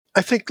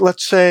I think,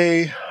 let's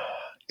say,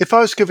 if I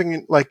was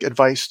giving like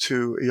advice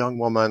to a young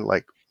woman,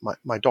 like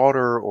my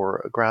daughter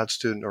or a grad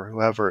student or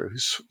whoever,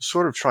 who's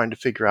sort of trying to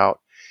figure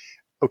out,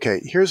 okay,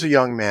 here's a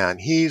young man.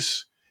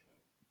 He's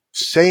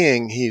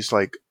saying he's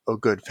like a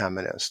good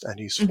feminist and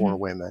he's for Mm-hmm.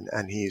 women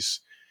and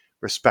he's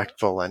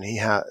respectful and he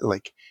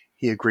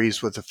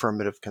agrees with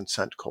affirmative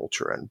consent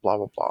culture and blah,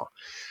 blah, blah.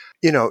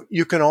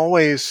 You can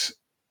always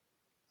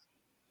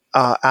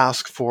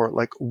ask for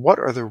like, what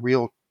are the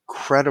real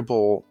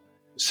credible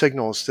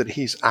signals that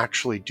he's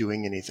actually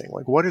doing anything?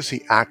 Like, what has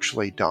he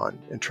actually done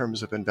in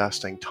terms of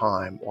investing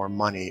time or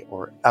money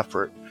or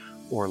effort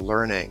or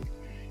learning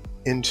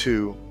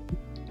into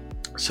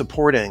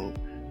supporting,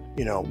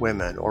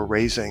 women or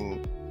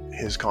raising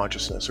his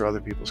consciousness or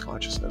other people's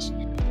consciousness?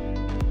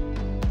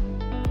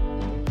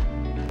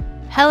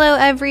 Hello,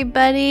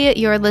 everybody.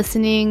 You're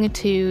listening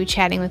to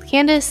Chatting with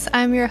Candace.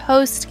 I'm your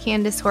host,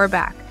 Candace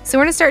Horback. So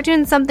we're going to start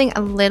doing something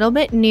a little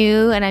bit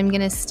new, and I'm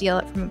going to steal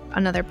it from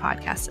another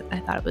podcast that I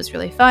thought it was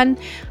really fun.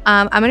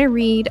 I'm going to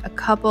read a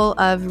couple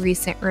of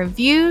recent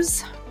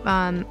reviews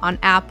on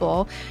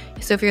Apple.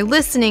 So if you're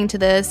listening to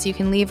this, you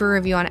can leave a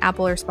review on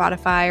Apple or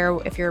Spotify,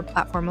 or if your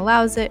platform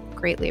allows it.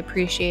 Greatly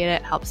appreciate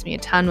it. Helps me a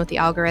ton with the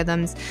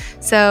algorithms.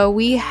 So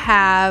we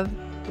have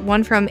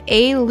one from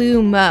A.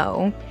 Lou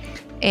Mo.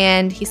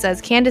 And he says,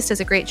 Candace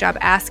does a great job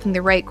asking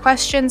the right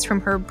questions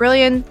from her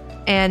brilliant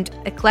and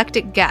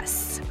eclectic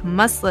guests.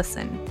 Must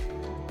listen.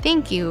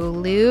 Thank you,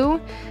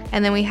 Lou.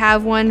 And then we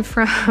have one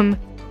from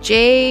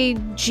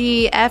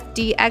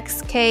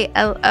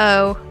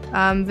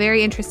JGFDXKLO.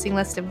 Very interesting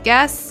list of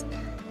guests.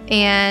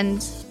 And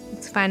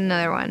let's find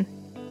another one.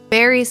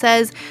 Barry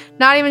says,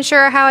 not even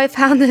sure how I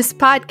found this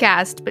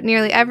podcast, but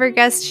nearly every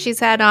guest she's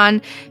had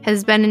on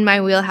has been in my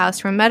wheelhouse,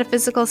 from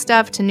metaphysical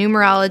stuff to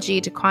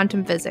numerology to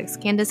quantum physics.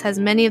 Candace has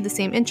many of the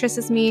same interests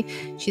as me.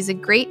 She's a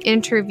great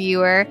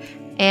interviewer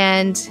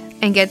and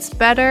gets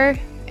better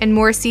and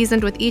more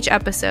seasoned with each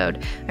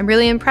episode. I'm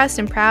really impressed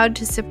and proud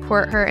to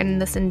support her in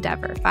this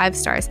endeavor. 5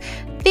 stars.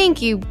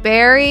 Thank you,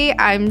 Barry.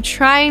 I'm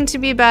trying to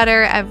be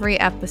better every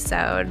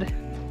episode.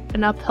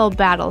 An uphill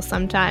battle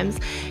sometimes.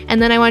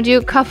 And then I want to do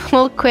a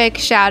couple quick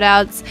shout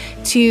outs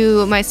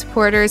to my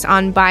supporters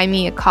on Buy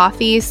Me a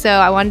Coffee. So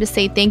I wanted to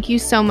say thank you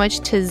so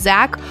much to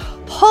Zach.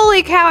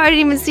 Holy cow, I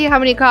didn't even see how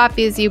many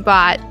coffees you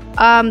bought.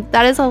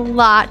 That is a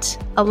lot.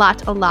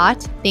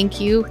 Thank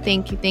you.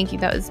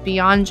 That was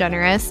beyond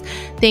generous.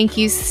 Thank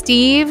you,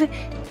 Steve.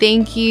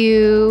 Thank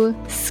you,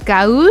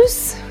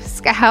 Scouse.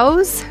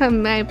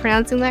 Am I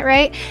pronouncing that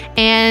right?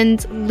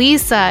 And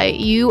Lisa,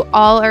 you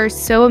all are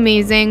so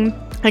amazing.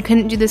 I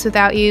couldn't do this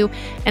without you.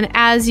 And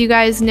as you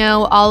guys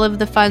know, all of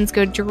the funds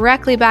go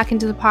directly back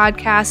into the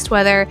podcast,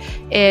 whether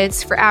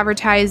it's for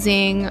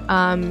advertising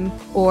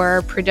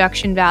or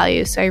production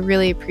value. So I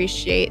really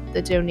appreciate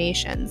the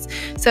donations.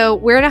 So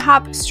we're going to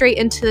hop straight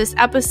into this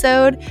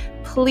episode.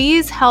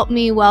 Please help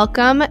me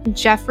welcome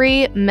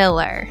Geoffrey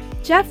Miller.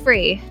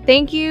 Geoffrey,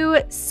 thank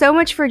you so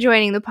much for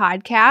joining the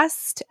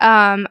podcast.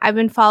 I've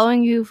been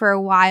following you for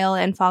a while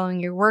and following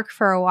your work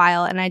for a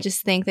while, and I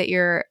just think that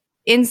your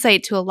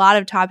insight to a lot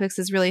of topics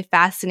is really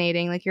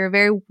fascinating. Like, you're a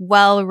very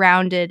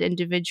well-rounded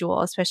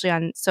individual, especially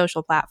on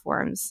social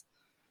platforms.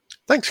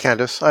 Thanks,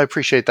 Candace. I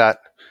appreciate that.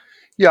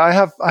 Yeah, I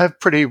have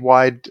pretty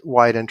wide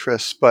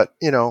interests, but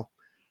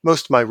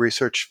most of my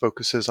research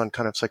focuses on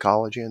kind of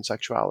psychology and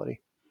sexuality.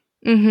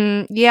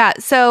 Mm-hmm. Yeah.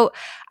 So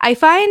I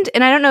find,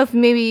 and I don't know if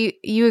maybe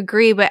you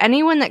agree, but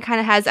anyone that kind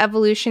of has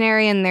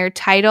evolutionary in their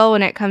title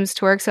when it comes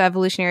to work, so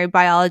evolutionary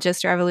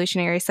biologist or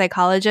evolutionary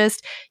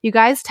psychologist, you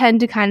guys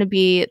tend to kind of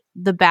be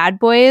the bad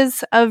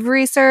boys of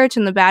research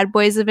and the bad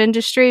boys of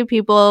industry.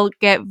 People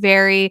get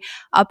very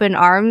up in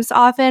arms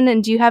often.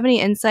 And do you have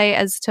any insight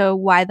as to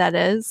why that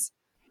is?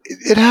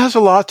 It has a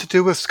lot to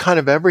do with kind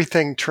of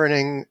everything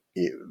turning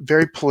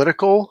very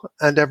political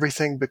and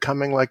everything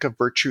becoming like a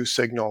virtue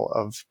signal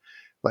of,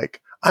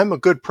 like, I'm a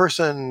good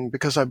person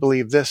because I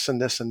believe this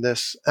and this and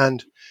this.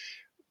 And,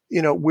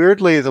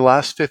 weirdly, the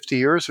last 50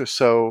 years or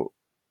so,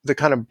 the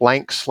kind of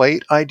blank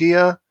slate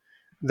idea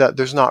that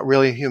there's not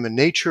really human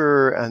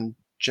nature and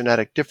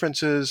genetic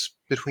differences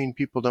between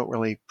people don't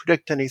really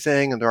predict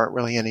anything, and there aren't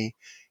really any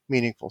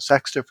meaningful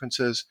sex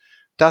differences.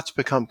 That's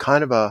become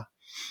kind of a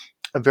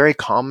very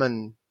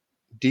common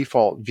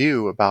default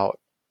view about,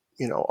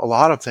 a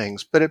lot of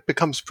things, but it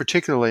becomes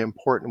particularly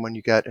important when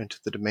you get into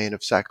the domain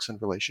of sex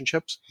and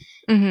relationships.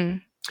 Mm-hmm.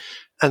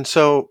 And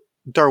so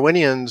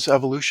Darwinians,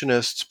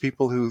 evolutionists,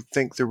 people who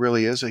think there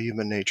really is a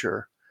human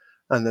nature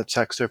and that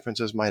sex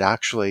differences might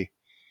actually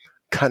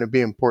kind of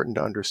be important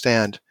to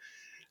understand,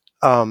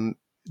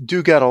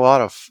 do get a lot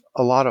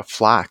of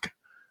flack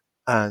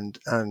and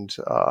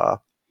a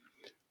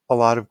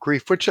lot of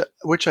grief,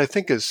 which I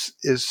think is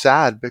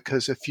sad,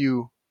 because if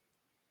you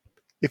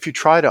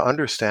try to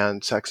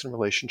understand sex and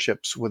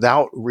relationships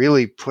without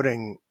really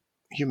putting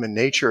human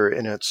nature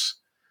in its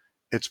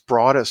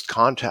broadest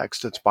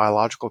context, its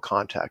biological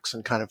context,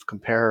 and kind of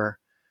compare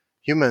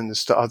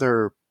humans to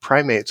other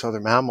primates, other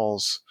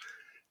mammals,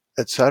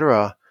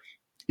 etc.,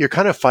 you're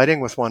kind of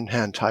fighting with one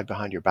hand tied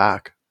behind your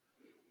back.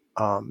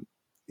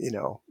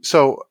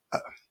 So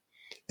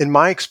in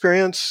my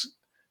experience,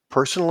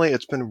 personally,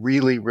 it's been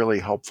really, really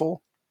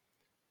helpful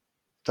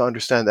to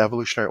understand the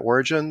evolutionary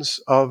origins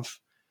of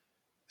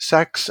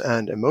sex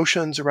and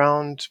emotions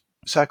around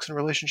sex and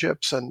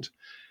relationships, and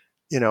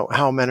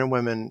how men and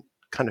women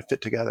kind of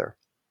fit together.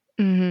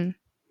 Mm-hmm.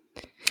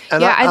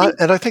 And Yeah, I I think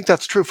and I think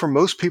that's true for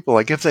most people.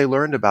 Like if they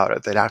learned about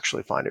it, they'd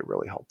actually find it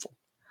really helpful.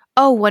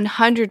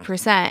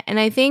 100%. And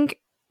I think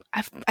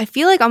I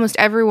feel like almost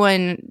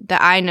everyone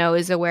that I know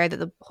is aware that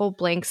the whole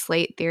blank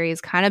slate theory has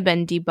kind of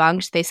been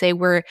debunked. They say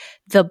we're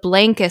the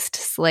blankest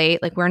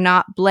slate, like we're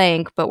not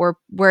blank, but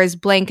we're as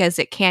blank as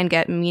it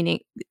meaning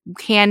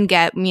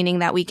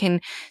that we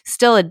can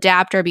still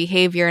adapt our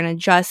behavior and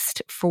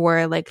adjust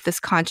for like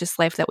this conscious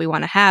life that we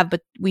want to have,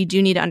 but we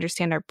do need to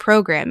understand our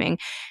programming.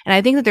 And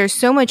I think that there's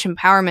so much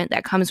empowerment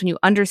that comes when you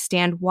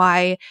understand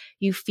why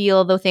you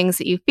feel the things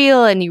that you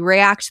feel and you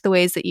react the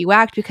ways that you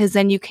act, because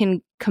then you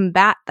can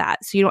combat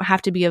that. So you don't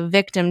have to be a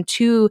victim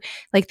to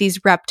like these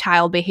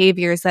reptile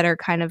behaviors that are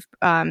kind of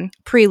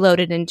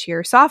preloaded into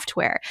your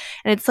software.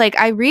 And it's like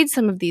I read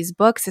some of these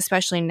books,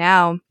 especially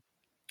now,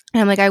 and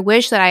I'm like, I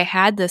wish that I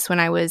had this when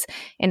I was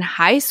in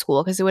high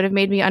school, because it would have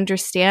made me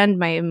understand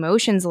my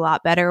emotions a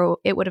lot better.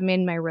 It would have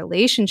made my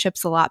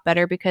relationships a lot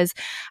better, because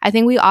I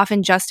think we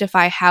often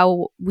justify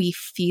how we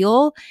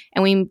feel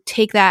and we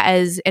take that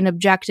as an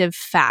objective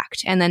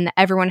fact. And then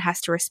everyone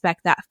has to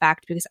respect that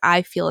fact because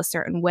I feel a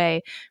certain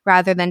way,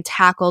 rather than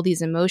tackle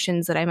these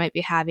emotions that I might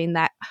be having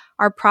that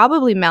are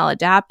probably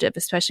maladaptive,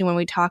 especially when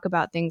we talk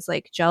about things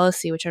like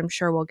jealousy, which I'm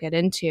sure we'll get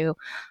into.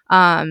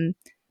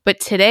 But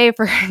today,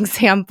 for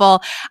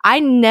example, I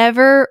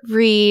never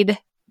read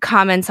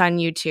comments on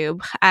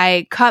YouTube.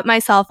 I cut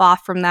myself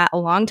off from that a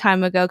long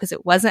time ago because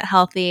it wasn't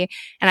healthy.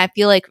 And I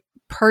feel like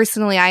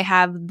personally, I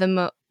have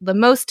the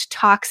most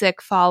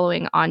toxic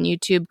following on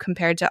YouTube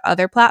compared to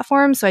other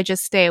platforms. So I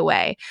just stay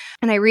away.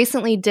 And I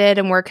recently did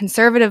a more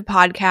conservative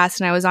podcast,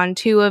 and I was on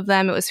 2 of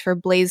them. It was for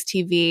Blaze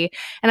TV.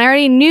 And I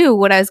already knew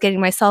what I was getting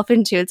myself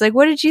into. It's like,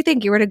 what did you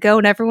think? You were to go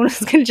and everyone was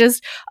going to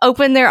just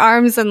open their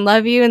arms and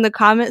love you in the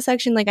comment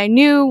section? Like I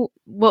knew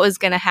what was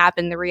going to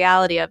happen, the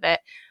reality of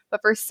it. But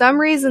for some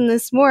reason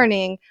this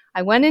morning,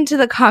 I went into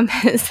the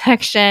comment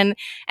section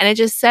and it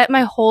just set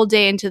my whole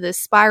day into this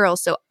spiral.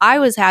 So I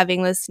was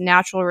having this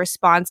natural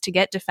response to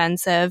get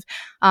defensive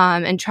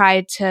and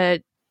try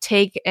to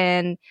take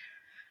an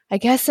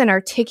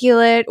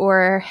articulate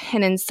or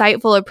an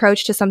insightful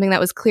approach to something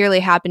that was clearly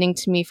happening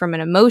to me from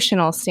an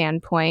emotional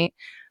standpoint.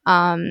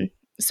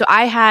 So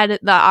I had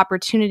the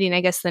opportunity and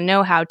I guess the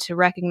know-how to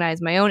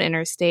recognize my own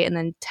inner state and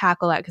then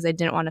tackle that because I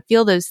didn't want to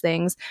feel those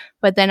things.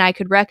 But then I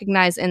could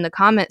recognize in the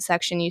comment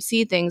section, you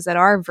see things that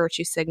are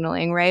virtue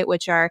signaling, right?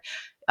 Which are,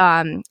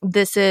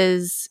 this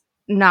is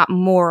not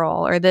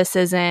moral, or this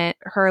isn't,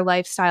 her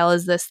lifestyle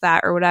is this,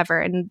 that, or whatever.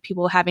 And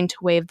people having to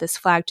wave this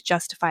flag to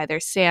justify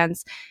their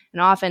stance.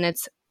 And often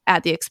it's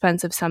at the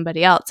expense of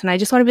somebody else. And I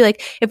just want to be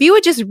like, if you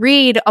would just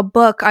read a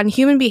book on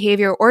human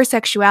behavior or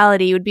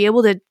sexuality, you would be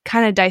able to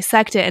kind of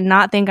dissect it and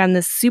not think I'm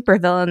this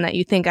supervillain that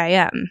you think I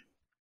am.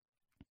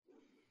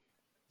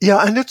 Yeah,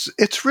 and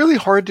it's really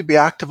hard to be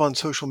active on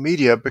social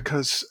media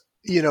because,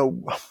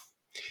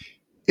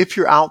 if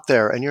you're out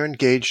there and you're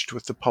engaged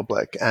with the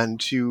public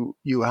and you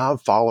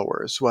have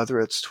followers, whether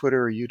it's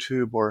Twitter or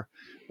YouTube or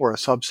a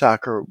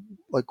Substack or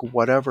like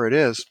whatever it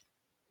is,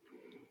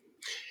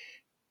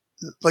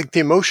 like the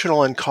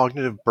emotional and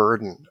cognitive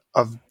burden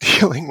of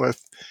dealing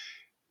with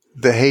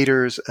the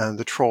haters and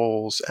the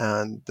trolls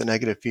and the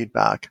negative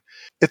feedback,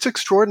 it's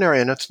extraordinary.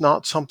 And it's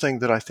not something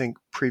that I think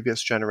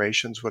previous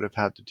generations would have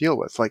had to deal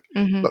with. Like,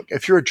 look,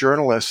 if you're a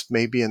journalist,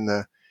 maybe in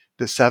the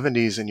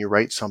 70s and you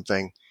write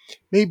something,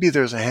 maybe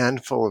there's a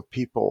handful of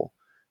people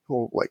who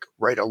will like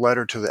write a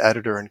letter to the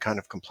editor and kind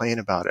of complain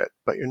about it,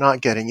 but you're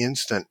not getting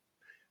instant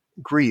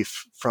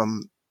grief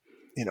from,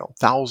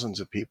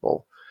 thousands of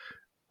people,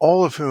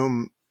 all of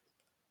whom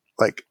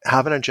like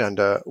have an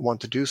agenda,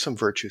 want to do some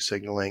virtue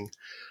signaling,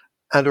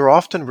 and are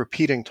often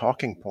repeating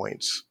talking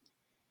points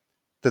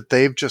that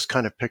they've just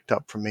kind of picked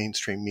up from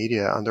mainstream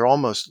media. And they're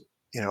almost,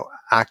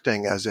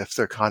 acting as if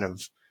they're kind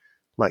of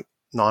like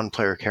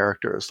non-player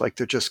characters, like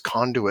they're just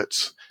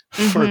conduits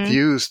for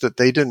views that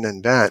they didn't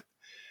invent.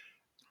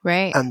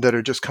 Right. And that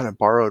are just kind of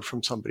borrowed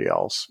from somebody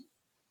else.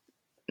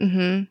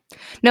 No,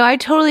 I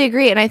totally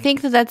agree. And I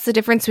think that that's the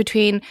difference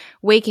between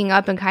waking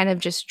up and kind of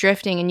just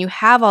drifting. And you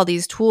have all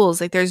these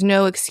tools. Like there's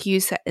no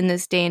excuse in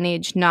this day and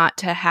age not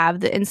to have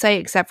the insight,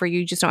 except for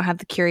you just don't have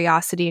the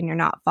curiosity and you're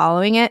not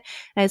following it.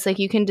 And it's like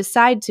you can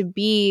decide to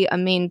be a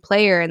main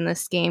player in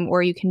this game,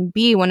 or you can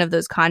be one of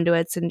those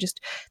conduits and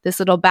just this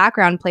little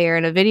background player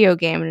in a video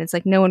game. And it's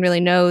like no one really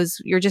knows.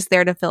 You're just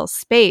there to fill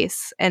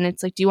space. And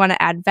it's like, do you want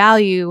to add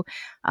value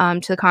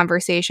to the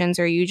conversations,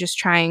 or are you just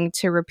trying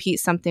to repeat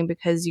something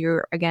because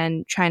you're,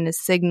 again, trying to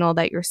signal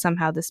that you're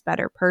somehow this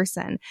better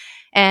person?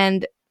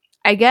 And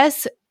I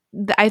guess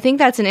I think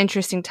that's an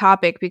interesting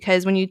topic,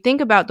 because when you think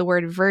about the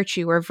word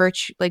virtue or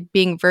virtue, like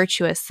being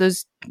virtuous,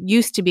 those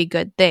used to be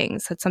good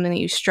things. That's something that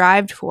you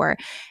strived for.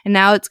 And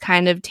now it's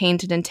kind of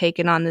tainted and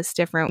taken on this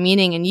different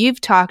meaning. And you've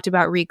talked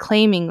about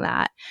reclaiming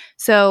that.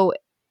 So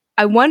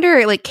I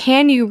wonder, like,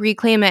 can you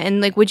reclaim it?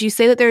 And like, would you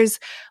say that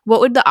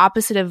what would the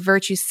opposite of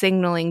virtue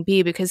signaling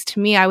be? Because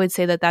to me, I would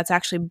say that that's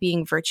actually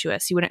being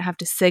virtuous. You wouldn't have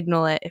to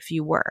signal it if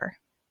you were.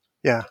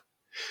 Yeah.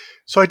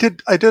 So I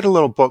did a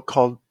little book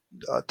called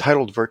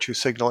titled Virtue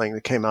Signaling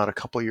that came out a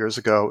couple of years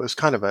ago. It was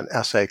kind of an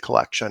essay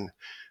collection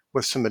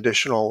with some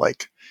additional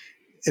like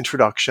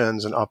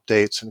introductions and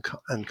updates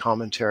and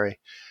commentary.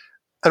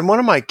 And one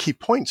of my key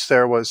points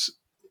there was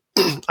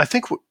I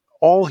think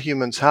all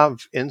humans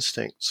have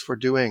instincts for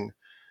doing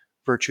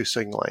virtue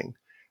signaling,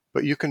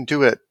 but you can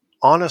do it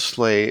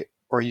honestly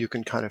or you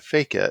can kind of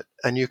fake it,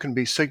 and you can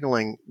be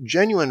signaling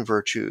genuine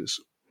virtues,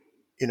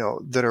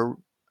 that are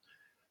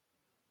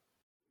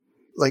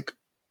like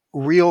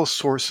real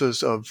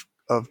sources of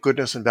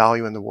goodness and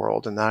value in the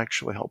world and that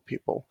actually help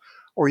people.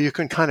 Or you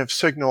can kind of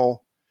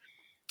signal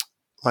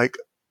like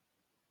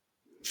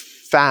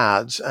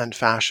fads and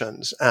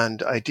fashions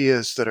and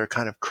ideas that are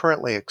kind of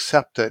currently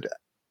accepted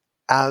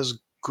as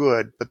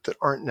good, but that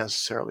aren't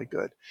necessarily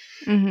good.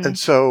 Mm-hmm. And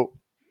so,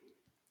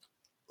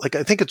 like,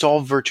 I think it's all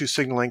virtue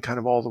signaling kind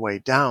of all the way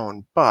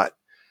down, but,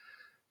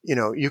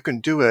 you can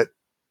do it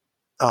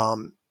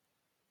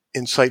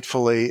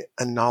insightfully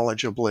and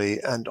knowledgeably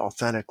and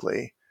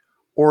authentically,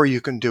 or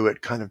you can do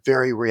it kind of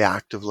very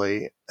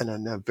reactively and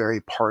in a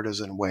very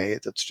partisan way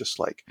that's just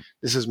like,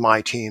 this is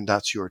my team,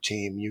 that's your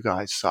team, you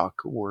guys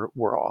suck,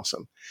 we're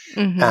awesome.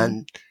 Mm-hmm.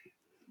 And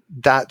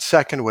that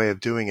second way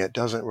of doing it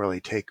doesn't really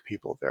take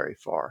people very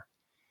far.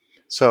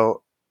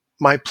 So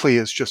my plea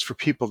is just for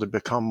people to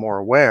become more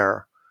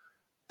aware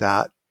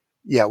that,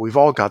 yeah, we've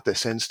all got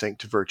this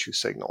instinct to virtue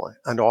signal.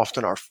 And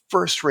often our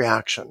first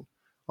reaction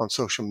on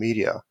social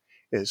media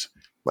is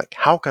like,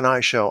 how can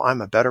I show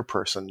I'm a better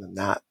person than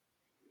that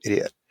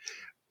idiot?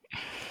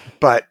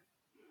 But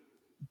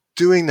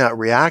doing that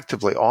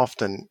reactively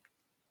often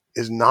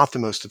is not the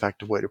most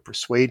effective way to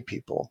persuade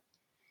people.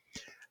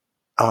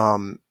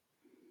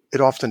 It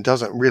often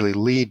doesn't really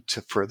lead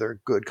to further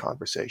good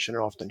conversation. It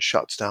often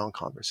shuts down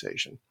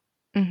conversation.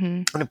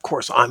 Mm-hmm. And of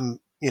course, I'm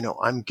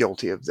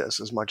guilty of this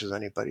as much as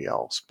anybody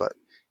else, but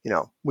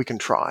we can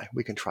try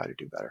to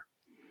do better.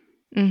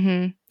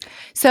 Mm-hmm.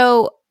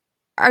 So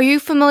are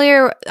you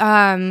familiar,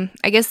 I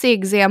guess the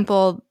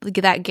example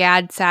that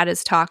Gad Sad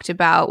has talked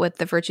about with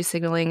the virtue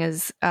signaling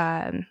is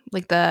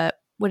like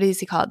what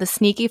does he call it? The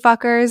sneaky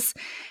fuckers.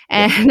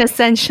 And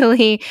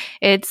essentially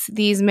it's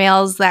these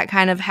males that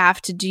kind of have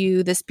to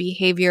do this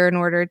behavior in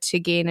order to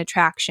gain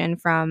attraction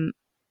from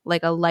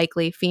like a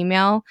likely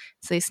female.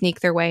 So they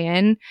sneak their way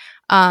in.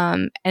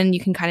 And you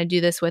can kind of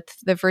do this with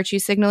the virtue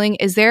signaling.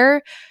 Is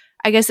there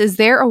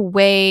a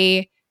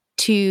way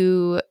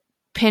to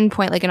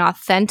pinpoint like an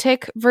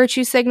authentic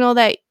virtue signal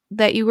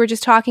that you were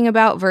just talking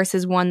about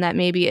versus one that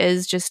maybe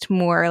is just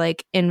more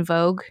like in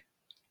vogue?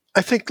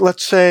 I think,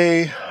 let's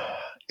say,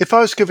 if I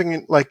was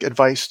giving like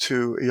advice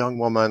to a young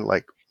woman,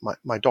 like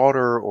my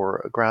daughter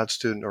or a grad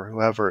student or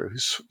whoever,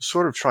 who's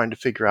sort of trying to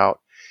figure out,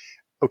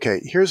 okay,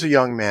 here's a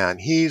young man.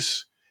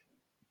 He's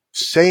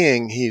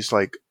saying he's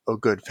like a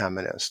good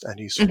feminist and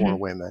he's for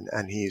women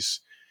and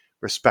he's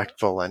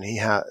respectful and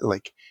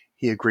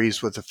he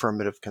agrees with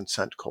affirmative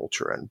consent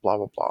culture and blah,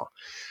 blah, blah.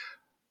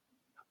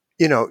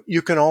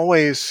 You can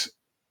always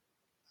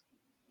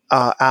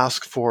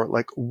ask for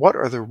like, what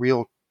are the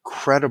real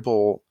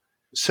credible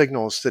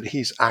signals that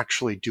he's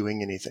actually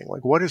doing anything?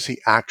 Like, what has he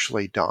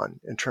actually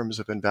done in terms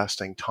of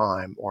investing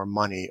time or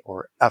money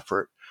or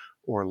effort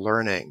or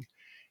learning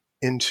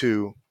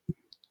into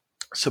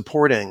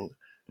supporting,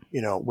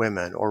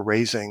 women or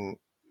raising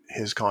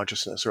his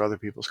consciousness or other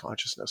people's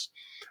consciousness,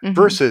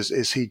 versus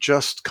is he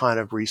just kind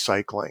of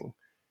recycling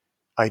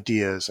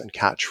ideas and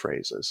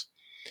catchphrases?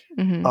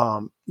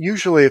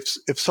 Usually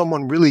if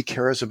someone really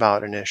cares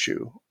about an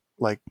issue,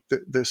 like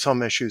there's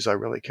some issues I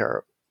really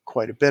care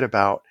quite a bit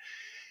about,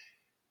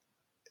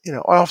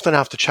 I often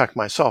have to check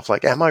myself,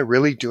 like, am I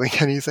really doing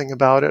anything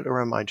about it?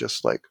 Or am I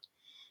just like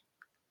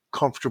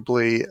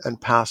comfortably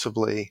and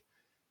passively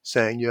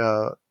saying,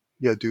 yeah,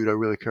 dude, I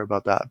really care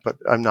about that, but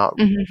I'm not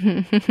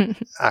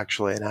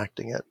actually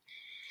enacting it.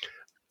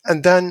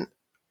 And then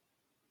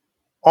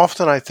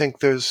often I think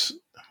there's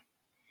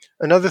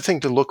another thing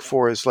to look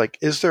for is like,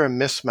 is there a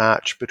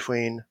mismatch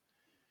between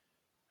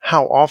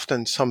how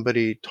often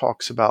somebody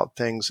talks about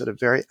things at a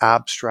very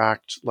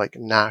abstract, like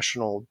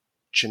national,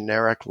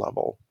 generic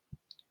level,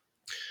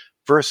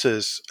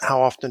 versus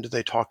how often do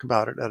they talk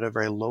about it at a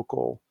very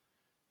local,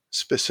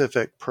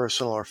 specific,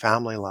 personal or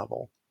family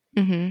level?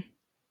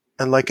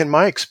 And like in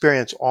my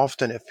experience,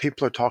 often if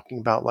people are talking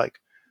about like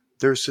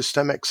there's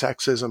systemic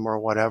sexism or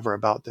whatever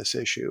about this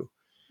issue,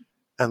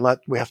 and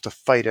we have to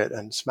fight it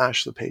and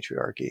smash the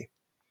patriarchy,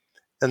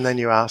 and then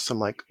you ask them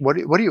like, what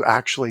are you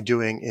actually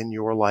doing in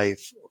your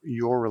life,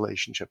 your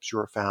relationships,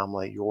 your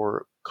family,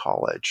 your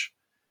college?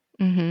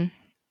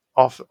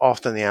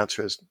 Often the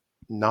answer is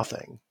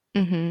nothing.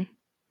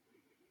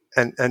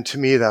 And to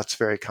me, that's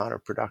very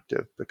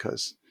counterproductive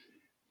because,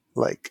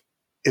 like,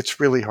 it's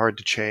really hard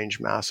to change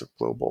massive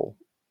global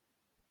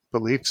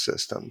belief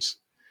systems,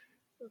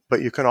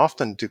 but you can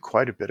often do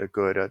quite a bit of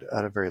good at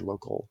a very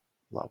local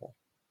level.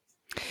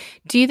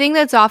 Do you think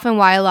that's often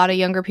why a lot of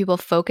younger people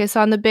focus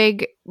on the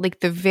big,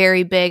 like the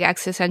very big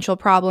existential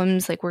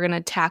problems? Like we're going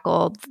to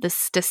tackle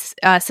this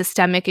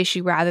systemic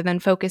issue rather than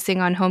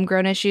focusing on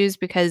homegrown issues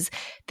because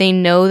they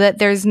know that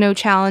there's no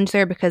challenge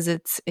there because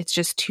it's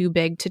just too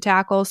big to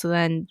tackle. So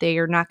then they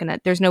are not going to,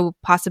 there's no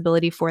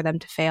possibility for them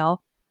to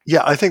fail.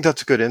 Yeah, I think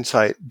that's a good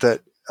insight that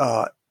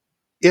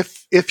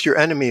if your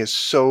enemy is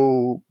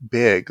so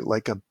big,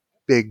 like a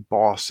big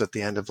boss at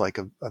the end of like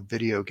a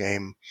video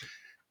game,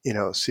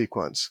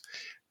 sequence,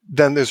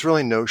 then there's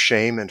really no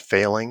shame in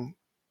failing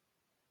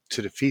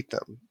to defeat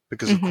them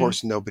because of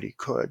course nobody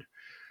could.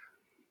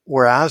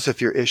 Whereas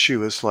if your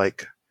issue is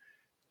like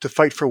to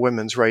fight for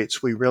women's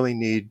rights, we really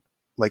need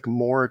like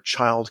more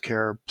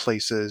childcare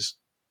places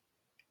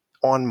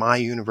on my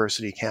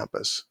university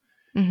campus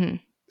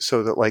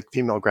so that like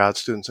female grad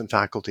students and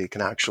faculty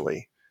can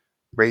actually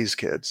raise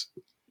kids.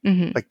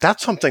 Like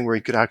that's something where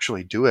you could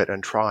actually do it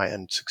and try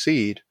and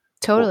succeed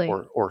Totally.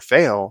 or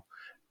fail.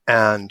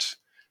 And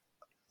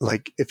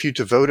like if you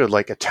devoted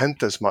like a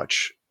tenth as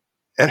much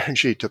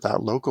energy to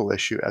that local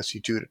issue as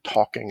you do to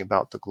talking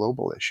about the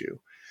global issue,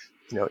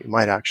 you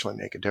might actually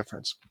make a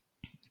difference.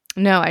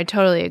 No, I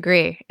totally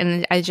agree.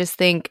 And I just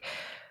think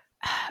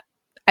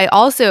I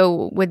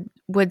also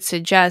would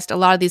suggest a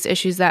lot of these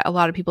issues that a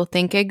lot of people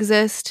think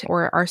exist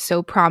or are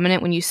so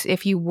prominent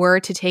if you were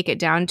to take it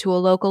down to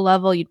a local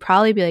level, you'd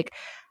probably be like,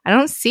 I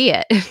don't see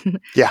it.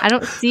 Yeah. I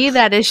don't see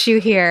that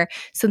issue here.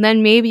 So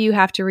then maybe you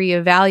have to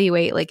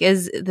reevaluate, like,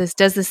 does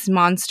this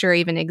monster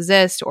even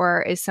exist?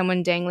 Or is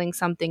someone dangling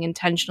something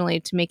intentionally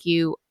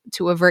to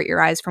avert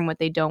your eyes from what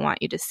they don't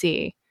want you to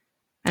see?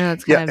 I know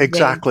it's kind of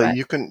exactly.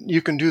 vague,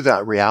 You can do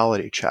that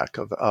reality check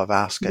of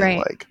asking right.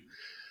 like,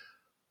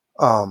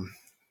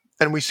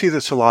 and we see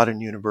this a lot in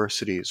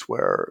universities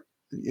where,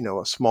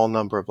 a small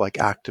number of like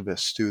activist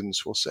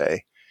students will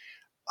say,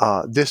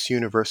 this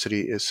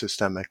university is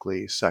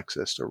systemically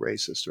sexist or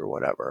racist or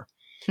whatever.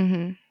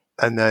 And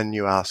then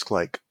you ask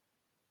like,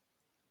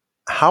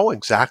 how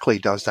exactly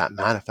does that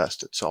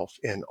manifest itself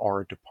in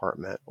our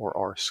department or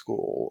our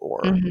school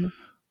or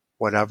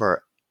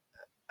whatever?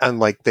 And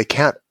like, they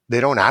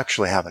don't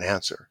actually have an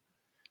answer.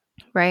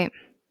 Right.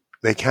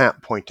 They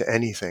can't point to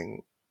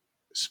anything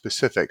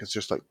specific. It's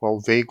just like,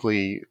 well,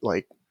 vaguely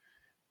like,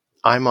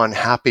 I'm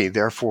unhappy,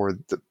 therefore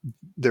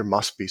there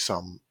must be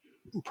some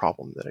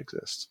problem that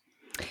exists.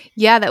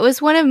 Yeah, that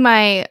was one of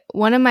my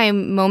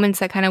moments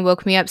that kind of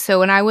woke me up. So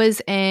when I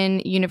was in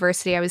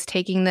university, I was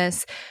taking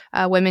this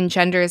women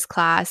genders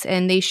class,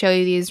 and they show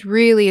you these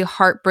really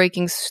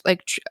heartbreaking,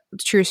 like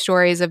true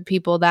stories of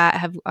people that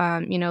have,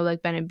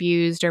 like been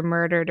abused or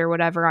murdered or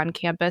whatever on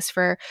campus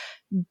for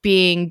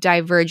being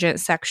divergent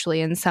sexually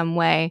in some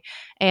way,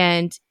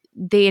 and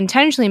they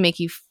intentionally make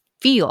you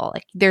feel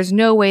like there's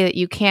no way that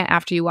you can't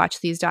after you watch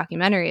these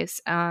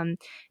documentaries. And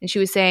she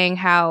was saying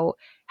how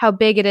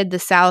bigoted the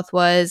South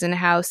was and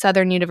how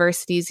Southern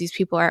universities, these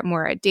people are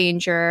more at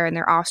danger and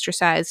they're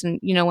ostracized,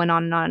 and, went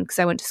on and on because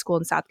I went to school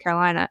in South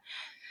Carolina.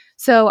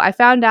 So I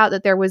found out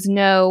that there was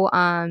no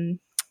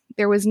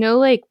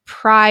like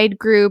pride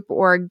group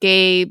or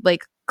gay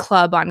like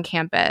club on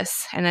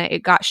campus, and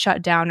it got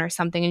shut down or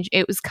something. And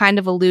it was kind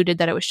of alluded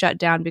that it was shut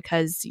down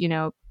because,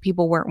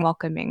 people weren't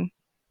welcoming.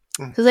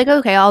 So I was like,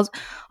 okay,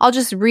 I'll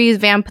just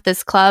revamp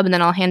this club and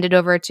then I'll hand it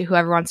over to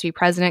whoever wants to be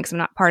president because I'm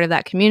not part of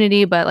that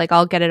community, but like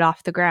I'll get it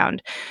off the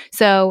ground.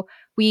 So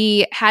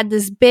we had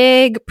this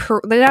big,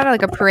 not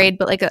like a parade,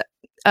 but like a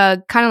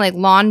kind of like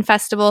lawn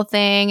festival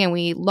thing, and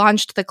we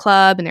launched the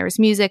club, and there was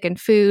music and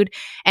food,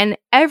 and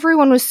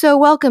everyone was so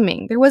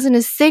welcoming. There wasn't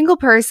a single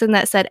person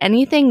that said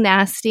anything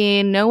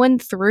nasty. No one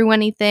threw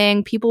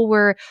anything. People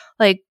were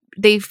like,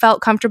 they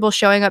felt comfortable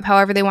showing up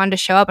however they wanted to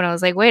show up. And I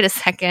was like, wait a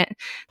second,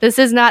 this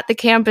is not the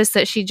campus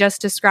that she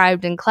just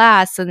described in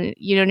class. And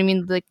you know what I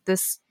mean? Like,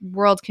 this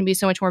world can be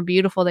so much more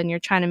beautiful than you're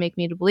trying to make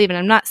me to believe. And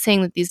I'm not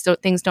saying that these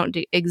things don't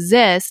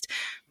exist,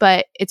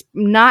 but it's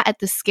not at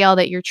the scale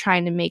that you're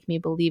trying to make me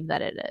believe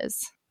that it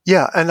is.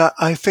 Yeah. And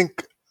I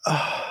think,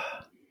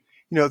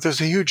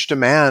 there's a huge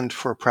demand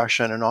for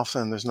oppression, and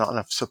often there's not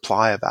enough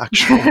supply of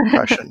actual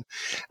oppression.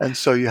 And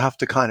so you have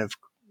to kind of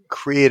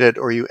create it,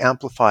 or you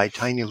amplify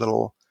tiny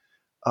little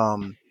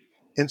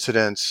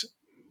incidents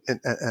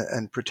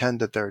and pretend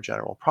that they're a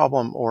general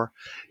problem. Or,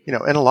 in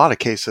a lot of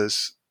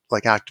cases,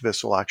 like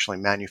activists will actually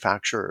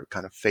manufacture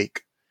kind of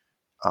fake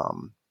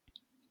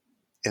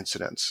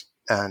incidents.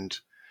 And,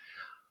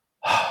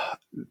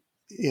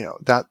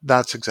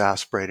 that's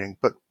exasperating.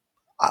 But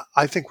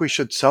I think we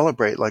should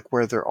celebrate like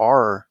where there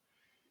are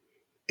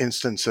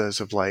instances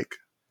of like,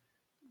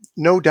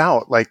 no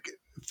doubt, like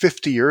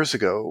 50 years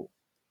ago,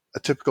 a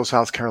typical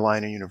South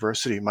Carolina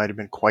university might have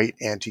been quite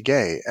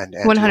anti-gay and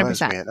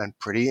anti-lesbian 100%. And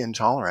pretty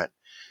intolerant.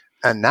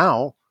 And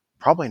now,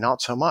 probably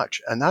not so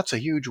much. And that's a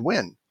huge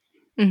win.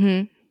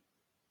 And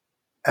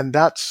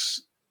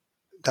that's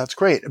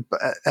great.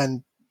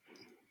 And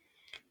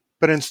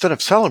But instead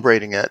of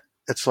celebrating it,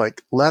 it's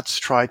like, let's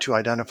try to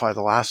identify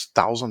the last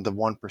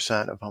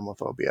 1,000% of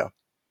homophobia.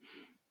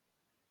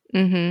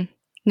 Mm-hmm.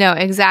 No,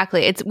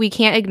 exactly. We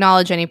can't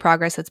acknowledge any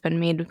progress that's been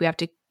made. We have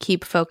to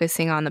keep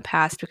focusing on the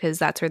past because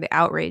that's where the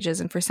outrage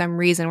is. And for some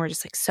reason, we're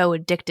just like so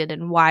addicted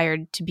and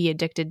wired to be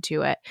addicted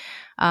to it.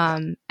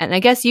 And I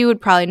guess you would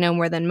probably know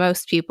more than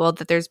most people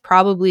that there's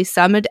probably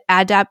some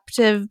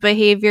adaptive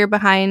behavior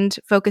behind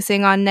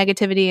focusing on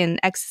negativity and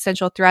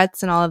existential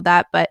threats and all of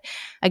that. But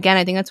again,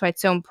 I think that's why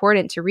it's so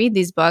important to read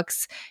these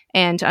books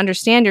and to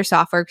understand your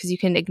software, because you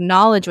can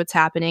acknowledge what's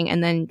happening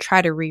and then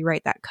try to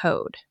rewrite that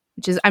code.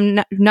 Which is, I'm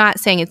not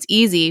saying it's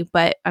easy,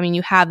 but I mean,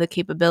 you have the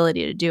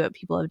capability to do it.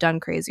 People have done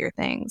crazier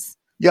things.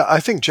 Yeah, I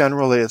think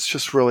generally it's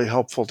just really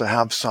helpful to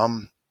have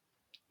some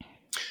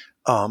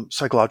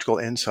psychological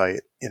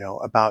insight,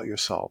 about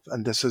yourself.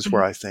 And this is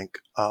where I think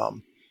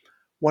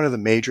one of the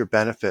major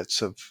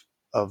benefits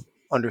of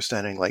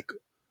understanding like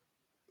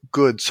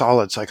good,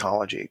 solid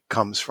psychology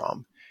comes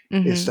from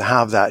is to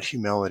have that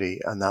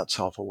humility and that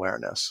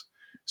self-awareness,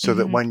 so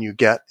that when you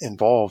get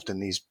involved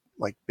in these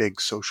like big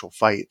social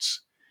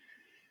fights,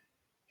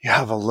 you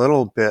have a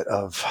little bit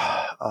of,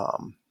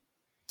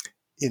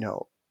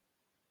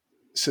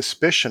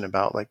 suspicion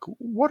about like,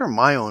 what are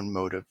my own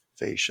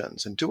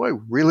motivations? And do I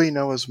really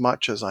know as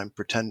much as I'm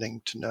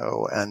pretending to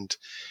know? And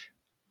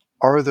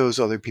are those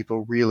other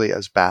people really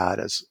as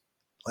bad as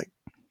like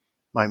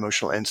my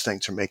emotional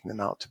instincts are making them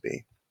out to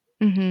be?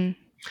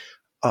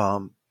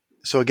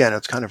 So again,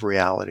 it's kind of a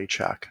reality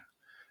check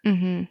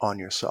on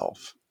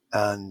yourself.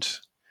 And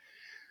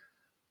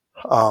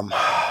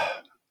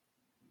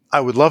I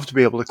would love to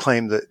be able to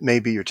claim that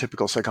maybe your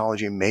typical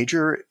psychology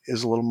major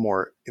is a little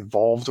more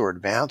evolved or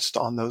advanced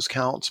on those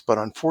counts. But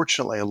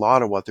unfortunately, a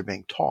lot of what they're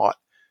being taught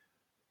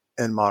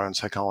in modern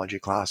psychology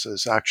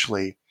classes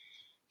actually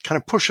kind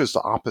of pushes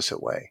the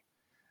opposite way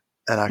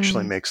and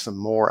actually makes them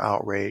more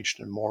outraged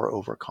and more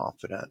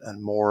overconfident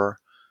and more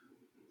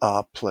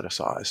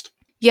politicized.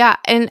 Yeah.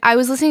 And I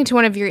was listening to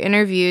one of your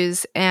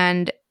interviews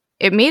and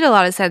it made a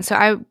lot of sense. So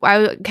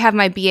I have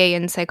my BA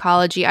in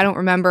psychology. I don't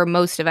remember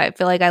most of it. I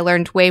feel like I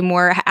learned way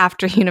more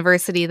after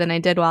university than I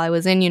did while I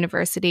was in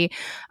university.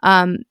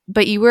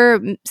 But you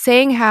were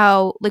saying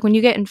how, like, when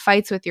you get in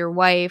fights with your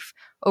wife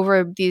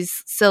over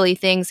these silly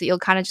things, that you'll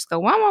kind of just go,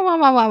 wah, wah, wah,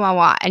 wah, wah, wah,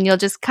 wah, and you'll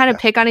just kind of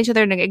pick on each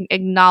other and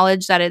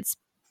acknowledge that it's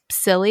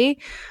silly.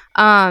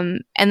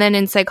 And then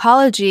in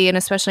psychology, and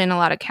especially in a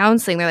lot of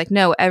counseling, they're like,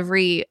 no,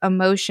 every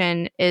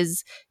emotion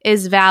is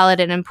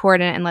valid and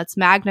important, and let's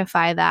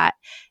magnify that.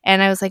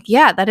 And I was like,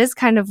 yeah, that is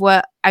kind of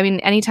what, I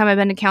mean, anytime I've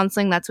been to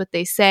counseling, that's what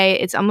they say.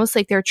 It's almost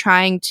like they're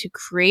trying to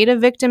create a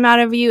victim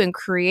out of you and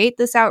create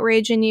this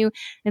outrage in you. And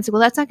it's like,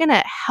 well, that's not going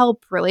to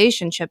help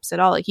relationships at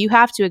all. Like, you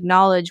have to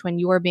acknowledge when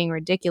you're being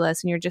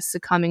ridiculous and you're just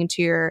succumbing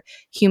to your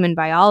human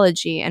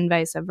biology and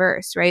vice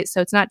versa, right? So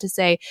it's not to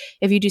say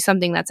if you do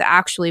something that's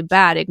actually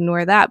bad,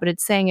 ignore that. But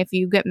it's saying if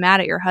you get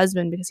mad at your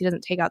husband because he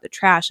doesn't take out the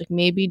trash, like,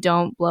 maybe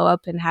don't blow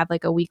up and have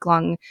like a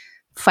week-long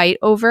fight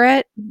over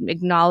it.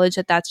 Acknowledge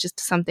that that's just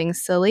something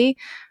silly.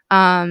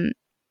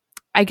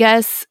 I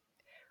guess,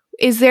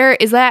 is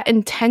that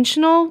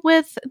intentional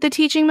with the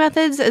teaching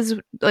methods? Is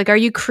like, are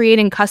you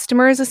creating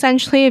customers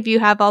essentially if you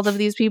have all of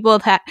these people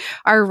that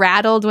are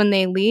rattled when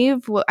they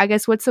leave? Well, I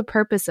guess, what's the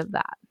purpose of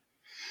that?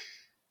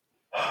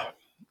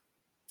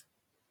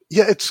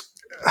 Yeah, it's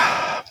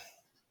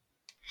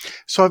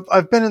so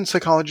I've been in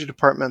psychology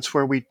departments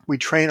where we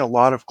train a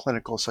lot of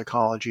clinical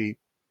psychology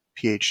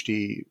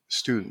PhD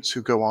students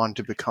who go on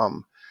to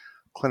become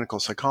clinical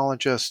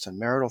psychologists and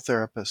marital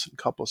therapists and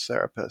couples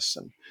therapists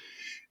and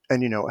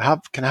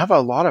can have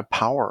a lot of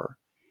power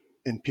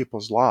in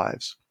people's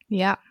lives.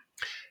 Yeah.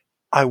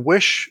 I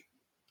wish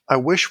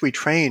we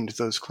trained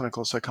those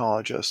clinical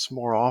psychologists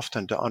more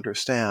often to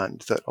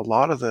understand that a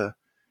lot of the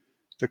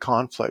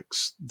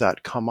conflicts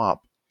that come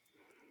up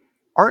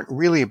aren't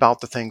really about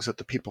the things that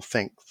the people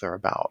think they're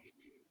about,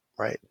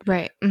 right?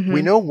 Right. Mm-hmm.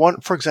 We know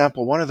for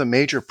example, one of the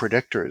major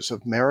predictors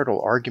of marital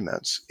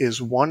arguments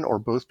is one or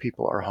both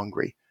people are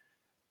hungry.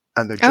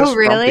 And they're just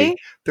grumpy.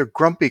 They're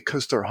grumpy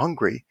because they're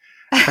hungry.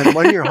 And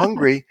when you're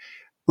hungry,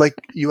 like,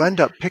 you end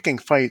up picking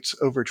fights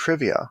over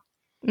trivia.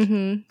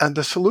 And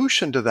the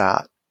solution to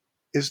that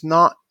is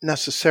not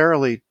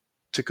necessarily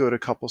to go to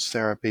couples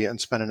therapy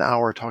and spend an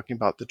hour talking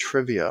about the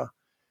trivia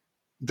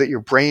that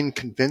your brain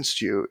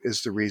convinced you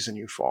is the reason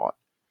you fought.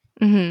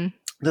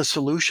 The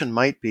solution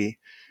might be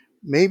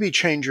maybe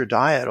change your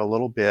diet a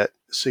little bit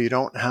so you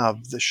don't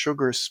have the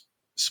sugar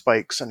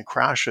spikes and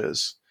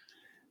crashes,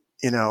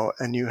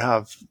 and you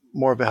have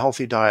more of a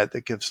healthy diet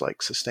that gives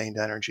like sustained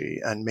energy,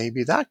 and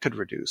maybe that could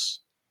reduce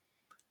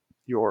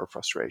your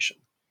frustration.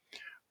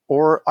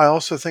 Or I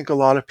also think a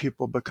lot of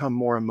people become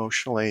more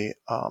emotionally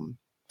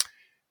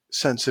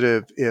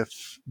sensitive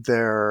if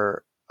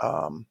they're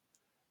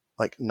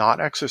like not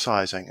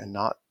exercising and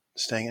not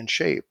staying in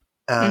shape.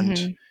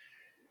 And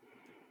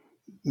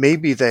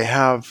maybe they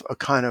have a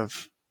kind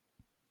of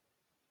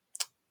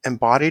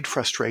embodied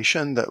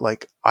frustration that,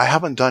 like, I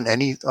haven't done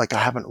I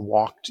haven't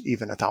walked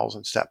even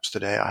 1,000 steps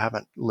today. I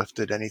haven't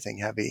lifted anything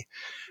heavy.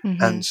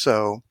 And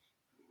so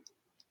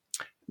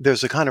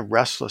there's a kind of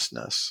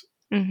restlessness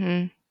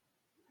Mm-hmm.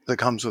 that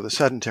comes with a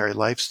sedentary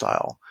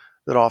lifestyle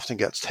that often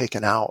gets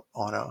taken out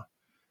on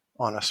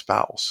a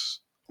spouse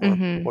or a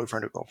Mm-hmm.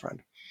 boyfriend or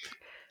girlfriend.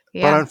 But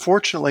Yeah.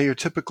 unfortunately, your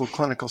typical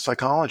clinical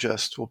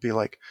psychologist will be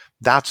like,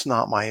 that's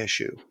not my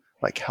issue.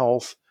 Like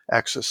health,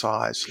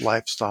 exercise,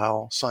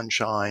 lifestyle,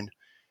 sunshine,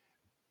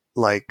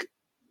 like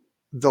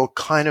they'll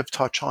kind of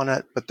touch on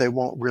it, but they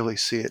won't really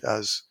see it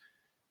as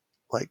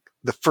like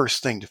the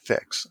first thing to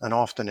fix. And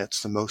often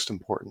it's the most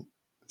important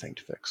thing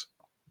to fix.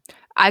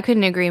 I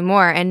couldn't agree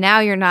more. And now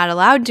you're not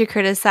allowed to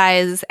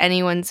criticize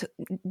anyone's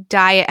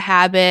diet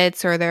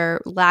habits or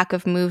their lack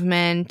of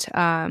movement,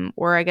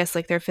 or I guess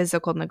like their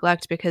physical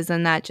neglect, because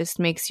then that just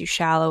makes you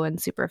shallow and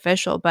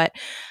superficial. But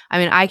I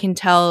mean, I can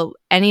tell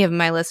any of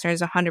my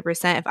listeners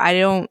 100%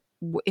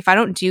 if I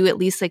don't do at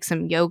least like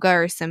some yoga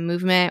or some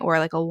movement or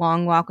like a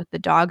long walk with the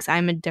dogs,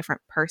 I'm a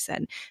different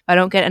person. If I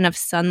don't get enough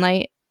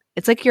sunlight,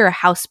 it's like you're a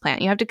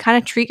houseplant. You have to kind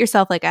of treat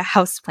yourself like a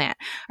houseplant.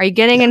 Are you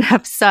getting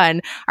enough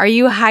sun? Are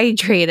you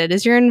hydrated?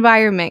 Is your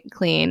environment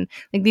clean?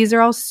 Like these are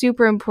all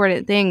super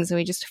important things and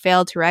we just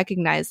fail to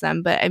recognize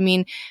them. But I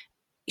mean,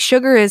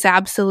 sugar is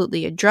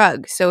absolutely a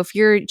drug. So if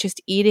you're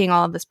just eating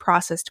all of this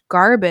processed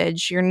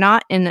garbage, you're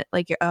not in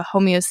like a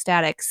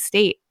homeostatic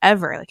state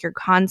ever. Like you're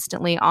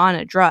constantly on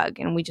a drug,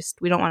 and we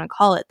don't want to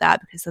call it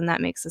that because then that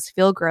makes us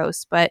feel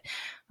gross. But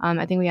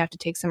I think we have to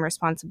take some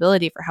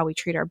responsibility for how we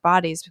treat our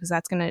bodies, because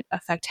that's going to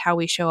affect how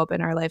we show up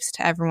in our lives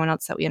to everyone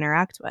else that we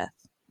interact with.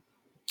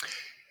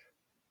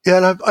 Yeah,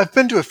 and I've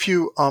been to a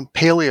few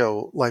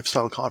paleo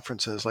lifestyle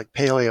conferences, like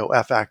Paleo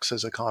FX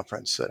is a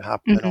conference that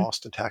happened in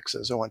Austin,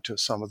 Texas. I went to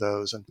some of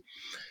those, and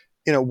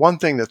one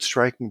thing that's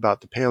striking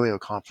about the paleo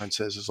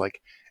conferences is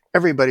like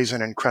everybody's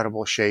in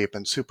incredible shape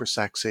and super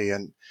sexy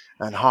and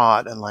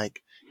hot, and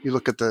like you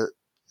look at the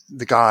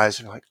guys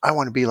and you're like, I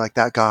want to be like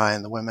that guy,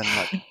 and the women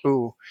are like,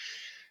 ooh,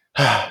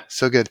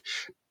 so good,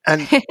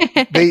 and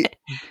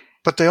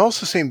but they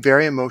also seem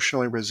very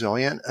emotionally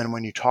resilient, and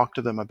when you talk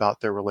to them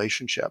about their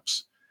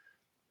relationships,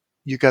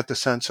 you get the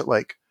sense that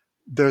like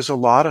there's a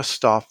lot of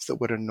stuff that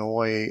would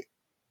annoy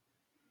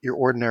your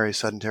ordinary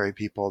sedentary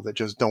people that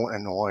just don't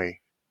annoy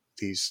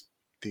these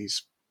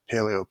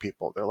paleo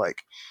people. They're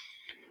like,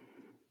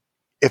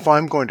 if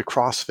I'm going to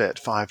CrossFit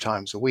 5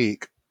 times a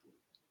week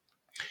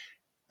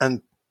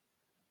and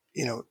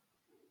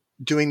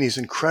doing these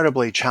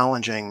incredibly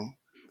challenging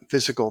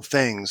physical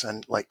things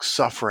and like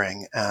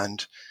suffering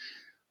and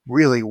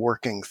really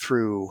working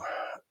through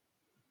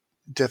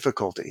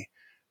difficulty,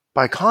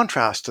 by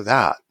contrast to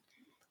that,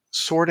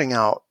 sorting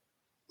out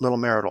little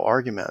marital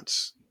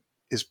arguments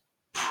is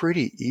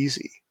pretty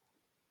easy.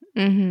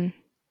 Mm-hmm.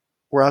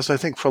 Whereas I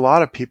think for a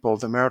lot of people,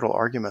 the marital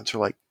arguments are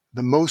like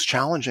the most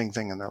challenging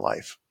thing in their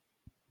life.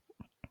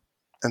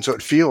 And so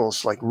it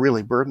feels like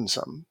really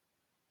burdensome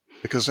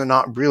because they're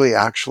not really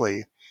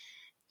actually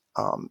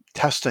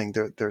testing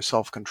their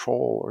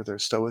self-control or their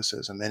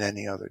stoicism in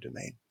any other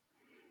domain.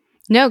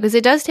 No, because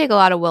it does take a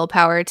lot of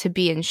willpower to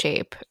be in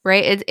shape,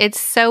 right? It's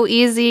so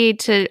easy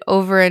to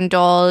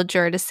overindulge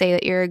or to say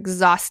that you're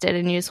exhausted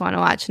and you just want to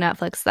watch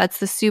Netflix. That's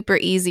the super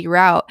easy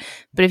route.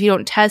 But if you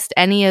don't test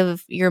any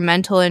of your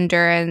mental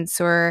endurance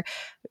or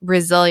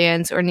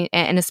resilience,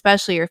 and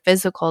especially your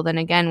physical, then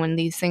again, when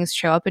these things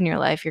show up in your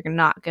life, you're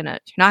not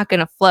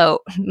gonna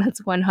float.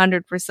 That's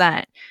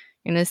 100%.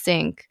 You're gonna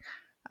sink.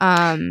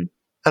 And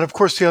of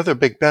course, the other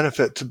big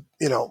benefit to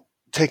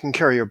taking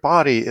care of your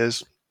body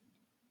is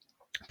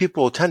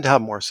people will tend to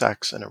have more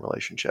sex in a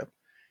relationship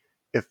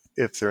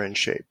if they're in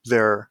shape.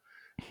 Their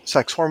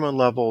sex hormone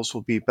levels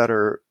will be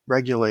better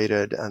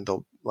regulated, and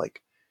they'll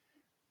like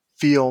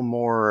feel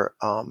more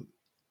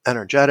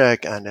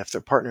energetic. And if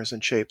their partner's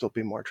in shape, they'll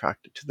be more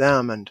attracted to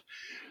them. And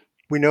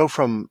we know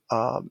from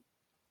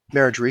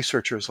marriage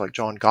researchers like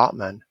John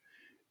Gottman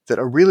that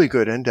a really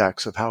good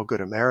index of how good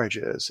a marriage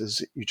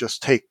is you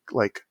just take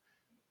like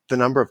the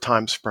number of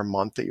times per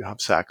month that you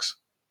have sex,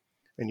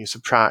 and you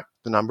subtract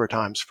the number of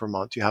times per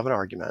month you have an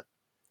argument,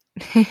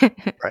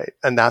 right?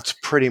 And that's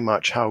pretty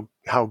much how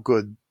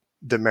good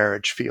the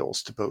marriage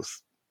feels to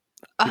both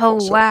people.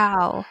 Oh,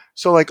 wow.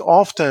 So like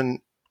often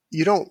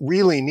you don't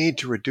really need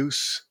to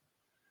reduce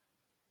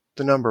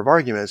the number of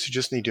arguments. You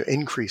just need to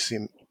increase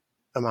the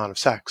amount of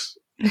sex,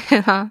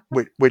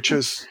 which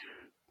is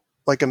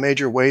like a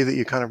major way that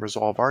you kind of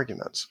resolve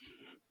arguments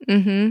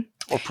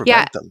or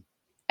prevent them.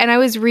 And I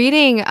was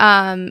reading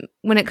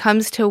when it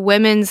comes to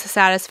women's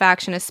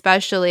satisfaction,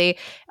 especially,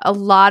 a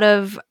lot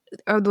of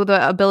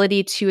the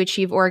ability to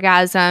achieve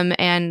orgasm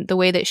and the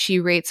way that she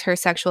rates her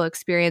sexual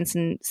experience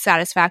and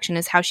satisfaction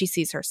is how she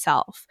sees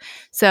herself.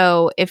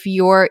 So if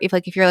you're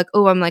like,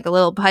 oh, I'm like a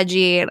little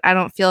pudgy and I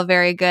don't feel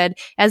very good, it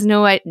has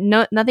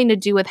nothing to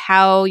do with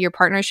how your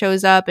partner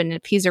shows up and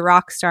if he's a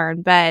rock star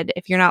in bed.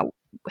 If you're not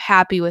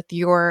happy with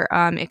your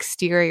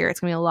exterior, it's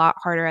gonna be a lot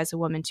harder as a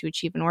woman to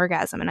achieve an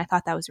orgasm. And I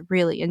thought that was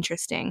really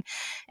interesting.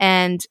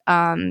 And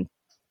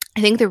I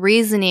think the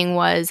reasoning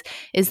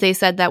is they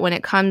said that when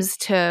it comes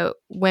to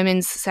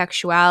women's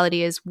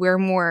sexuality is we're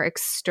more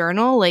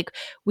external. Like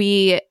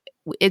we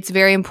it's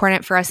very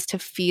important for us to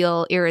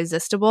feel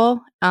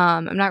irresistible.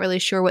 I'm not really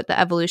sure what the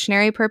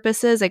evolutionary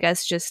purpose is. I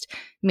guess just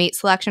mate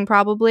selection,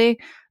 probably.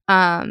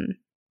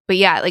 But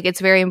yeah, like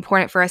it's very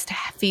important for us to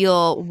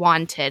feel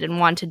wanted and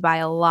wanted by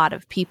a lot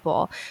of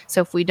people.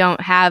 So if we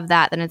don't have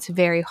that, then it's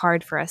very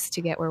hard for us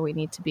to get where we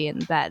need to be in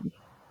bed.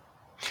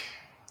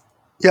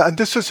 Yeah, and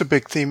this is a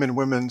big theme in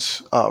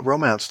women's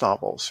romance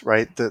novels,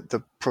 right?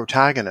 The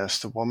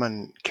protagonist, the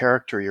woman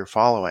character you're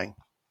following,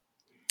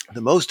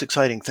 the most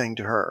exciting thing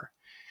to her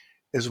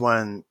is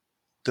when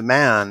the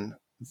man,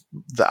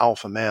 the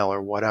alpha male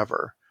or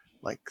whatever,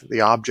 like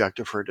the object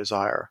of her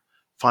desire,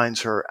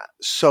 finds her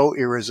so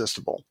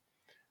irresistible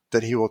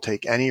that he will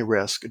take any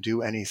risk,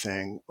 do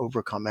anything,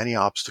 overcome any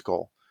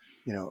obstacle,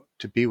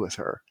 to be with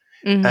her.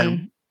 Mm-hmm.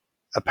 And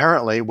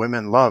apparently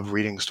women love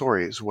reading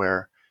stories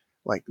where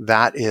like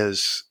that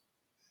is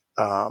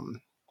a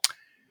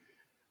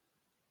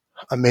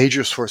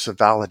major source of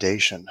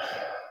validation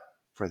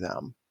for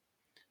them.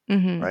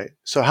 Mm-hmm. Right.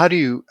 So how do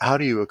you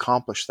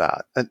accomplish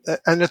that?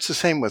 And it's the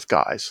same with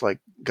guys. Like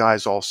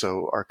guys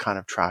also are kind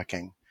of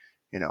tracking,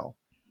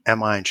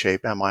 am I in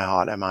shape? Am I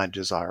hot? Am I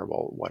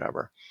desirable?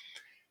 Whatever.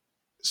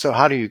 So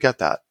how do you get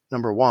that?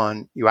 Number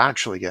one, you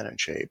actually get in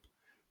shape.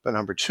 But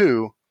number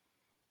two,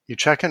 you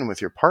check in with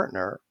your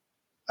partner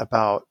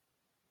about,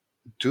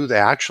 do they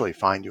actually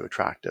find you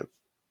attractive?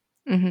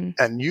 Mm-hmm.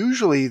 And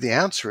usually the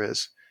answer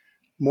is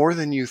more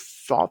than you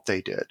thought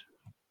they did.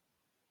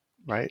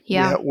 Right.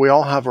 Yeah. We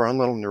all have our own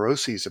little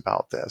neuroses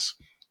about this.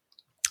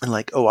 And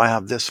like, oh, I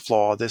have this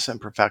flaw, this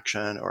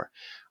imperfection, or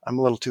I'm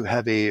a little too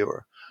heavy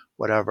or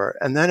whatever.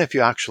 And then if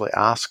you actually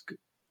ask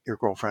your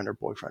girlfriend or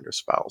boyfriend or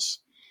spouse,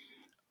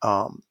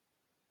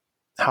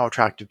 how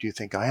attractive do you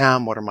think I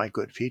am? What are my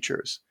good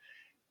features?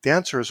 The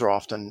answers are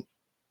often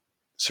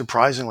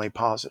surprisingly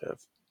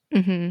positive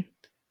Mm-hmm.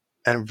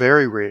 and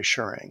very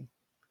reassuring.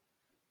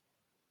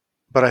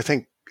 But I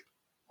think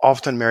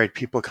often married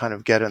people kind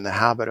of get in the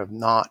habit of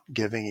not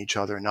giving each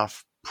other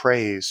enough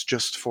praise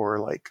just for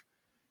like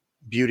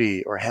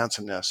beauty or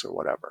handsomeness or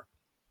whatever.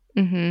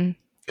 Mm-hmm.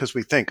 Because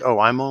we think, oh,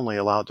 I'm only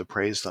allowed to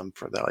praise them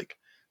for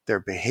their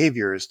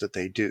behaviors that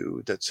they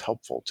do that's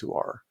helpful to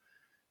our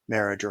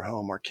marriage or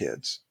home or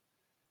kids.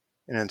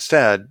 And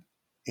instead,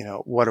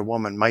 what a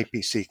woman might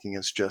be seeking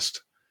is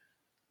just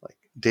like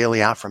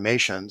daily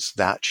affirmations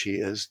that she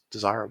is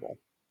desirable.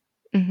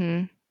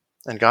 Mm-hmm.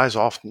 And guys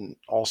often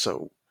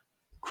also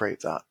crave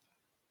that.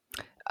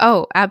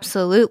 Oh,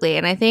 absolutely.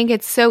 And I think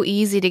it's so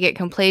easy to get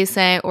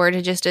complacent or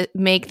to just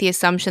make the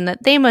assumption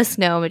that they must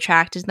know I'm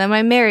attracted to them.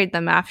 I married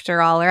them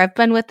after all, or I've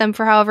been with them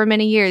for however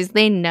many years.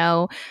 They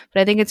know.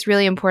 But I think it's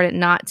really important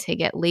not to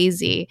get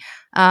lazy,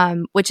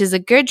 which is a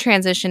good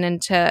transition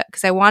into,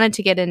 because I wanted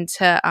to get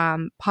into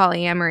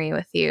polyamory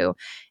with you.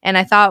 And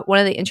I thought one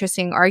of the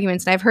interesting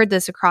arguments, and I've heard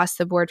this across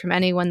the board from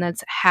anyone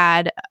that's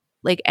had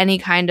like any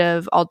kind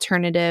of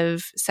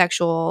alternative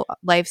sexual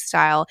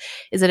lifestyle,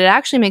 is that it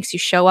actually makes you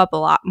show up a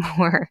lot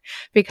more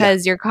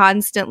because you're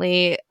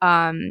constantly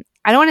I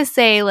don't want to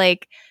say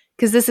like,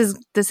 because this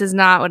is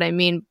not what I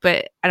mean,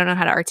 but I don't know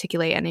how to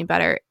articulate any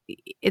better.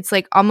 It's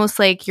like almost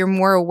like you're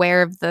more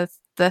aware of the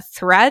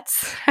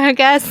threats, I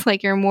guess.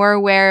 Like you're more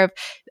aware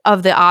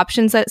of the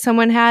options that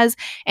someone has.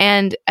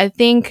 And I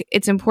think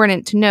it's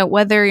important to note,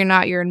 whether or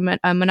not you're in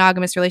a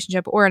monogamous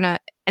relationship or in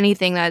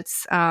anything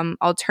that's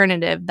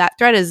alternative, that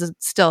threat is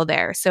still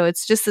there. So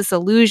it's just this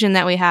illusion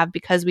that we have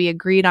because we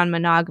agreed on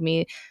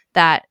monogamy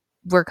that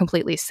we're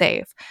completely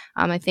safe.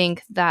 I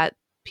think that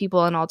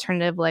people in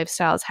alternative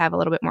lifestyles have a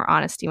little bit more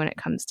honesty when it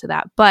comes to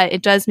that, but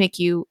it does make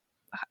you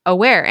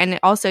aware. And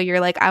also you're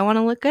like, I want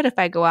to look good if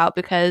I go out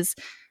because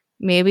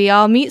maybe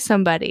I'll meet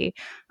somebody.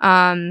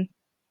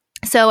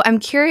 So I'm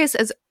curious,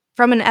 as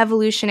from an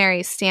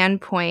evolutionary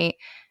standpoint,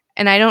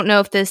 and I don't know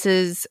if this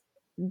is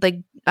like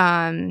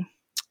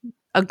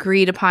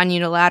agreed upon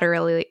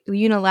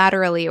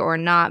unilaterally or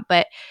not,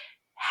 but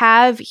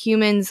have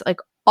humans like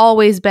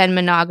always been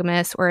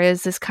monogamous, or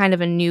is this kind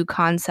of a new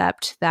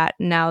concept that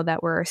now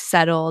that we're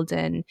settled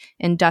and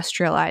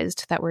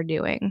industrialized that we're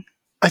doing?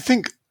 I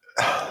think,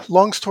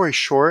 long story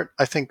short,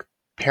 I think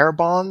pair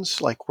bonds,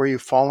 like where you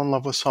fall in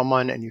love with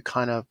someone and you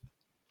kind of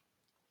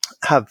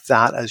have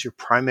that as your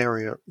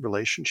primary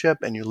relationship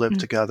and you live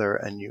together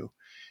and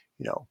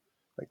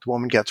like the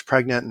woman gets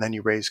pregnant and then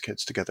you raise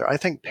kids together. I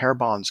think pair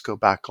bonds go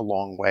back a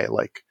long way,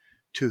 like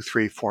 2,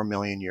 3, 4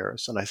 million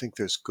years. And I think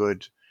there's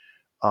good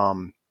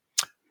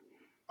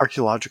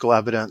archaeological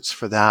evidence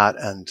for that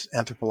and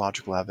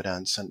anthropological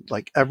evidence. And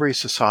like every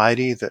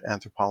society that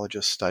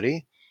anthropologists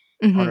study,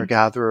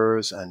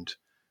 hunter-gatherers and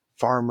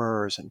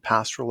farmers and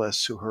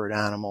pastoralists who herd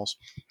animals,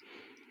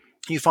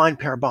 you find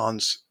pair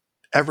bonds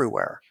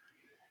everywhere.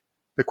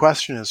 The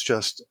question is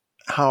just,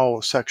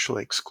 how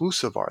sexually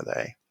exclusive are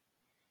they?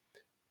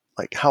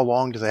 Like, how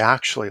long do they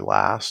actually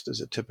last? Is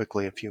it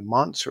typically a few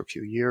months or a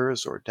few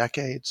years or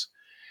decades?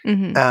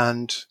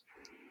 And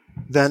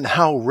then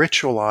how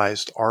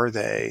ritualized are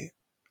they,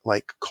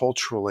 like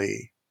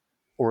culturally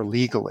or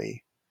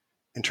legally,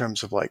 in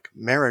terms of like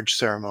marriage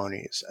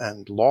ceremonies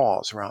and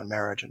laws around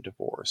marriage and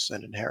divorce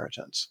and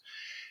inheritance?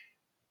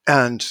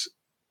 And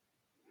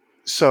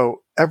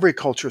So every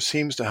culture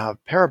seems to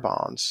have pair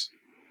bonds,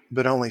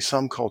 but only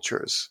some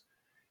cultures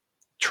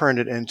turn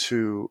it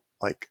into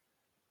like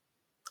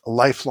a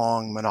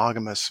lifelong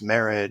monogamous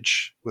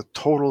marriage with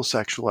total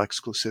sexual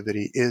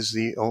exclusivity is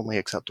the only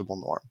acceptable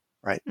norm,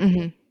 right?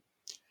 Mm-hmm.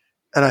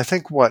 And I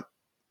think what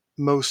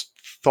most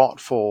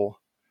thoughtful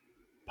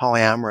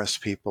polyamorous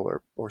people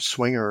or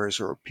swingers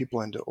or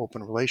people into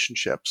open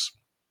relationships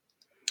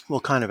will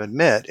kind of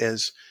admit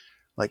is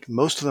like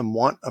most of them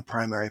want a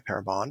primary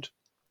pair bond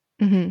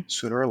Mm-hmm.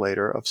 sooner or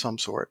later of some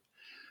sort.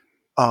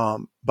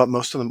 But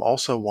most of them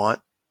also want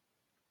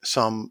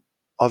some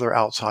other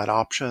outside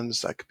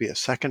options. That could be a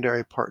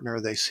secondary partner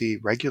they see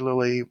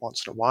regularly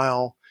once in a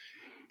while.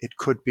 It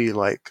could be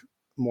like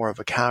more of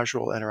a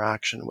casual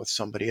interaction with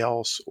somebody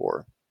else,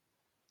 or,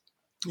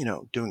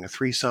 doing a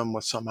threesome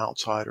with some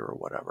outsider or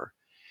whatever.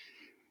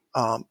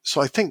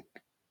 So I think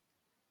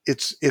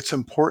it's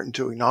important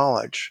to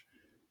acknowledge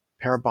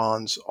pair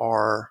bonds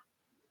are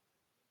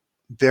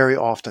very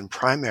often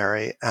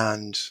primary,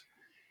 and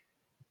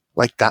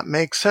like that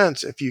makes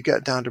sense if you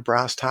get down to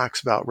brass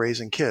tacks about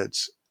raising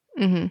kids.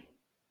 Mm-hmm.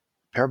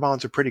 Pair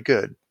bonds are pretty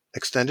good.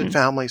 Extended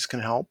families can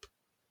help,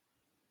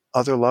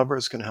 other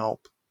lovers can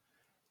help,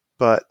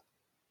 but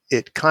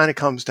it kind of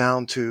comes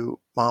down to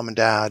mom and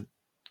dad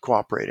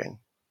cooperating,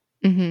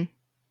 Mm-hmm.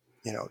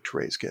 to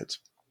raise kids.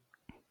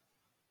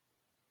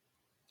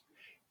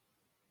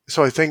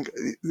 So I think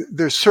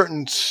there's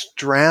certain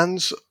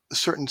strands,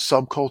 certain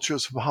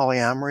subcultures of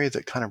polyamory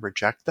that kind of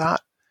reject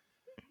that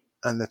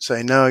and that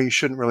say, no, you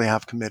shouldn't really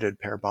have committed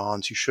pair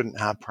bonds. You shouldn't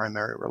have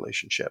primary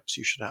relationships.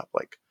 You should have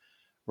like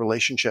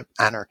relationship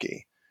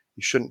anarchy.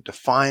 You shouldn't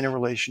define a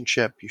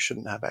relationship. You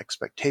shouldn't have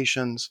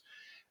expectations.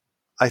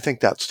 I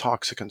think that's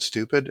toxic and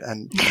stupid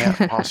and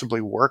can't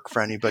possibly work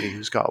for anybody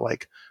who's got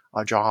like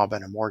a job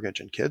and a mortgage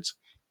and kids.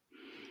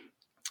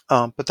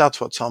 But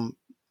that's what some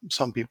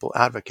people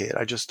advocate.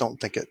 I just don't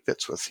think it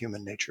fits with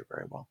human nature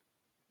very well.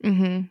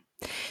 Mm-hmm.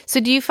 So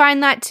do you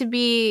find that to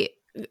be,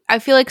 I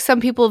feel like some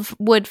people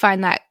would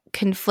find that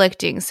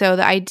conflicting. So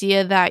the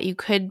idea that you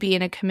could be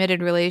in a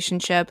committed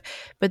relationship,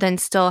 but then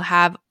still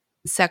have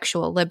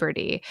sexual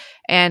liberty.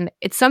 And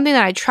it's something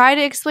that I try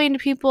to explain to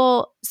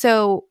people.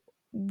 So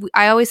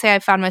I always say I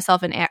found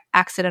myself in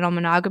accidental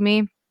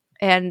monogamy.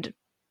 And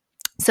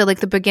so like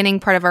the beginning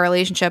part of our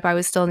relationship, I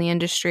was still in the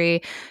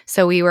industry.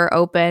 So we were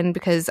open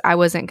because I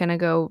wasn't going to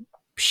go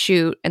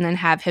shoot and then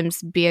have him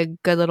be a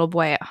good little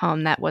boy at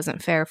home. That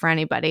wasn't fair for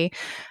anybody.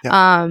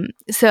 Yeah.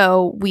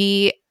 So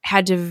we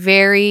had to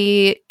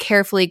very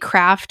carefully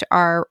craft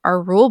our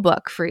rule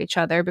book for each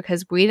other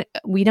because we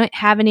don't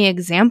have any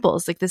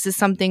examples. Like this is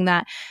something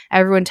that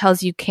everyone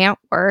tells you can't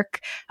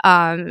work,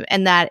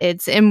 and that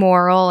it's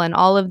immoral and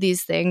all of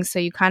these things. So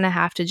you kind of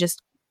have to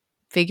just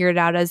figure it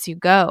out as you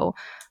go.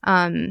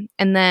 And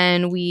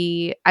then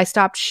I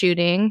stopped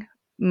shooting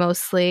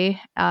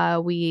mostly.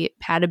 We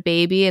had a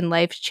baby and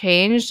life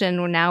changed, and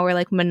now we're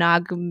like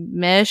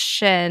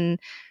monogamish, and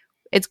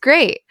it's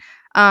great.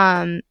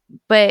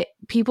 But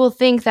people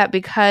think that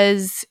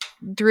because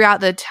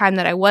throughout the time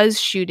that I was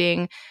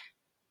shooting,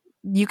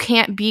 you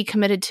can't be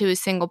committed to a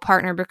single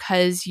partner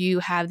because you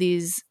have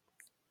these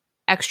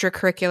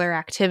extracurricular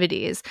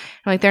activities.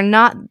 Like they're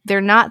not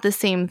the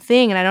same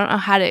thing, and I don't know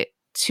how to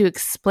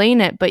explain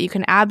it, but you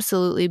can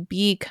absolutely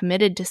be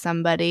committed to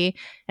somebody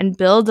and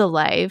build a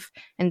life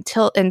and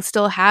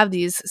still have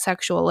these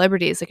sexual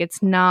liberties. Like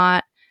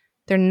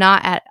they're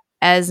not at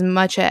as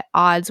much at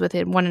odds with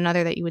one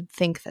another that you would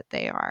think that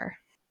they are.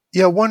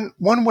 Yeah. One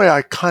way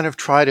I kind of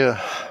try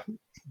to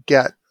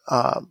get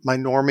my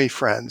normie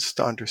friends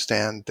to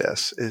understand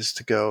this is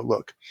to go,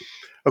 look,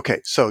 okay,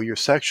 so you're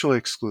sexually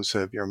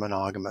exclusive, you're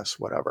monogamous,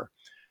 whatever.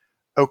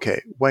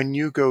 Okay, when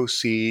you go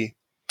see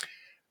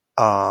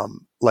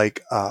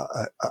like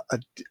a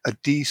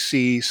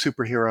DC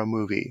superhero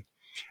movie,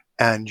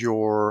 and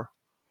your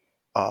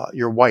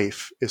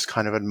wife is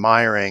kind of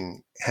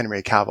admiring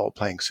Henry Cavill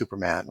playing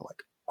Superman,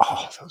 like,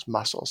 oh, those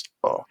muscles,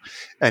 oh,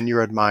 and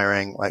you're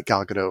admiring like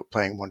Gal Gadot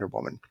playing Wonder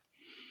Woman.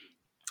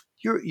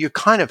 You're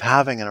kind of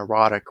having an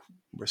erotic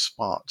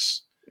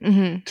response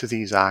Mm-hmm. to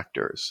these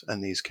actors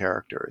and these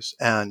characters,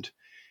 and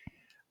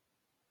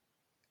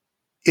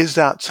is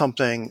that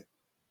something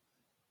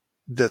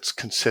that's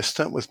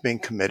consistent with being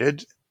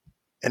committed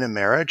in a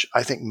marriage?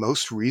 I think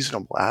most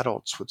reasonable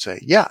adults would say,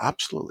 yeah,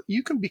 absolutely.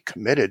 You can be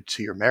committed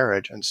to your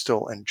marriage and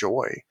still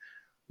enjoy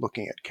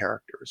looking at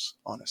characters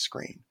on a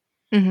screen.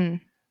 Mm-hmm.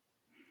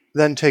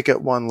 Then take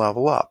it one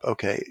level up.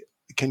 Okay,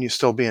 can you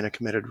still be in a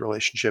committed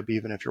relationship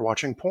even if you're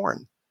watching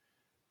porn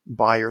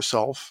by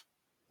yourself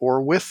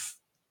or with,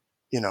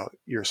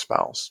 your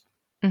spouse?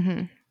 Mm-hmm.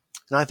 And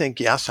I think,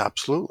 yes,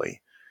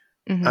 absolutely.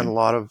 Mm-hmm. And a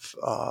lot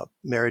of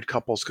married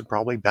couples could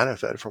probably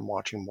benefit from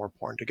watching more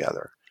porn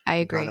together. I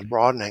And agree. kind of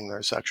broadening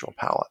their sexual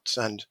palettes,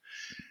 and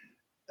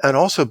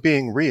also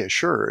being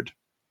reassured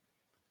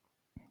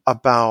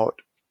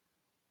about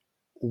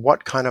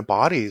what kind of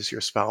bodies your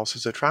spouse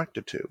is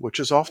attracted to, which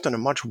is often a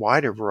much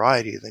wider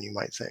variety than you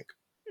might think.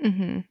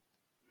 Mm-hmm.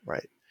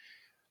 Right.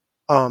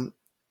 Um,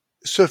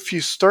 So if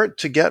you start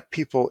to get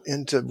people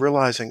into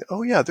realizing,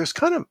 oh yeah,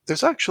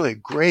 there's actually a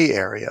gray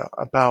area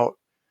about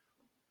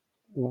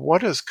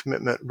what does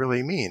commitment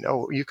really mean?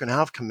 Oh, you can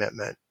have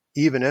commitment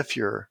even if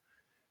you're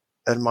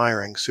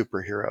admiring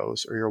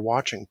superheroes or you're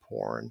watching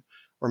porn,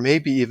 or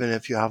maybe even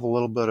if you have a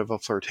little bit of a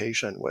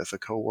flirtation with a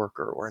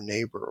coworker or a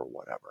neighbor or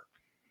whatever,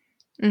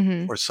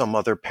 Mm-hmm. or some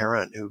other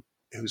parent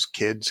whose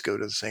kids go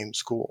to the same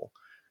school,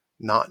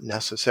 not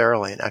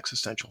necessarily an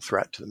existential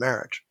threat to the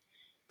marriage.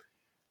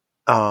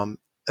 And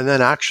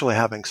then actually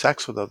having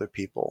sex with other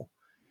people,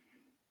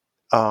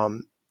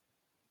 um,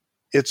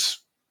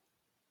 it's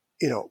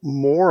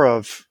more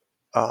of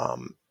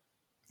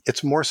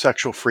it's more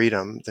sexual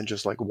freedom than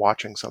just like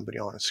watching somebody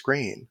on a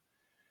screen,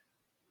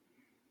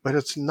 but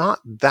it's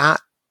not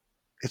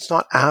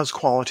as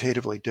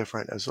qualitatively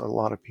different as a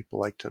lot of people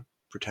like to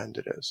pretend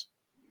it is.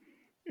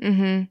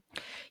 Mm-hmm.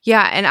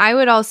 Yeah, and I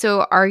would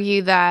also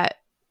argue that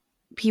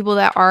people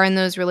that are in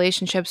those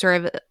relationships or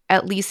have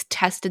at least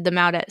tested them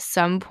out at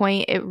some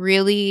point,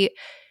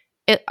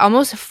 it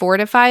almost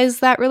fortifies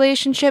that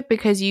relationship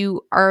because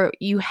you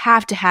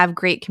have to have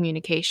great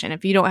communication.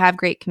 If you don't have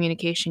great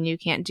communication, you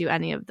can't do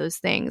any of those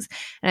things.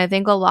 And I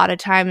think a lot of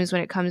times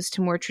when it comes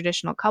to more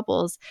traditional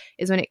couples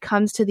is when it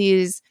comes to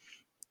these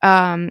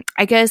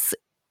I guess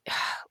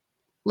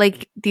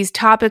like these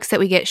topics that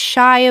we get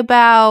shy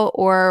about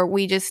or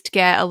we just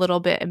get a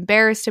little bit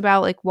embarrassed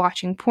about, like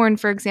watching porn,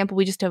 for example,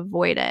 we just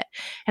avoid it.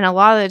 And a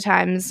lot of the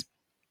times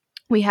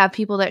we have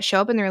people that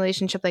show up in the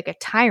relationship like a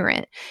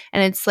tyrant,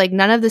 and it's like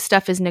none of this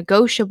stuff is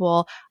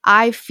negotiable.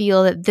 I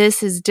feel that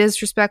this is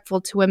disrespectful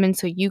to women,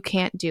 so you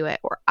can't do it,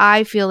 or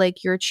I feel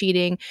like you're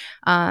cheating,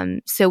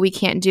 so we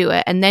can't do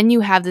it. And then you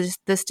have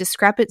this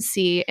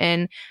discrepancy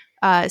in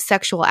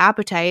sexual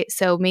appetite.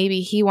 So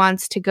maybe he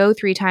wants to go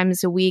 3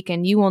 times a week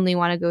and you only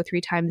want to go 3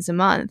 times a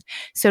month.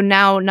 So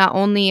now not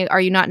only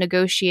are you not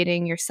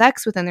negotiating your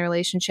sex within the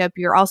relationship,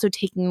 you're also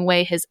taking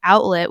away his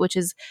outlet, which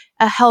is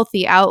a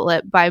healthy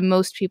outlet by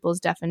most people's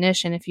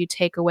definition. If you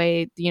take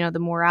away, the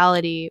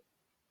morality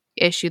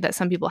issue that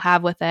some people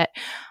have with it.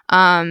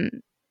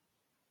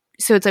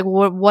 So it's like,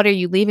 what are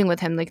you leaving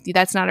with him? Like,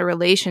 that's not a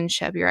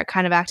relationship. You're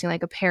kind of acting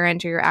like a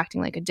parent or you're acting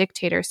like a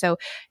dictator. So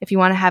if you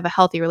want to have a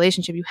healthy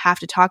relationship, you have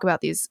to talk about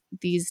these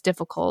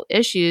difficult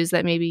issues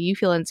that maybe you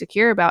feel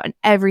insecure about, and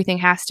everything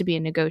has to be a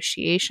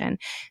negotiation.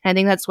 And I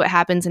think that's what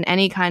happens in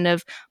any kind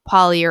of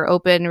poly or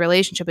open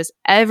relationship is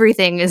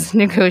everything is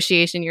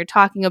negotiation. You're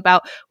talking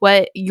about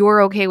what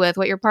you're okay with,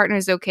 what your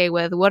partner's okay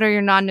with, what are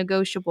your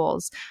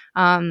non-negotiables.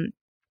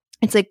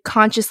 It's like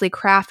consciously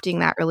crafting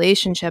that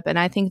relationship. And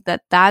I think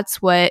that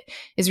that's what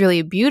is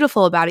really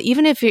beautiful about it.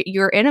 Even if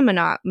you're in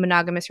a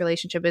monogamous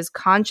relationship, is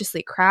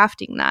consciously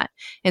crafting that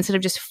instead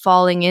of just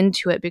falling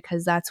into it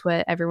because that's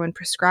what everyone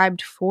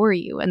prescribed for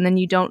you. And then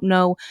you don't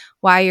know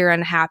why you're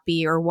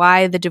unhappy or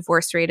why the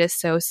divorce rate is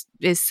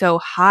so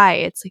high.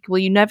 It's like, well,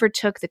 you never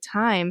took the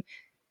time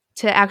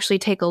to actually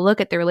take a look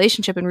at the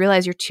relationship and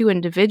realize you're two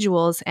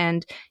individuals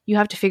and you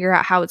have to figure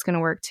out how it's going to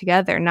work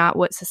together, not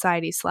what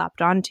society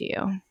slapped onto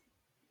you.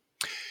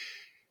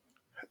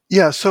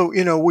 Yeah, so,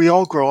 we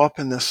all grow up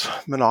in this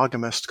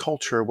monogamous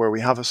culture where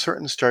we have a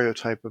certain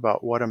stereotype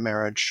about what a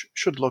marriage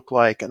should look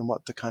like and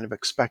what the kind of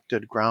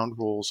expected ground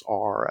rules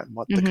are and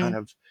what the kind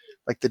of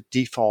like the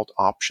default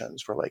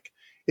options were. Like,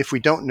 if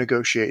we don't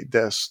negotiate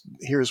this,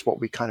 here's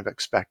what we kind of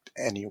expect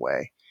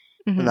anyway.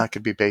 And that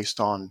could be based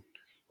on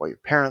what your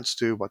parents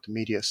do, what the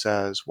media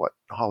says, what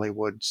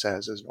Hollywood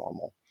says is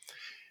normal.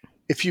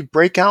 If you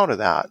break out of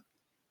that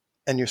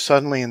and you're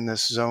suddenly in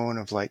this zone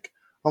of like,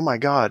 oh my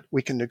God,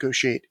 we can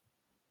negotiate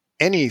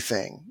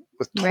anything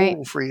with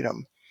total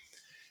freedom,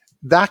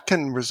 that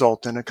can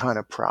result in a kind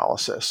of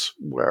paralysis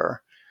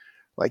where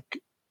like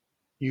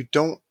you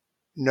don't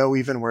know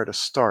even where to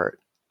start.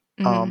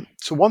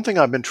 So one thing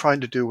I've been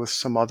trying to do with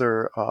some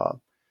other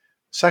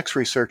sex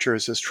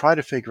researchers is try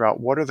to figure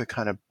out what are the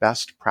kind of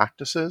best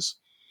practices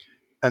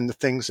and the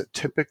things that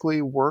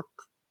typically work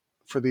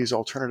for these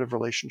alternative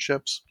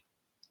relationships.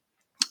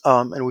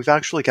 And we've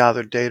actually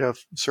gathered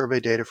survey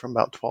data from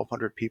about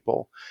 1,200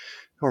 people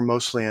who are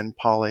mostly in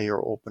poly or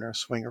open or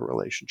swinger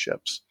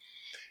relationships.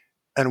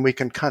 And we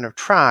can kind of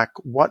track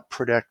what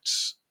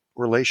predicts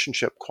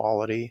relationship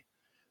quality,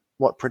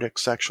 what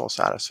predicts sexual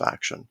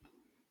satisfaction.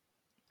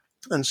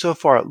 And so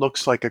far, it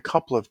looks like a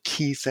couple of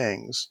key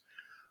things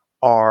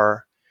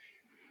are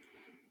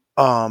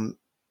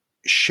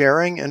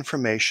sharing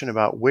information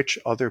about which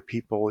other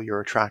people you're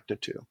attracted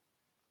to.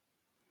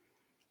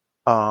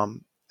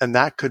 And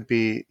that could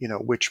be,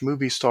 which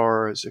movie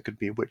stars, it could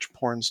be which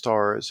porn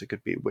stars, it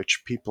could be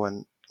which people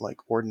in like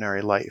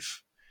ordinary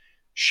life.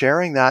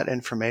 Sharing that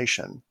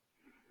information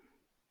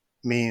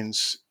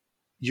means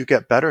you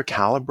get better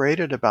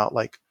calibrated about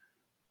like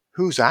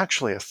who's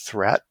actually a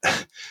threat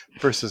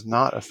versus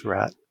not a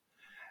threat.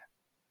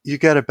 You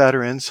get a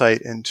better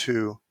insight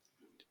into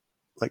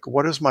like,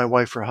 what does my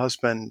wife or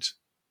husband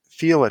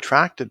feel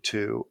attracted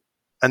to?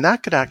 And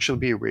that could actually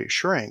be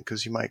reassuring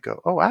because you might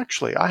go, oh,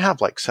 actually, I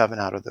have like 7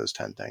 out of those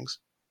 10 things.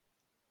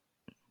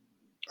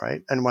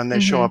 Right. And when they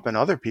show up in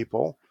other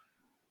people,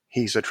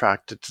 he's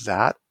attracted to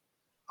that.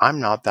 I'm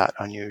not that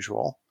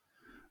unusual.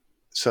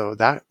 So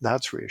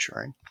that's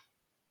reassuring.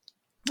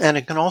 And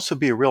it can also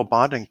be a real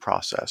bonding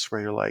process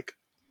where you're like,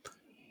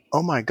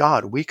 oh my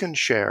God, we can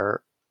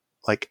share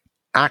like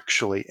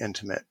actually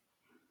intimate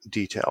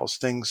details,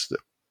 things that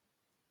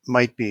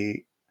might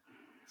be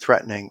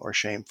threatening or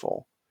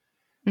shameful.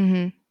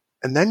 Mm-hmm.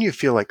 And then you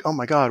feel like, oh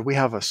my God, we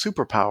have a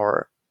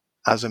superpower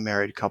as a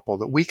married couple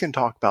that we can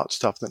talk about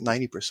stuff that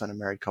 90% of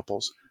married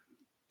couples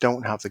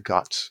don't have the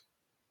guts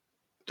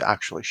to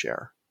actually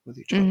share with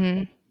each other.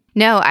 Mm-hmm.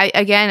 No,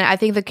 I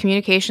think the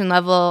communication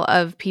level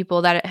of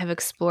people that have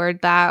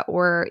explored that,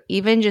 or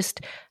even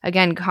just,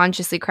 again,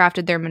 consciously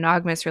crafted their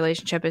monogamous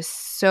relationship, is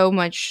so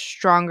much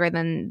stronger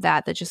than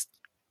that just,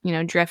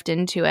 drift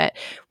into it.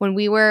 When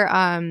we were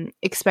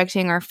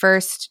expecting our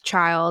first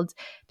child,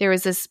 there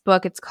was this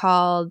book. It's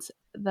called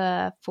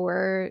the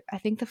fourth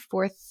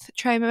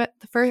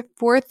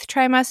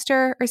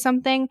trimester or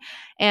something.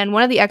 And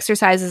one of the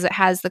exercises it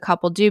has the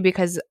couple do,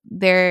 because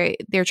they're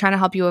trying to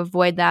help you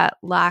avoid that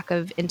lack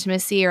of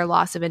intimacy or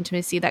loss of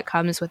intimacy that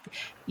comes with,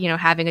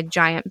 having a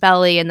giant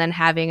belly and then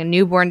having a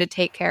newborn to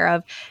take care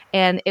of.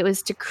 And it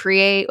was to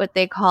create what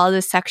they call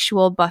the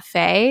sexual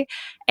buffet.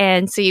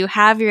 And so you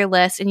have your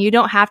list, and you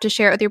don't have to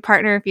share it with your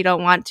partner if you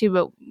don't want to,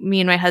 but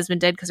me and my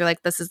husband did, because they're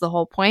like, this is the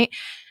whole point.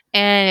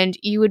 And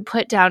you would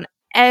put down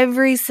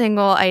every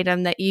single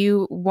item that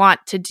you want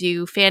to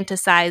do,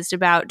 fantasized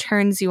about,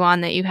 turns you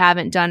on that you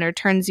haven't done, or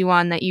turns you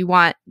on that you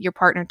want your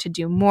partner to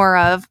do more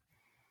of.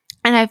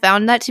 And I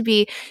found that to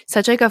be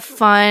such like a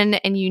fun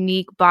and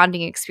unique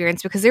bonding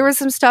experience, because there was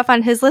some stuff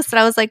on his list that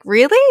I was like,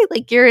 really?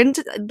 Like, you're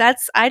into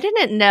that's, I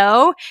didn't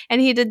know. And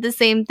he did the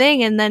same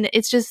thing. And then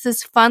it's just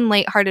this fun,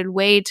 lighthearted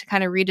way to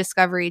kind of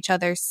rediscover each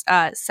other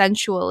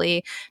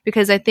sensually.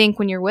 Because I think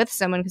when you're with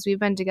someone, because we've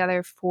been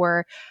together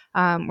for,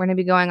 we're going to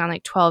be going on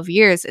like 12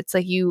 years. It's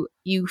like you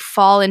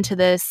fall into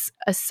this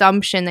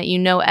assumption that you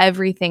know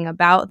everything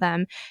about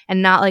them,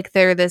 and not like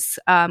they're this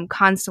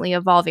constantly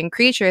evolving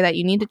creature that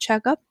you need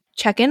to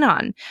check in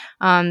on.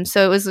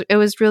 So it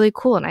was really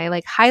cool. And I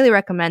like highly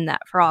recommend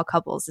that for all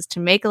couples, is to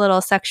make a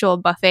little sexual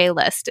buffet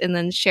list and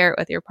then share it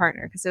with your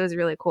partner, because it was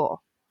really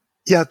cool.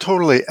 Yeah,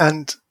 totally.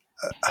 And,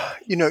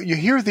 you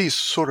hear these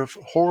sort of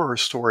horror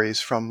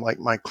stories from like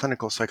my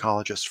clinical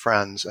psychologist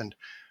friends, and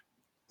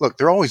look,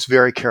 they're always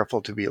very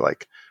careful to be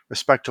like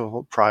respectful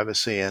of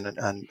privacy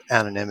and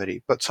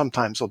anonymity. But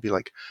sometimes they'll be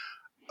like,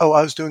 oh,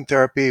 I was doing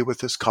therapy with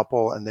this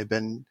couple and they've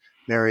been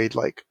married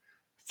like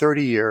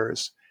 30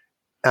 years.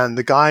 And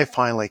the guy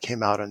finally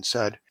came out and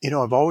said,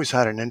 I've always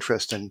had an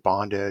interest in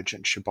bondage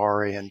and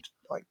shibari and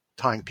like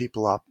tying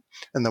people up.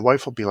 And the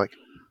wife will be like,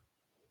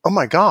 oh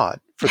my God,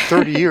 for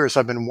 30 years,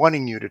 I've been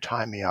wanting you to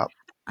tie me up.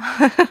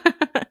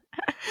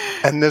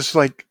 And there's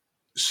like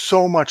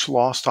so much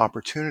lost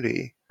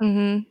opportunity.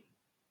 Mm-hmm.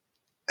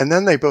 And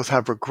then they both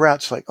have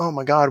regrets, like, oh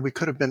my God, we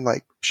could have been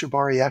like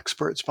shibari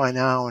experts by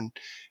now and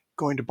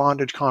going to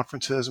bondage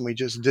conferences, and we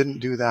just didn't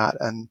do that.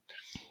 And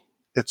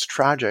it's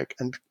tragic.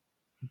 And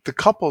the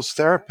couples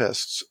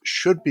therapists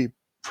should be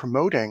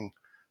promoting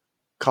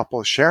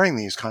couples sharing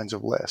these kinds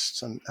of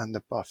lists and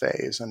the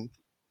buffets. And,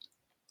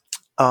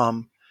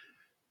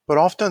 but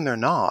often they're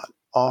not.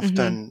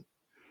 Often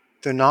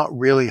they're not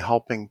really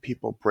helping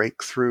people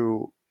break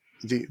through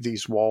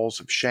these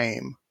walls of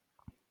shame,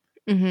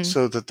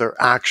 so that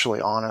they're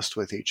actually honest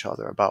with each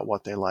other about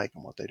what they like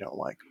and what they don't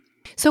like.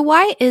 So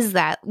why is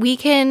that? We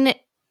can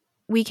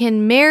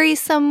marry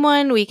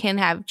someone, we can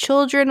have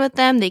children with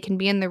them, they can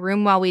be in the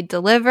room while we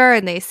deliver,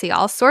 and they see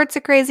all sorts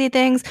of crazy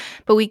things,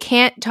 but we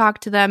can't talk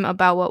to them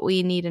about what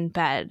we need in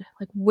bed.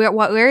 Like,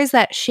 where is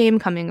that shame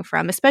coming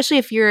from? Especially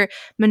if you're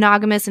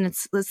monogamous and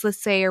it's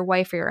let's say your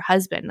wife or your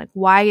husband. Like,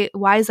 why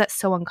is that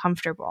so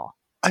uncomfortable?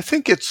 I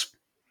think it's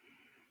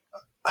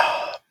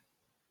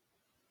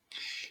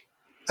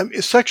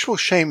sexual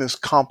shame is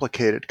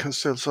complicated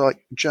because there's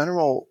like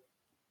general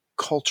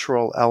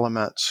cultural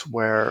elements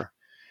where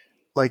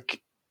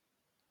like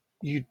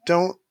you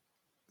don't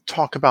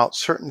talk about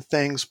certain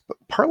things, but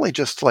partly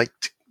just like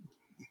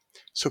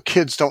so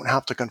kids don't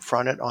have to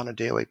confront it on a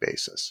daily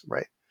basis,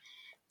 right?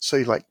 So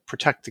you like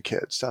protect the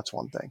kids. That's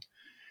one thing.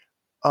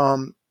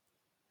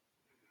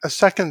 A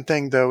second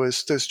thing though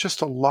is there's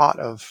just a lot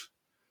of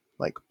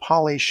like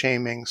poly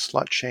shaming,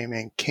 slut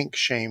shaming, kink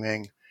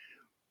shaming,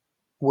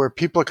 where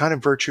people are kind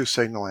of virtue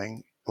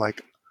signaling,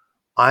 like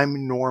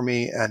I'm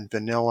normie and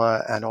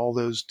vanilla and all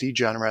those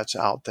degenerates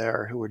out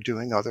there who are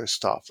doing other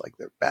stuff, like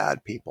they're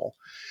bad people.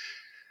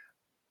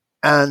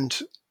 And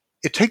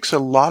it takes a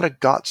lot of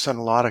guts and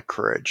a lot of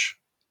courage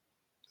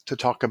to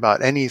talk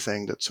about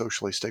anything that's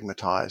socially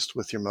stigmatized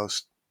with your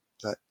most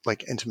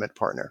like intimate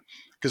partner.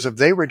 Because if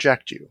they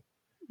reject you,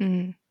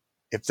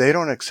 if they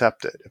don't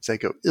accept it, if they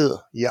go, ugh,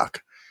 yuck,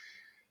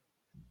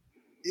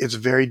 it's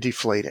very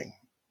deflating.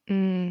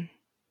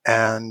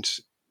 And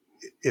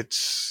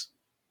it's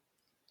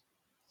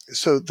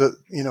so the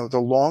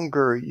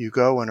longer you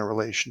go in a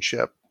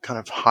relationship kind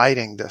of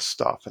hiding this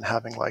stuff and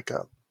having like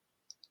a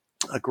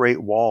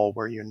great wall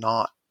where you're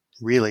not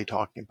really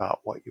talking about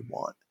what you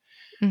want,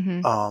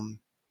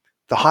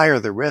 the higher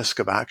the risk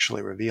of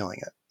actually revealing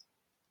it.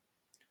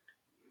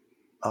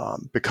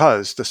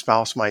 because the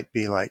spouse might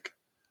be like,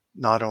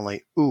 not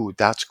only, ooh,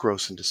 that's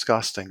gross and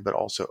disgusting, but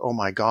also, oh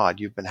my God,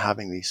 you've been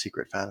having these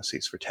secret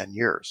fantasies for 10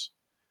 years.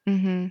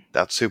 Mm-hmm.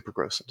 That's super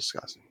gross and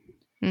disgusting.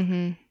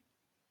 Mm-hmm.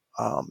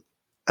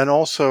 And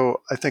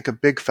also, I think a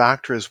big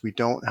factor is we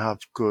don't have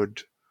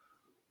good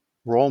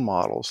role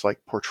models,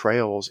 like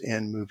portrayals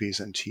in movies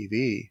and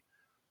TV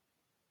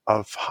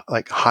of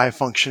like high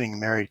functioning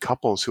married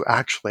couples who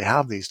actually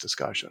have these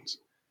discussions.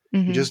 You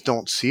Mm-hmm. just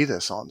don't see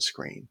this on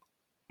screen.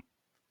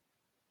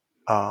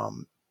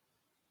 Um,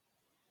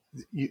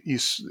 you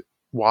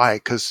why?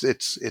 Because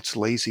it's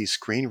lazy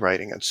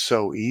screenwriting. It's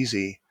so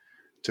easy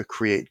to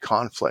create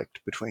conflict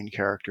between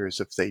characters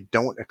if they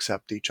don't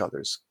accept each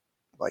other's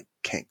like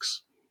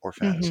kinks or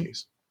Mm-hmm.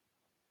 fantasies.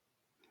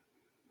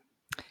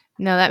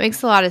 No, that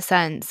makes a lot of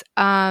sense.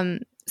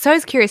 So I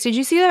was curious, did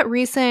you see that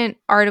recent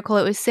article?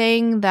 It was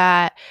saying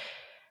that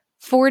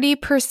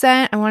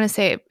 40%, I want to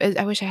say,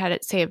 I wish I had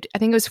it saved. I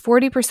think it was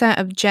 40%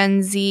 of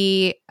Gen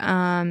Z,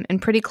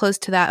 and pretty close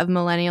to that of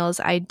millennials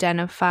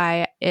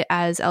identify it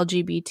as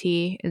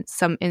LGBT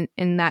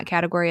in that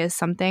category as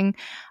something.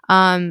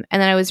 And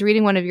then I was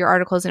reading one of your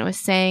articles and it was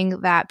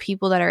saying that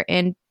people that are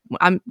in,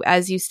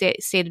 as you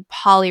stated,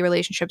 poly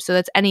relationships. So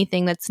that's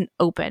anything that's an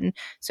open,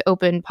 so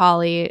open,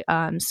 poly,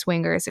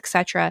 swingers,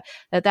 etc.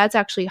 That's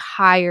actually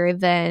higher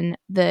than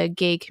the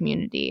gay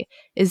community.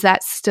 Is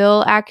that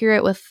still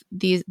accurate with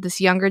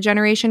this younger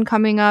generation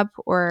coming up,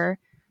 or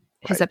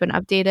has Right. that been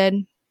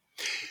updated?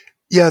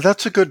 Yeah,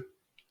 that's a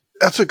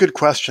good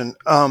question.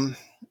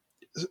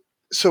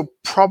 So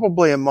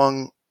probably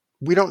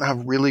we don't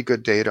have really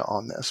good data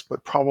on this,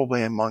 but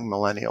probably among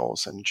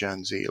millennials and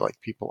Gen Z, like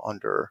people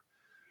under,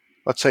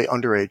 let's say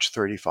under age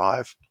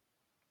 35,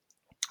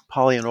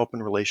 poly and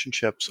open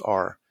relationships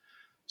are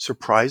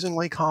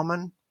surprisingly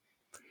common.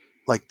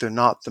 Like they're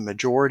not the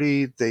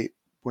majority.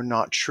 We're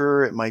not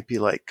sure. It might be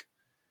like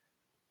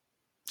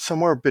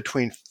somewhere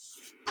between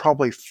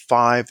probably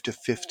 5 to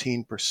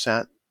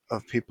 15%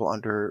 of people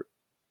under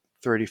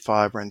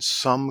 35 are in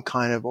some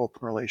kind of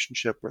open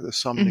relationship where there's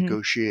some Mm-hmm.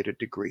 negotiated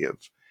degree of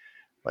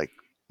like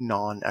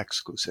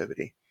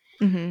non-exclusivity.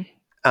 Mm-hmm.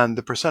 And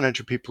the percentage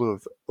of people who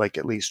have like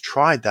at least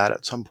tried that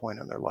at some point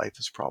in their life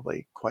is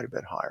probably quite a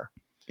bit higher.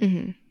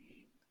 Mm-hmm.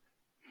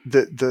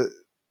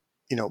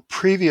 The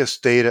previous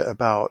data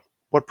about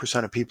what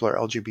percent of people are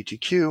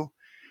LGBTQ,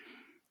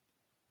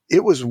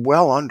 it was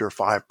well under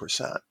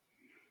 5%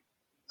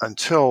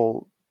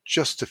 until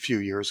just a few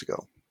years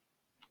ago.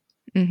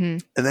 Mm-hmm.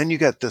 And then you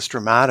get this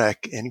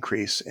dramatic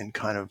increase in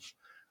kind of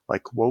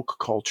like woke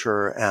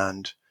culture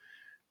and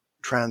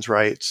trans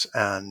rights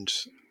and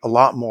a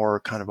lot more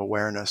kind of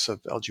awareness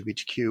of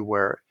LGBTQ,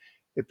 where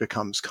it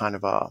becomes kind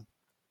of a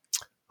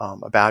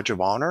badge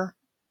of honor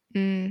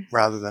Mm-hmm.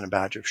 rather than a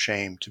badge of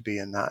shame to be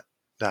in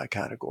that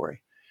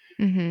category.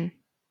 Mm-hmm.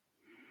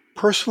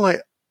 Personally,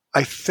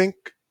 I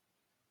think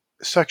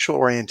sexual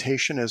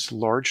orientation is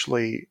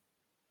largely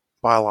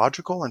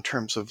biological in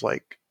terms of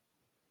like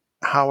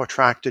how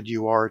attracted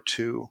you are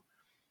to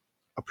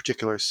a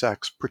particular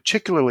sex,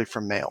 particularly for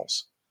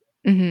males,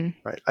 Mm-hmm.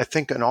 right? I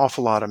think an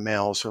awful lot of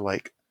males are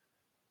like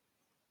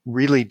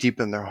really deep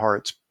in their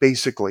hearts,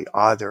 basically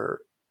either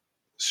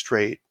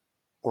straight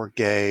or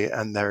gay,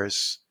 and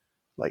there's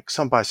like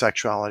some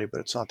bisexuality, but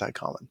it's not that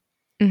common.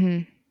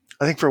 Mm-hmm.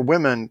 I think for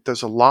women,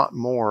 there's a lot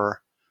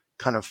more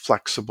kind of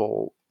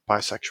flexible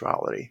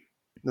bisexuality.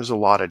 There's a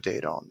lot of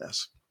data on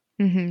this.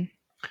 Mm-hmm.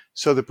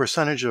 So the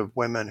percentage of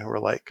women who are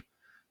like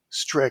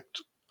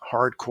strict,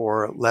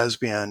 hardcore,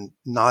 lesbian,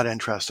 not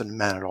interested in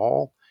men at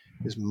all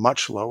is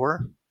much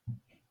lower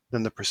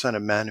than the percent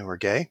of men who are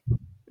gay.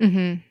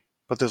 Mm-hmm.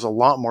 But there's a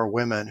lot more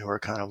women who are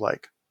kind of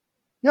like,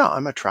 yeah,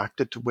 I'm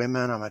attracted to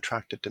women, I'm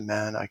attracted to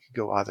men. I could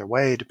go either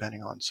way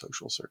depending on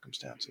social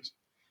circumstances.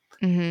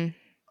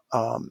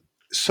 Mm-hmm.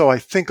 So I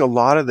think a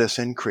lot of this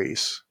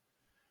increase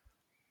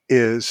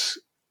is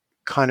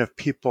kind of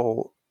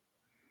people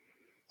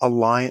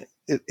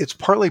it's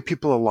partly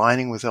people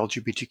aligning with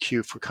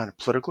LGBTQ for kind of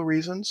political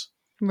reasons.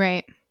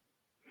 Right.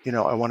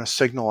 I want to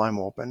signal I'm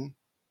open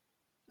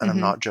and I'm Mm-hmm.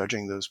 not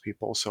judging those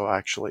people, so I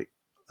actually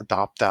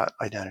adopt that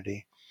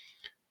identity.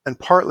 And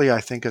partly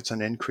I think it's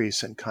an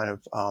increase in kind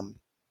of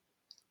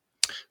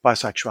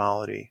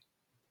bisexuality,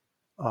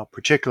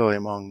 particularly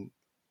among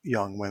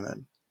young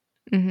women.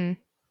 Mm-hmm.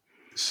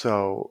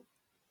 So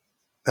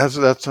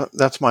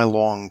that's my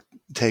long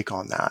take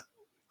on that.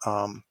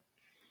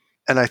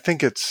 And I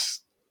think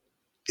it's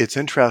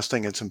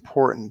interesting, it's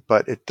important,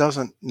 but it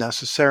doesn't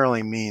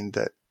necessarily mean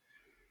that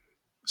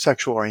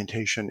sexual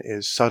orientation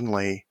is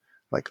suddenly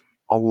like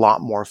a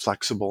lot more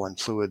flexible and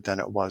fluid than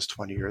it was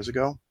 20 years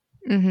ago.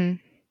 Mm-hmm.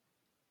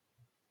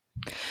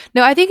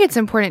 No, I think it's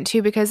important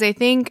too, because I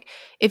think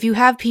if you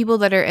have people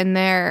that are in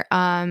there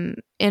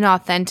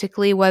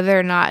inauthentically, whether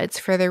or not it's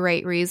for the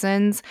right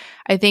reasons,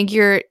 I think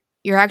you're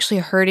actually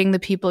hurting the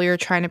people you're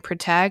trying to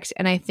protect.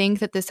 And I think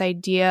that this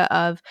idea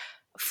of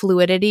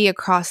fluidity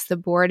across the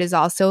board is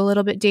also a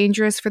little bit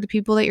dangerous for the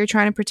people that you're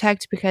trying to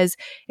protect, because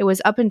it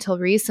was up until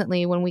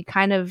recently when we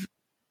kind of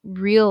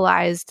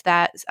realized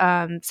that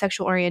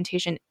sexual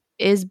orientation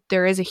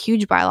there is a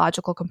huge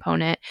biological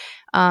component.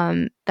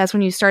 That's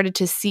when you started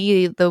to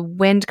see the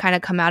wind kind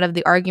of come out of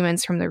the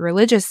arguments from the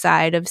religious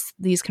side of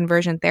these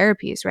conversion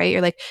therapies, right?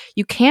 You're like,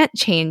 you can't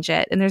change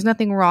it and there's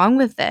nothing wrong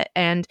with it.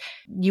 And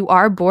you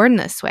are born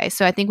this way.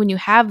 So I think when you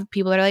have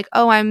people that are like,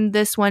 oh, I'm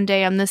this one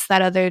day, I'm this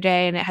that other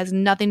day, and it has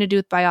nothing to do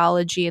with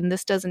biology and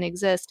this doesn't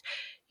exist,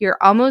 you're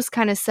almost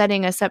kind of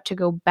setting us up to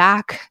go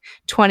back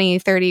 20,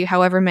 30,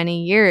 however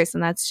many years.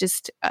 And that's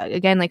just,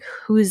 again, like,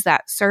 who's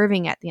that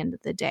serving at the end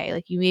of the day?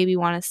 Like, you maybe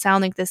want to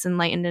sound like this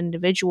enlightened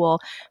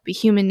individual, but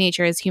human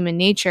nature is human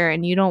nature.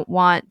 And you don't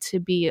want to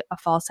be a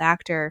false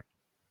actor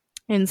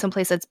in some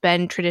place that's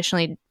been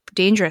traditionally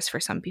dangerous for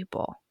some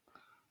people.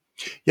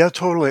 Yeah,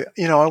 totally.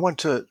 I went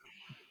to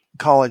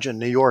college in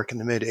New York in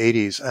the mid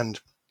 80s, and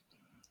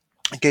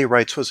gay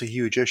rights was a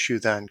huge issue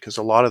then because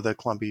a lot of the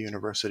Columbia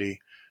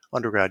University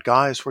undergrad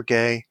guys were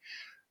gay.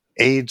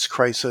 AIDS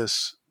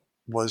crisis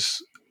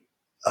was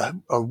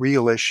a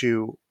real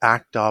issue.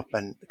 ACT UP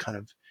and kind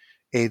of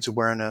AIDS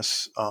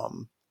awareness,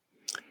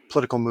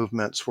 political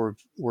movements were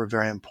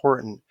very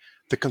important.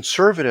 The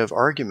conservative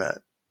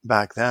argument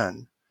back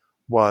then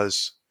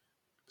was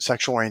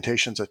sexual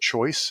orientation is a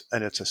choice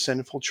and it's a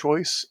sinful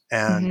choice,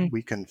 and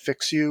we can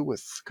fix you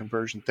with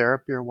conversion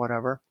therapy or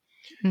whatever.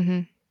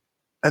 And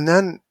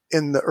then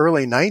in the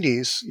early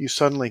 90s, you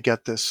suddenly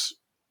get this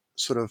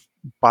sort of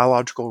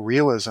biological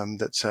realism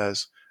that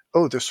says,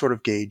 oh, there's sort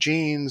of gay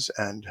genes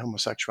and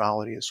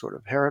homosexuality is sort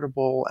of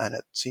heritable, and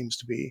it seems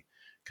to be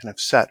kind of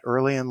set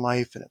early in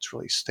life and it's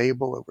really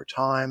stable over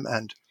time.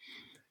 And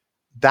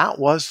that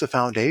was the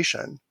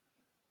foundation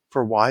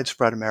for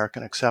widespread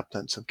American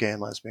acceptance of gay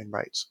and lesbian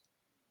rights,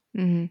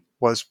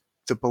 was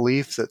the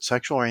belief that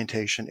sexual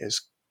orientation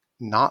is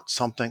not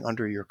something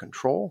under your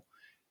control.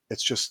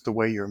 It's just the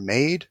way you're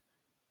made.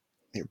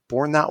 You're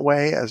born that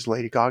way, as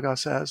Lady Gaga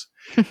says.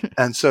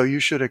 And so you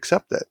should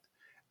accept it.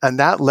 And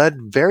that led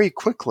very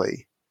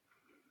quickly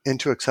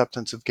into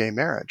acceptance of gay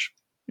marriage.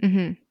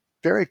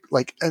 Very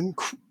and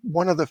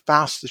one of the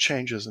fastest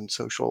changes in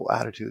social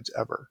attitudes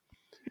ever.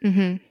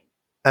 And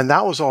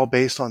that was all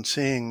based on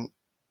seeing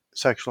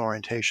sexual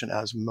orientation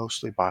as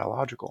mostly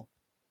biological.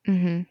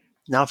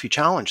 Now, if you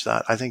challenge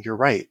that, I think you're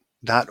right.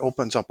 That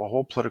opens up a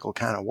whole political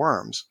can of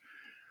worms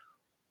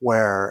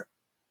where,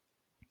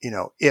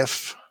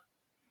 if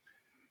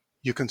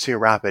you can see a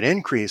rapid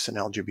increase in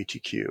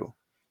LGBTQ,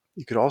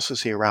 you could also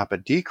see a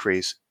rapid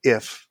decrease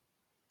if,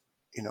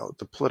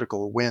 the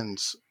political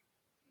winds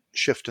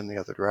shift in the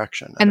other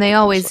direction. And they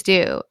always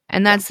do.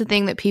 And that's the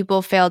thing that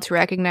people fail to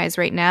recognize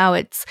right now.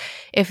 It's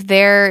if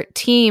their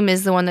team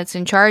is the one that's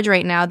in charge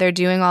right now, they're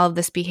doing all of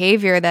this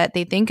behavior that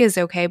they think is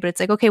okay. But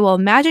it's like, okay, well,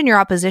 imagine your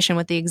opposition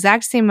with the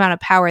exact same amount of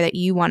power that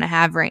you want to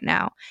have right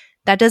now.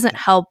 That doesn't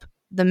help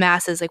the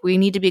masses. Like, we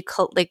need to be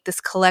like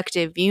this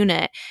collective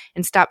unit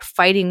and stop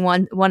fighting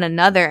one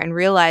another and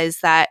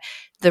realize that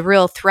the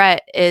real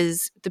threat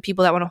is the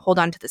people that want to hold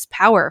on to this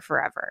power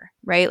forever,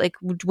 right? Like,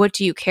 what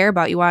do you care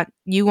about? You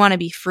want to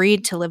be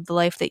freed to live the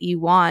life that you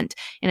want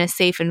in a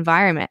safe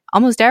environment.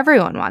 Almost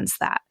everyone wants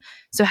that.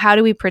 So how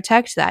do we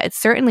protect that? It's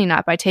certainly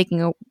not by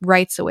taking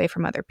rights away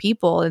from other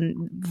people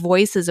and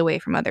voices away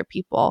from other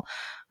people.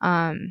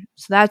 So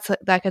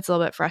that gets a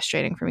little bit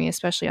frustrating for me,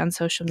 especially on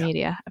social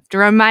media. I have to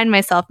remind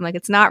myself, I'm like,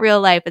 it's not real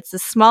life. It's the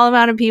small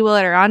amount of people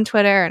that are on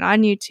Twitter and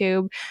on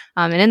YouTube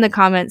and in the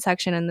comment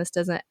section, and this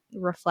doesn't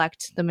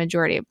reflect the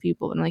majority of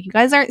people. And I'm like, you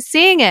guys aren't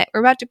seeing it.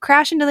 We're about to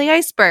crash into the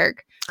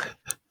iceberg.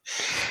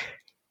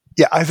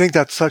 Yeah, I think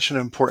that's such an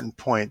important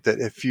point, that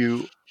if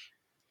you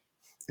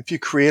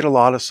create a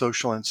lot of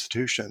social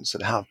institutions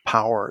that have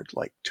power,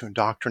 like to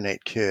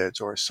indoctrinate kids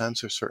or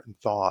censor certain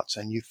thoughts,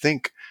 and you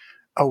think,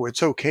 oh,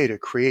 it's okay to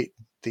create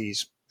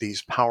these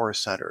power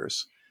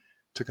centers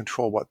to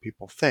control what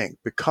people think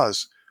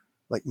because,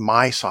 like,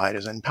 my side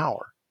is in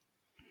power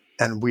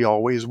and we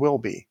always will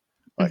be.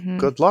 Like,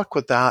 good luck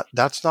with that.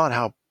 That's not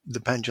how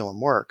the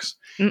pendulum works.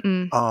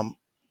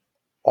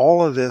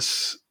 All of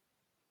this,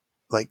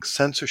 like,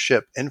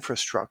 censorship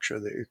infrastructure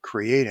that you're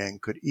creating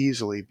could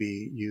easily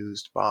be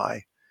used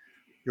by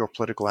your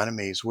political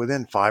enemies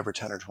within 5 or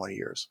 10 or 20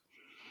 years.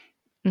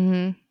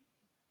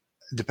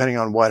 Depending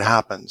on what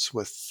happens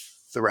with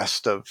the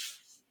rest of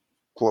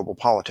global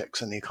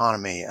politics and the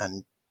economy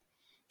and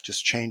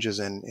just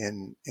changes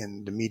in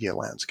the media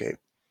landscape.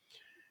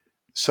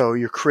 So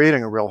you're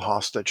creating a real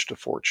hostage to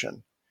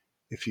fortune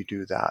if you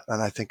do that.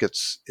 And I think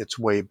it's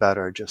way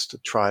better just to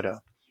try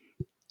to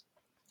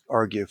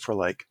argue for,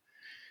 like,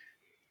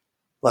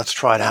 let's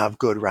try to have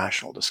good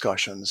rational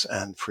discussions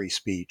and free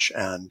speech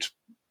and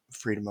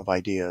freedom of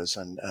ideas.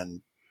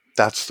 And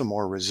that's the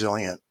more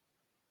resilient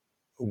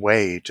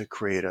way to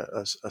create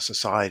a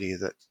society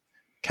that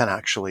can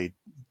actually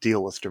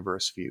deal with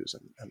diverse views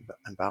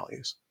and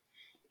values.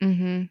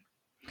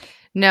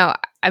 No,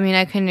 I mean,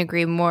 I couldn't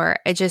agree more.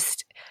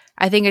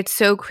 I think it's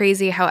so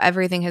crazy how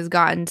everything has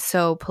gotten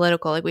so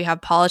political. Like, we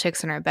have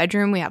politics in our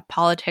bedroom. We have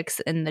politics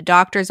in the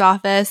doctor's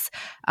office.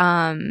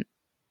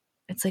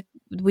 It's like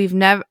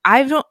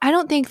I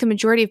don't think the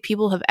majority of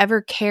people have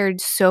ever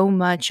cared so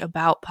much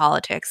about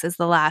politics as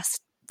the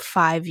last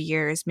 5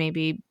 years,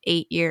 maybe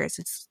 8 years.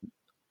 It's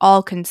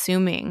all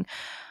consuming.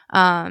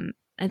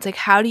 It's like,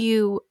 how do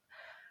you,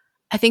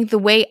 I think the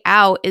way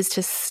out is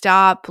to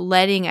stop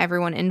letting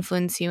everyone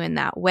influence you in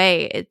that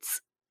way.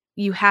 It's,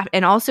 you have,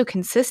 and also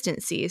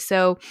consistency.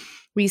 So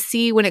we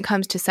see when it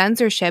comes to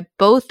censorship,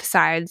 both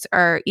sides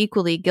are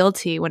equally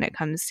guilty when it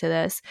comes to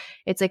this.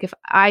 It's like, if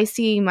I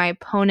see my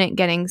opponent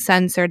getting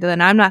censored,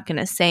 then I'm not going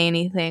to say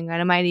anything,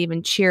 and I might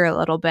even cheer a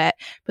little bit.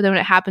 But then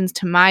when it happens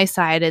to my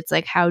side, it's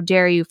like, how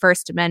dare you,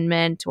 First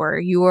Amendment, or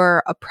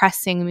you're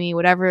oppressing me,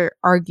 whatever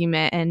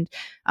argument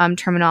and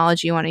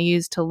terminology you want to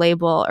use to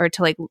label or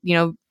to, like, you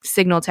know,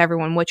 signal to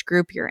everyone which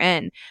group you're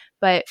in.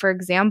 But for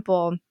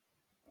example,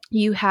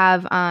 you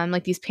have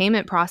like these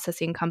payment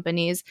processing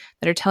companies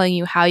that are telling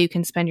you how you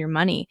can spend your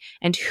money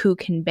and who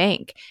can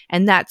bank.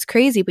 And that's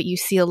crazy. But you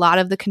see a lot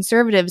of the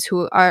conservatives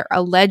who are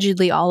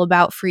allegedly all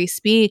about free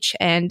speech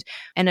and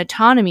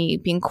autonomy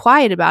being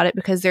quiet about it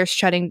because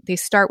they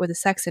start with the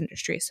sex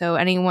industry. So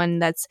anyone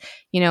that's,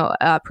 you know,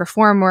 a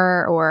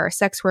performer or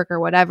sex worker or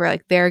whatever,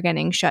 like, they're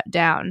getting shut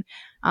down.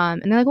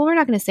 And they're like, well, we're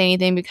not going to say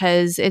anything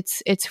because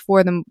it's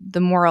for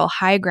the moral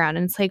high ground.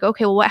 And it's like,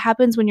 okay, well, what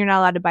happens when you're not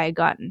allowed to buy a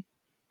gun?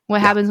 What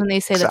Yeah, happens when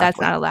they say that that's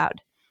exactly. not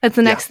allowed? That's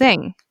the Yeah, next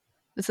thing.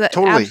 It's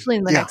totally.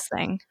 absolutely the Yeah, next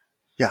thing.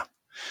 yeah.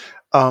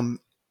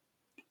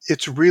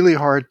 It's really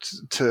hard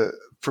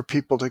for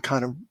people to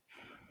kind of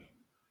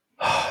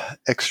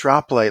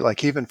extrapolate,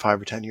 like even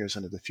 5 or 10 years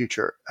into the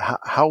future.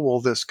 How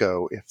will this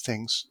go if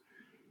things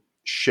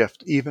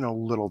shift even a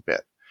little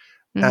bit?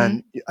 Mm-hmm.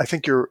 And I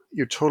think you're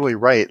totally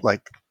right.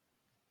 Like,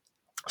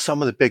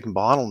 some of the big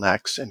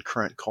bottlenecks in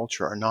current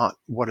culture are not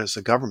what does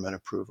the government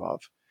approve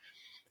of.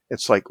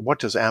 It's like, what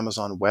does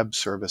Amazon Web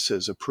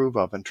Services approve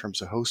of in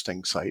terms of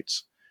hosting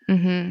sites?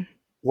 Mm-hmm.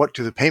 What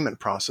do the payment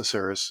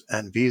processors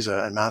and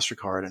Visa and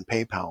MasterCard and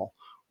PayPal,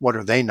 what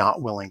are they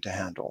not willing to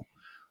handle?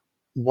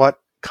 What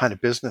kind of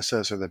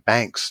businesses are the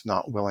banks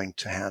not willing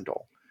to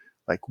handle?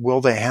 Like, will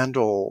they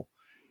handle,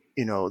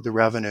 you know, the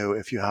revenue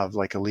if you have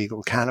like a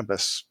legal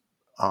cannabis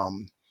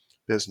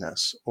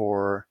business,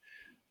 or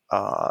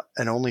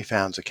an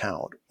OnlyFans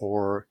account,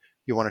 or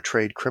you want to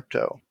trade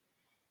crypto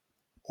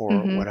or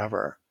Mm-hmm.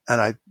 whatever?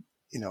 And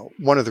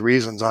one of the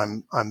reasons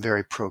I'm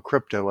very pro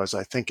crypto is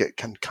I think it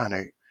can kind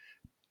of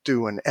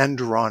do an end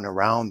run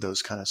around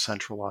those kind of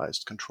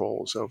centralized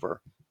controls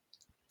over,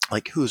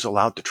 like, who's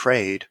allowed to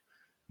trade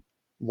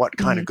what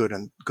kind Mm-hmm.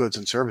 of goods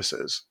and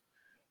services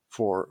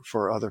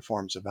for other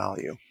forms of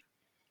value.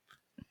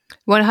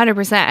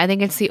 100%. I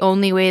think it's the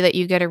only way that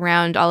you get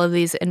around all of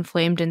these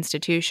inflamed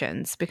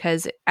institutions,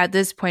 because at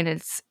this point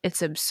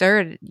it's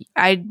absurd.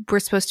 We're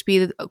supposed to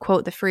be,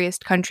 quote, the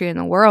freest country in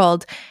the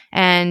world,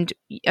 and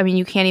I mean,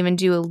 you can't even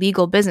do a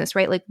legal business,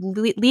 right? Like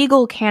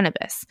legal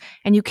cannabis,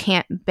 and you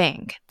can't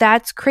bank.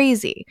 That's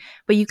crazy.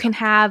 But you can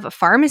have a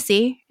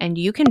pharmacy and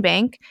you can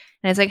bank,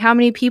 and it's like, how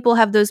many people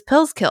have those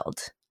pills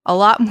killed? A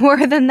lot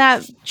more than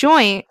that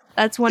joint.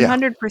 That's Yeah,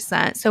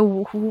 100%.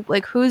 So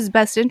whose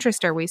best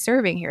interest are we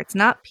serving here? It's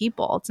not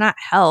people. It's not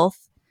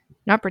health.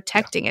 Not yeah,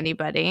 protecting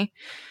anybody.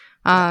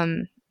 yeah.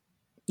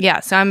 Yeah,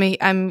 so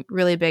I'm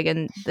really big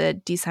in the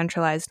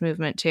decentralized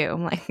movement too.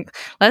 I'm like,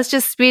 let's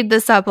just speed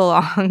this up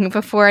along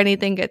before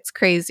anything gets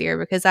crazier,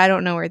 because I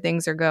don't know where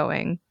things are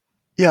going.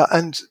 Yeah,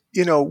 and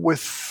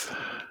with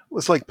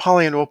like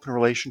poly and open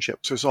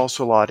relationships, there's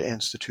also a lot of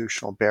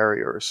institutional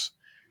barriers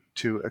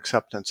to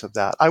acceptance of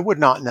that. I would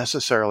not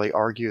necessarily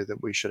argue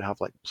that we should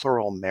have like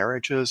plural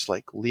marriages,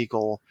 like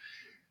legal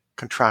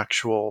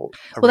contractual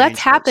Well, that's arrangements.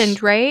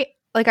 happened, right?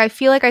 Like, I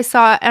feel like I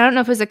saw, I don't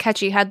know if it was a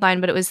catchy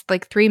headline, but it was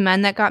like 3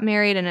 men that got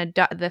married, and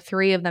the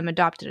 3 of them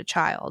adopted a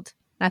child.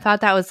 And I thought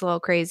that was a little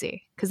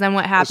crazy, because then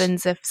what Was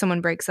happens if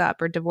someone breaks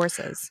up or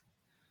divorces?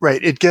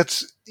 right. It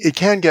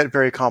can get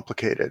very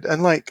complicated.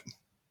 And like,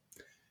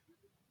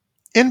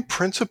 in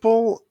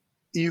principle,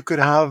 you could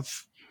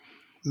have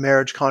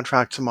marriage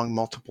contracts among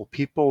multiple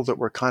people that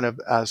were kind of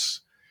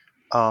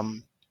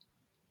um,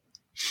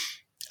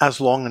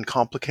 as long and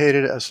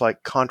complicated as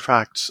like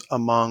contracts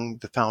among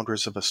the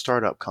founders of a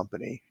startup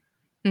company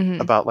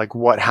Mm-hmm. about like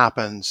what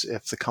happens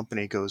if the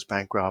company goes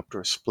bankrupt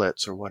or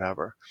splits or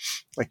whatever.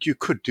 Like, you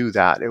could do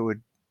that. It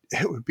would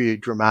be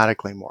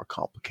dramatically more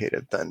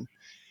complicated than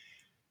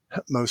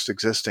most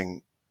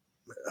existing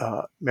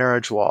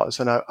marriage laws,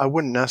 and I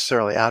wouldn't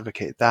necessarily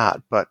advocate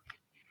that. But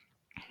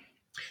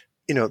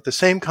the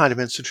same kind of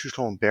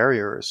institutional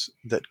barriers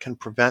that can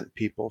prevent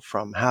people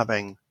from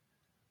having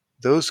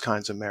those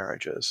kinds of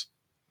marriages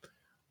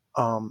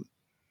um,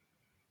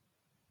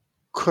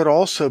 could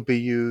also be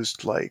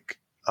used, like,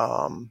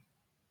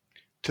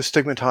 to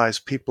stigmatize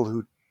people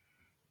who,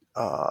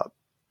 uh,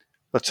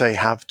 let's say,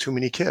 have too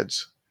many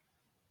kids.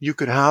 You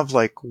could have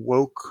like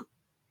woke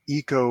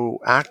eco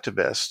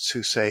activists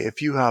who say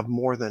if you have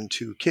more than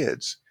 2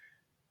 kids,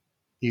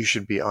 you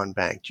should be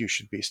unbanked, you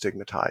should be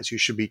stigmatized, you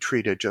should be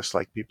treated just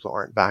like people who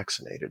aren't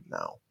vaccinated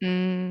now.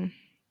 Mm.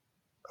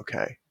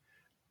 Okay.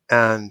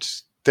 And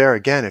there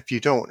again, if you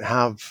don't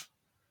have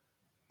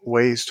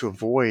ways to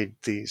avoid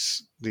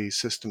these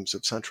systems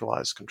of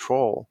centralized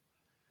control,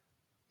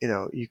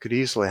 you could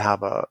easily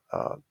have a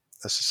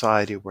a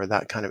society where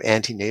that kind of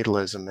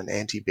antinatalism and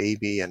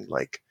anti-baby and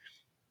like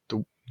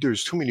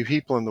there's too many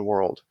people in the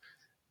world,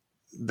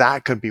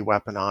 that could be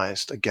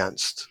weaponized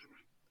against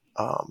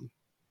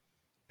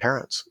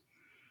parents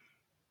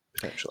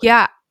potentially.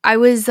 Yeah, I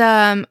was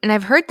and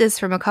I've heard this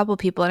from a couple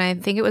people, and I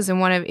think it was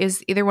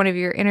either one of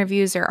your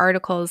interviews or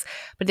articles,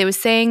 but they was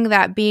saying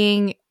that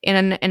being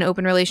in an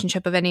open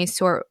relationship of any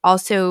sort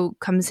also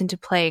comes into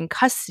play in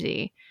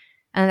custody,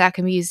 and that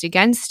can be used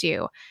against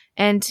you.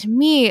 And to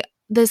me,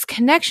 this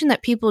connection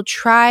that people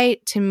try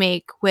to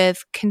make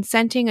with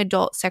consenting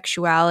adult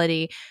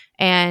sexuality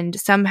and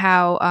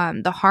somehow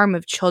the harm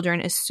of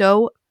children is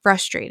so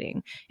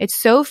frustrating. It's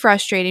so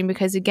frustrating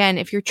because, again,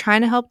 if you're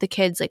trying to help the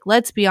kids, like,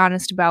 let's be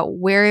honest about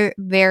where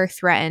they're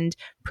threatened,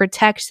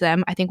 protect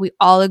them. I think we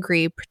all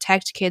agree,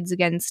 protect kids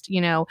against,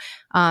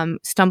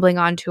 stumbling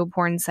onto a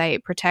porn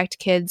site, protect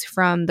kids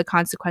from the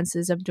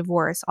consequences of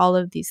divorce, all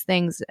of these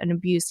things, and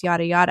abuse,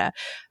 yada, yada.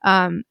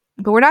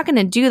 But we're not going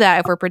to do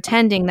that if we're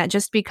pretending that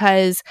just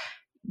because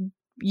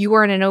you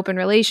are in an open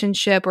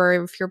relationship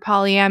or if you're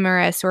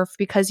polyamorous or if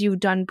because you've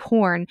done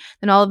porn,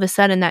 then all of a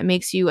sudden that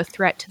makes you a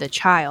threat to the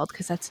child,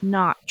 because that's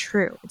not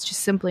true. It's just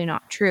simply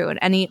not true. And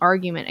any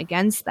argument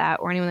against that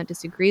or anyone that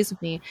disagrees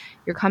with me,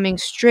 you're coming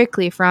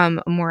strictly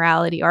from a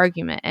morality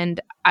argument.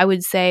 And I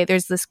would say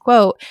there's this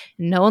quote,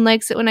 and no one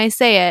likes it when I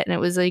say it, and it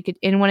was like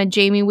in one of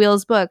Jamie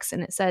Wheel's books,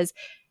 and it says,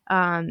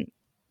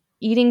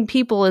 eating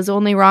people is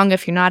only wrong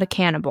if you're not a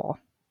cannibal.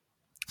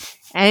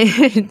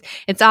 And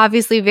it's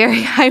obviously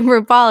very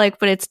hyperbolic,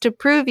 but it's to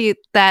prove you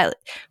that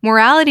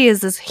morality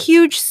is this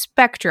huge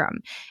spectrum.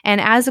 And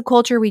as a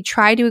culture, we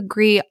try to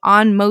agree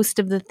on most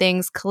of the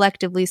things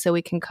collectively so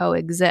we can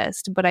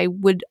coexist. But I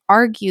would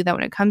argue that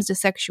when it comes to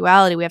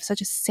sexuality, we have such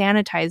a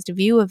sanitized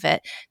view of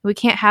it that we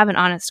can't have an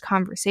honest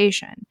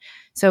conversation.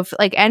 So if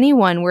like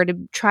anyone were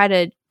to try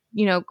to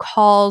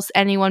calls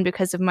anyone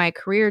because of my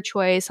career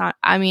choice,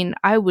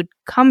 I would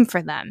come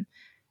for them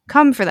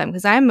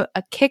because I'm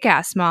a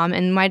kick-ass mom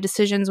and my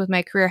decisions with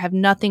my career have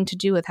nothing to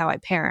do with how I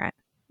parent.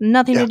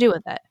 Nothing to do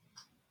with it.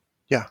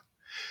 Yeah.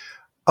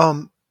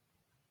 And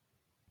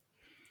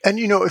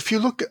if you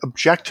look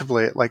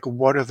objectively at like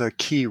what are the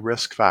key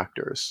risk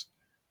factors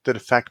that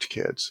affect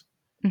kids,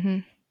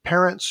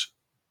 parents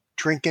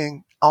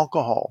drinking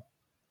alcohol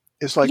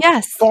is like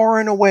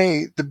far and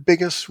away the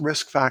biggest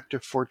risk factor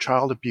for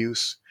child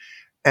abuse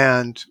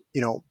and,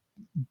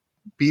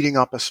 beating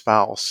up a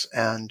spouse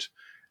and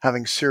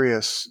having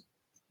serious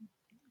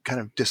kind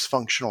of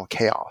dysfunctional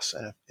chaos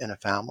in a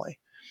family.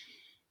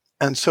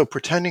 And so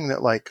pretending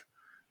that like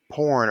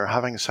porn or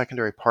having a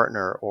secondary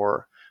partner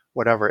or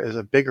whatever is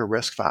a bigger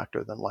risk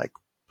factor than like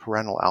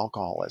parental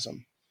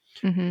alcoholism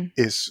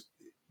is,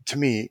 to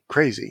me,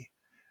 crazy.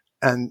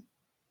 And,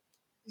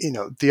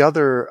 the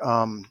other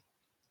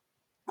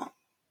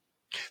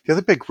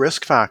big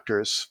risk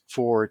factors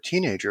for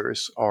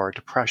teenagers are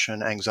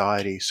depression,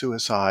 anxiety,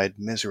 suicide,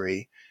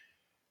 misery.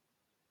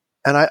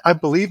 And I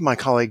believe my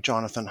colleague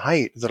Jonathan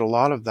Haidt that a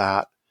lot of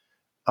that,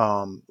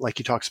 like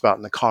he talks about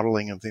in The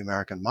Coddling of the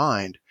American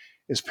Mind,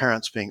 is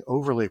parents being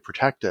overly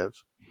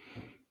protective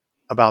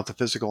about the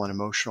physical and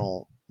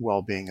emotional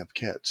well-being of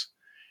kids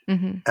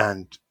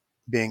and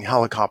being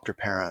helicopter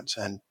parents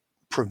and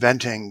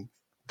preventing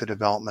the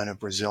development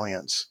of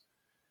resilience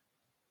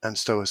and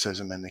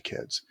stoicism in the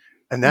kids.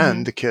 And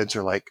then the kids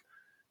are like,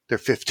 they're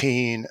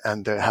 15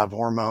 and they have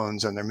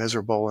hormones and they're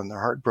miserable and they're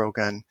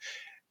heartbroken.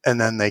 And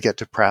then they get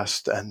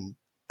depressed and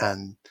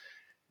then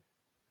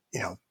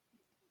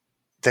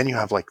you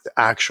have like the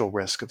actual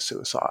risk of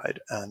suicide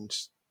and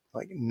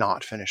like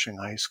not finishing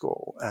high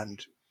school.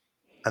 And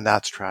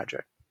that's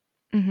tragic.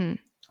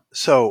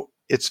 So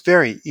it's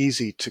very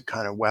easy to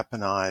kind of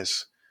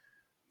weaponize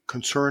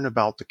concern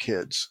about the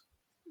kids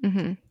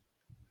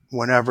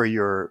whenever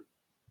you're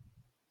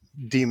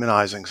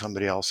demonizing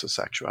somebody else's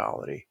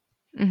sexuality.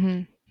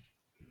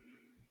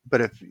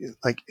 But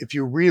if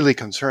you're really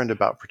concerned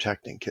about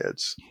protecting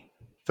kids,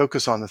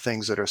 focus on the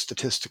things that are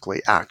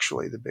statistically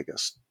actually the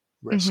biggest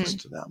risks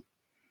to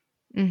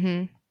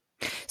them.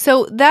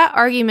 So that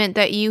argument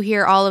that you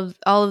hear all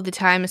of the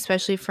time,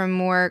 especially from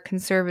more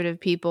conservative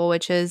people,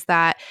 which is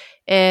that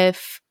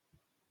if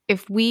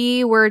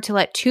we were to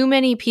let too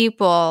many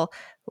people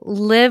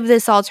live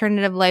this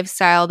alternative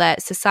lifestyle,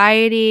 that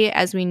society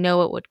as we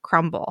know it would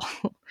crumble.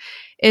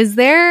 Is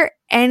there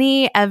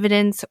any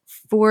evidence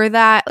for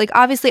that? Like,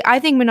 obviously, I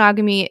think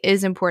monogamy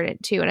is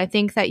important too. And I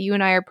think that you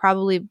and I are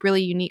probably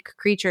really unique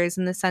creatures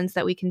in the sense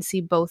that we can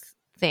see both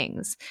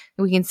things.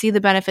 We can see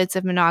the benefits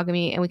of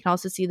monogamy and we can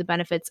also see the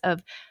benefits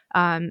of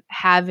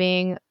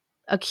having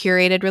a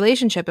curated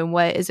relationship and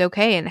what is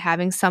okay and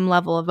having some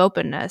level of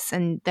openness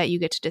and that you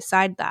get to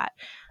decide that.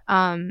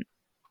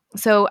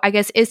 So I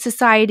guess, is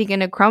society going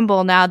to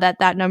crumble now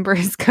that number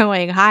is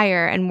going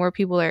higher and more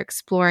people are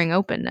exploring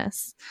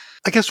openness?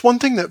 I guess one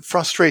thing that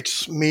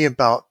frustrates me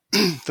about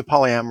the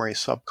polyamory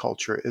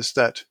subculture is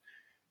that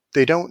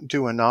they don't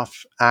do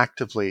enough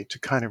actively to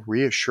kind of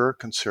reassure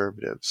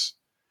conservatives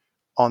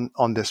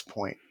on this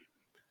point.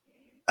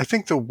 I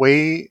think the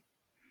way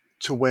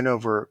to win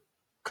over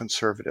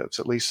conservatives,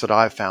 at least that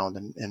I've found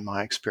in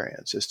my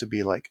experience, is to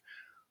be like,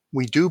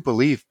 we do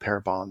believe pair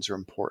bonds are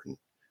important.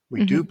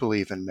 We do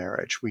believe in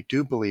marriage. We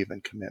do believe in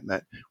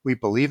commitment. We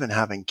believe in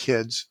having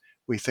kids.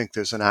 We think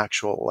there's an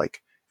actual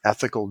like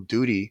ethical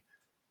duty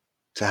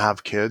to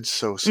have kids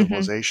so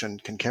civilization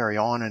can carry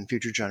on in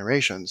future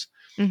generations.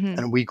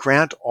 And we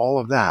grant all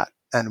of that.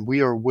 And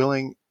we are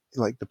willing,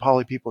 like the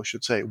poly people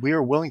should say, we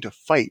are willing to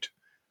fight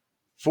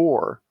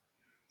for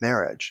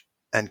marriage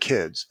and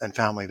kids and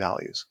family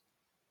values.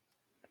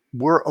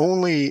 We're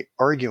only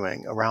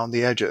arguing around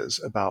the edges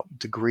about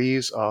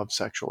degrees of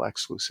sexual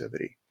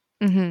exclusivity.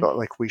 But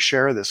like we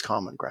share this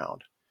common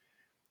ground.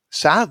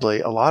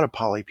 Sadly, a lot of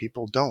poly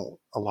people don't.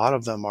 A lot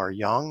of them are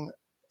young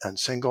and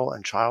single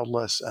and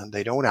childless, and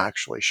they don't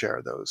actually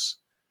share those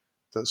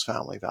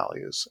family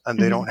values. And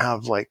they don't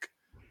have like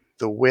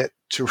the wit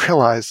to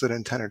realize that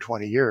in 10 or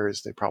 20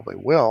 years they probably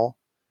will.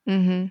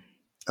 And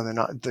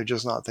they're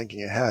just not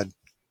thinking ahead.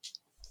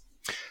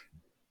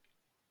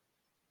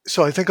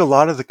 So I think a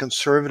lot of the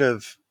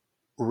conservative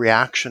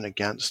reaction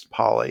against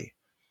poly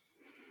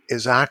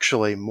is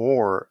actually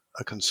more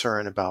a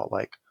concern about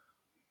like,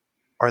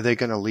 are they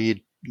going to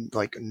lead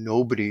like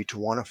nobody to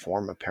want to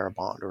form a pair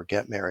bond or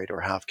get married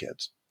or have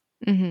kids?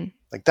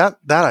 Like that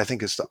I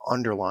think is the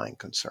underlying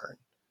concern.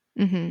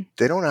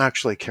 They don't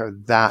actually care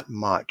that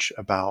much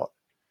about,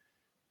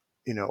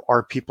 you know,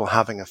 are people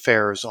having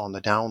affairs on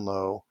the down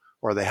low,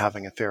 or are they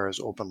having affairs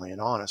openly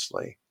and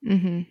honestly?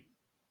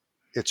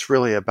 It's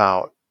really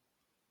about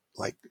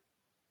like,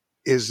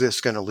 is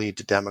this going to lead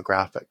to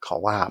demographic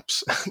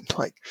collapse?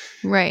 Like,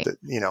 Right.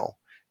 you know,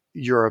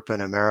 Europe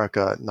and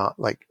America not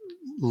like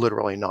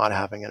literally not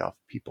having enough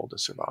people to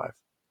survive.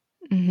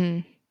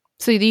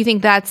 So do you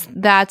think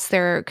that's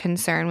their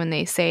concern when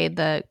they say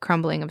the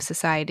crumbling of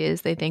society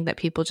is they think that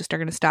people just are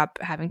going to stop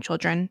having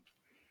children?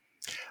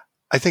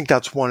 I think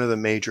that's one of the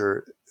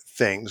major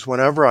things.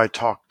 Whenever I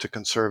talk to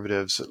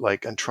conservatives,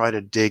 like, and try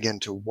to dig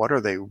into what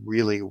are they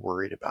really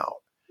worried about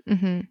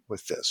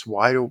with this?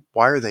 Why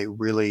are they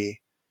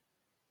really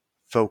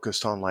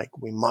focused on like,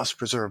 we must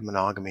preserve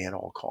monogamy at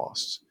all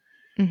costs?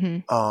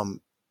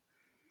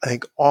 I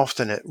think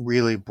often it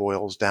really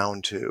boils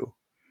down to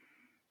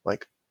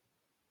like,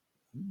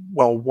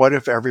 well, what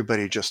if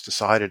everybody just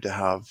decided to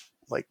have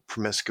like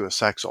promiscuous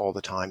sex all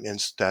the time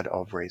instead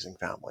of raising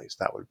families?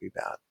 That would be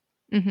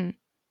bad.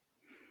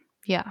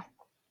 Yeah.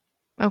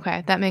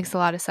 Okay, that makes a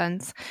lot of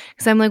sense.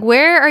 Because I'm like,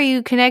 where are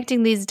you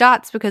connecting these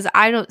dots? Because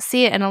I don't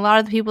see it. And a lot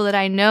of the people that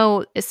I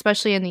know,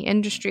 especially in the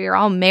industry, are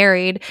all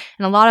married.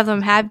 And a lot of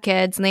them have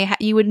kids. And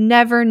you would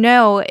never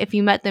know if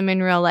you met them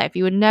in real life.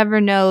 You would never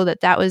know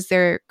that that was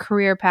their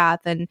career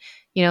path and,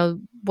 you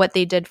know, what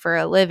they did for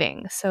a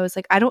living. So it's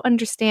like, I don't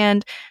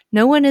understand.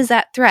 No one is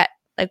that threat.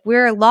 Like,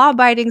 we're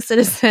law-abiding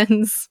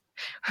citizens.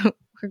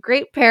 We're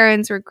great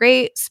parents. We're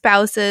great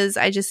spouses.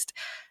 I just...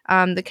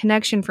 the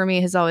connection for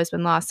me has always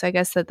been lost. So I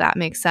guess that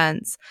makes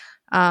sense.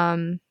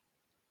 And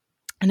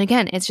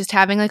again, it's just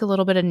having like a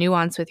little bit of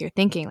nuance with your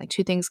thinking. Like,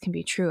 two things can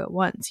be true at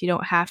once. You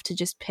don't have to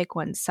just pick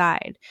one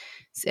side.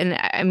 And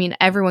I mean,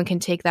 everyone can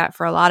take that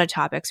for a lot of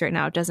topics right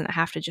now. It doesn't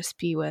have to just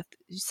be with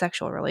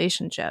sexual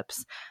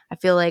relationships. I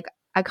feel like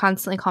I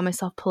constantly call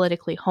myself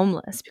politically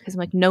homeless because I'm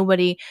like,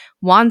 nobody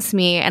wants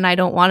me and I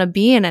don't want to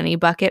be in any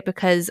bucket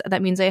because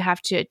that means I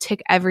have to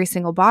tick every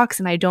single box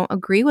and I don't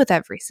agree with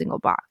every single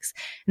box.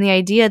 And the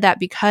idea that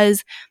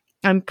because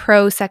I'm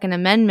pro Second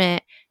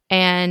Amendment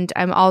and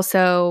I'm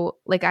also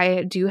like,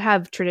 I do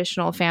have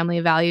traditional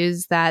family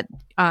values that,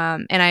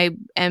 and I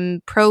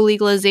am pro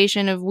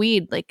legalization of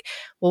weed. Like,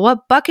 well,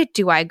 what bucket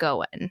do I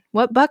go in?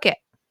 What bucket?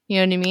 You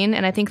know what I mean?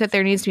 And I think that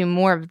there needs to be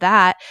more of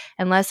that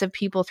and less of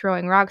people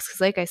throwing rocks. Because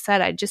like I said,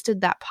 I just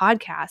did that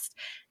podcast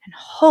and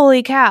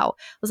holy cow,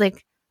 I was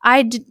like,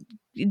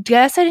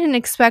 guess I didn't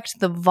expect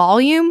the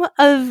volume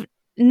of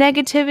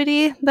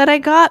negativity that I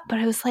got. But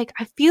I was like,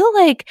 I feel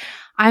like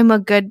I'm a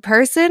good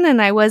person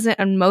and I wasn't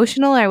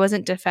emotional. I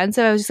wasn't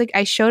defensive. I was just like,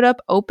 I showed up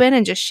open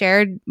and just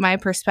shared my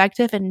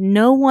perspective and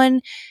no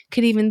one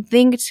could even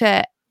think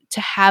to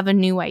have a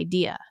new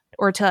idea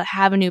or to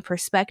have a new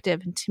perspective.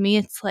 And to me,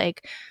 it's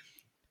like,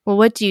 well,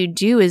 what do you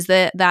do? Is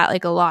that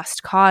like a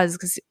lost cause?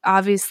 Because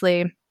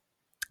obviously,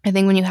 I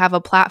think when you have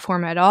a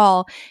platform at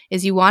all,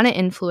 is you want to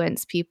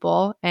influence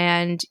people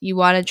and you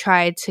want to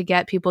try to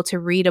get people to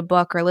read a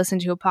book or listen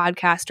to a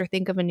podcast or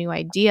think of a new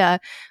idea.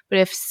 But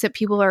if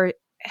people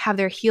have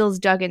their heels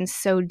dug in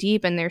so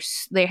deep and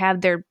they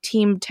have their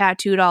team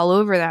tattooed all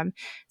over them,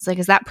 it's like,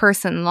 is that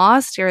person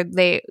lost, or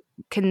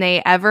can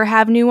they ever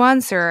have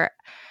nuance? Or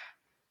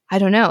I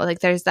don't know.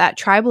 Like, there's that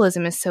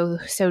tribalism is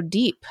so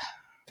deep.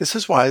 This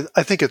is why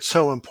I think it's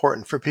so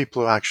important for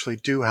people who actually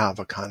do have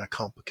a kind of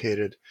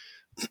complicated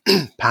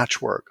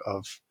patchwork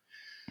of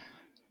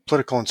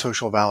political and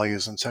social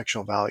values and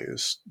sexual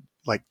values,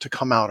 like to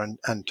come out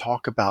and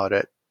talk about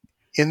it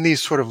in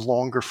these sort of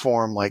longer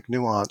form, like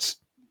nuanced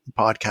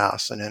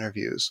podcasts and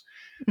interviews,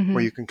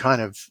 where you can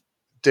kind of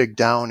dig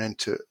down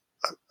into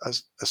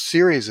a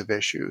series of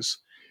issues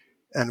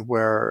and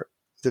where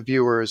the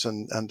viewers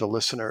and the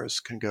listeners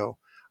can go,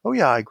 oh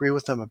yeah, I agree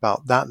with them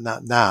about that and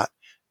that and that.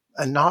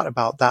 and not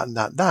about that and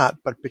that,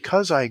 but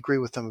because I agree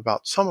with them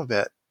about some of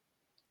it,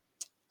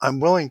 I'm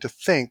willing to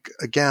think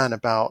again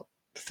about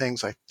the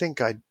things I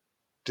think I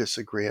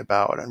disagree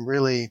about and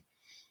really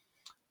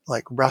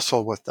like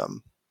wrestle with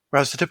them.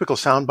 Whereas the typical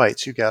sound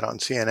bites you get on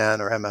CNN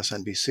or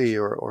MSNBC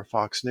or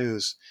Fox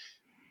News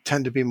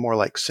tend to be more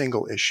like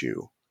single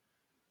issue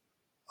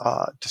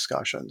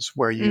discussions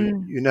where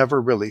Mm. you never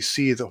really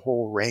see the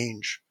whole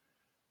range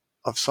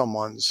of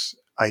someone's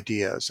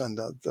ideas and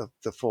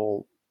the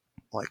full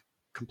like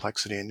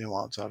complexity and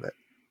nuance of it.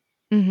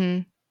 Mm-hmm.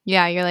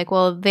 Yeah, you're like,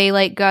 well, they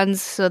like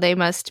guns, so they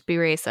must be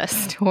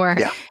racist, or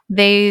Yeah,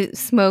 they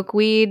smoke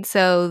weed,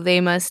 so they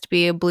must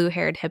be a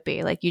blue-haired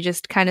hippie. Like, you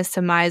just kind of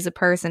surmise a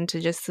person to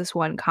just this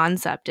one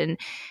concept. And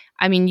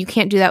I mean, you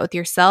can't do that with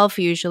yourself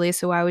usually,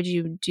 so why would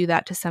you do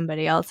that to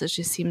somebody else? It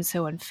just seems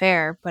so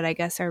unfair. But I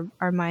guess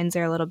our minds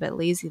are a little bit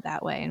lazy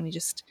that way, and we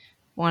just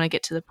want to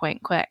get to the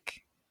point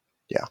quick.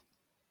 yeah,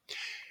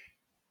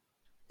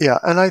 yeah.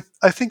 And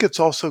I think it's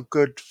also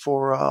good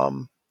for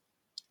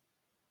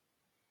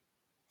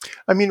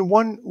I mean,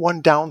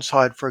 one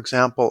downside, for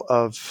example,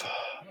 of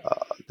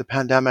the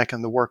pandemic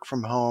and the work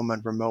from home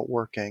and remote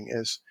working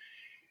is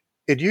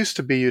it used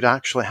to be you'd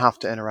actually have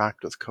to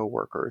interact with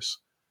coworkers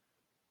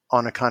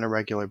on a kind of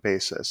regular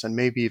basis and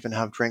maybe even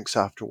have drinks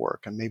after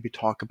work and maybe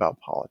talk about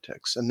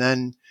politics. And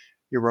then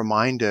you're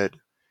reminded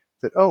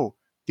that, oh,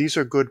 these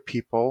are good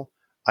people.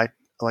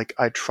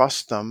 I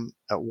trust them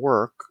at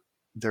work.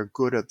 They're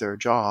good at their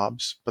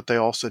jobs, but they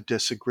also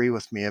disagree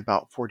with me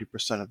about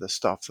 40% of the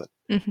stuff that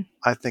Mm-hmm.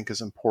 I think is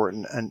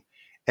important.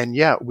 And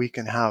yet we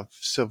can have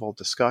civil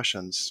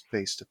discussions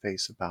face to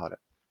face about it.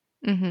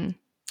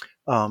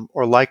 Mm-hmm.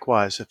 Or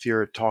likewise, if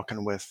you're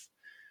talking with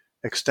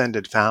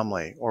extended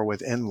family or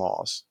with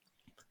in-laws,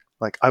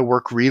 like I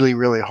work really,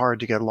 really hard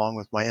to get along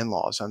with my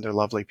in-laws and they're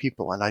lovely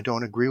people and I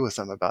don't agree with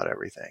them about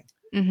everything.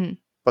 Mm-hmm.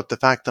 But the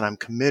fact that I'm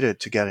committed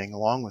to getting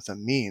along with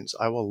them means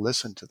I will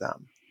listen to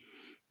them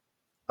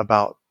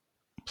about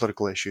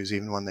political issues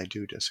even when they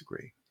do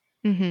disagree.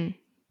 Mm-hmm.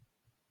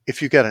 If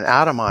you get an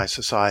atomized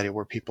society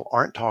where people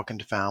aren't talking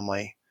to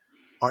family,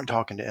 aren't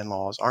talking to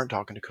in-laws, aren't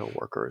talking to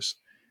coworkers,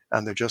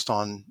 and they're just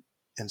in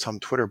some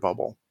Twitter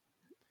bubble,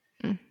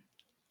 Mm.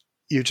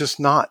 you're just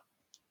not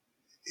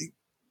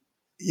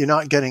you're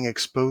not getting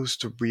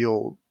exposed to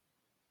real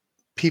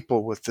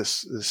people with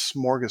this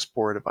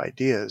smorgasbord of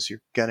ideas.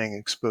 You're getting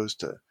exposed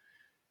to,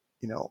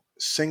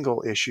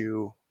 single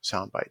issue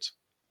sound bites.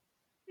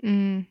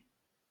 Mm.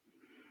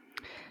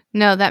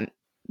 No,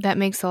 that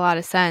makes a lot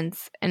of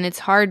sense. And it's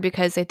hard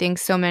because I think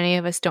so many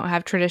of us don't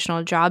have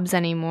traditional jobs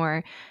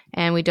anymore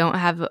and we don't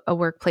have a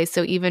workplace.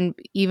 So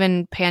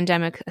even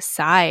pandemic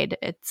aside,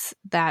 it's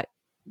that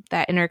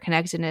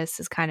interconnectedness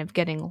is kind of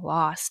getting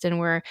lost.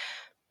 And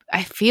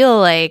I feel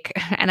like,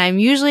 and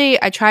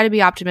I try to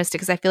be optimistic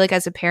because I feel like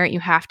as a parent you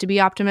have to be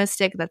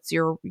optimistic. That's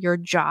your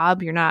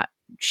job. You're not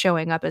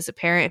showing up as a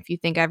parent if you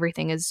think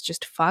everything is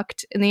just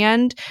fucked in the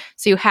end.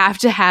 So you have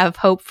to have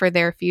hope for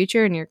their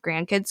future and your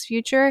grandkids'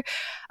 future.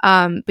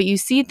 But you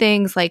see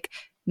things like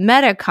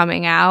Meta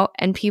coming out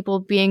and people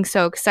being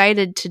so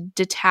excited to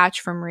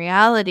detach from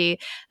reality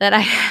that I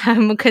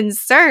am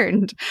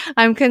concerned.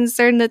 I'm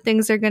concerned that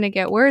things are going to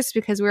get worse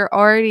because we're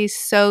already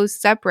so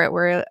separate.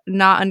 We're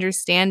not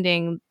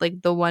understanding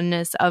like the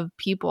oneness of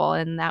people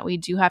and that we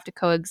do have to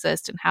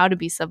coexist and how to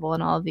be civil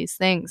and all of these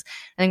things.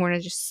 I think we're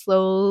going to just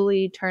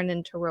slowly turn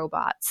into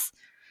robots.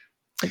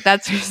 Like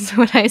that's just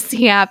what I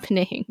see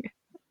happening.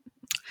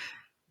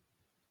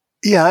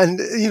 Yeah, and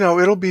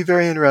it'll be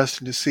very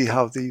interesting to see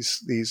how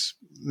these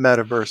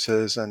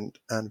metaverses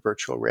and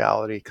virtual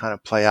reality kind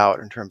of play out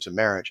in terms of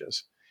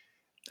marriages.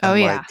 Oh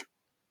And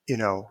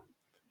yeah.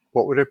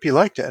 what would it be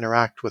like to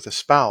interact with a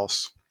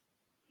spouse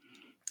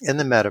in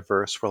the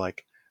metaverse where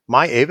like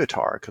my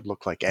avatar could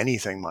look like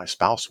anything my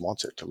spouse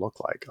wants it to look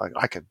like. Like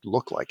I could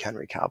look like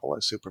Henry Cavill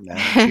as Superman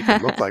and she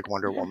could look like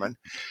Wonder Woman.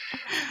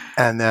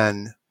 And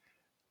then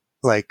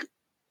like,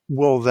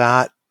 will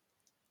that,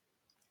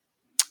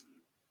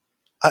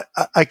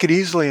 I could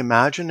easily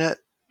imagine it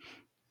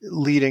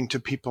leading to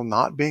people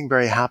not being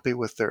very happy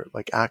with their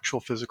like actual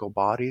physical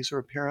bodies or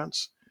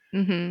appearance.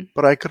 Mm-hmm.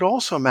 But I could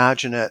also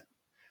imagine it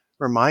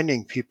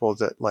reminding people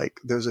that like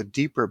there's a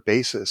deeper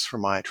basis for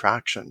my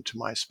attraction to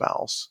my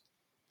spouse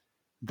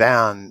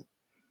than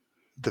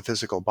the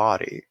physical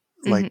body.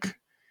 Mm-hmm. Like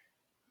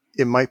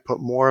it might put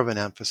more of an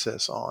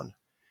emphasis on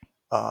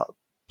uh,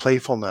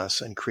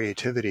 playfulness and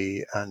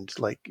creativity, and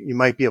like you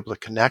might be able to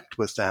connect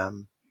with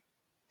them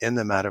in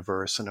the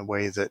metaverse in a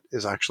way that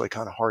is actually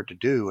kind of hard to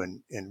do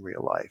in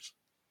real life.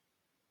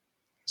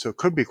 So it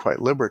could be quite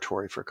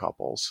liberatory for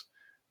couples.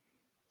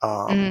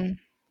 Um, Mm.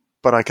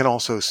 but I can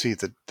also see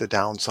the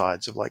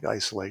downsides of like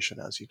isolation,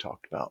 as you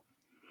talked about.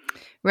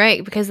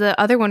 Right, because the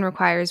other one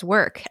requires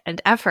work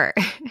and effort.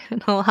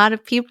 And a lot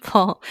of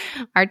people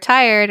are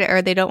tired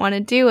or they don't want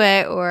to do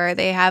it or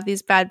they have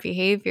these bad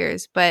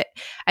behaviors. But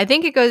I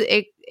think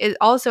it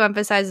also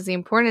emphasizes the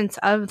importance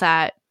of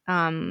that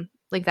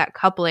like that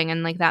coupling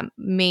and like that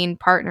main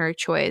partner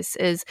choice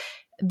is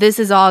this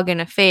is all going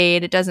to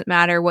fade. It doesn't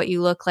matter what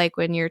you look like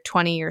when you're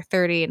 20 or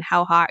 30 and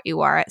how hot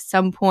you are. At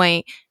some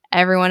point,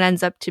 everyone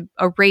ends up to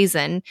a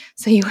raisin.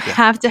 So you Yeah.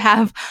 have to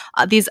have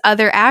these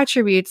other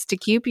attributes to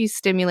keep you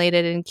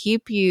stimulated and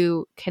keep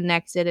you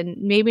connected,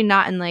 and maybe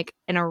not in like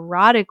an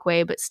erotic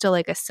way, but still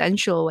like a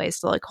sensual way.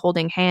 So like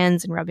holding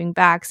hands and rubbing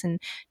backs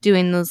and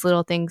doing those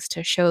little things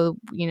to show,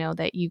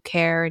 that you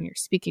care and you're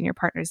speaking your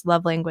partner's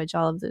love language,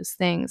 all of those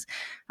things.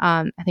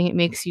 I think it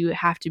makes you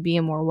have to be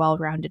a more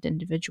well-rounded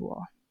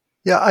individual.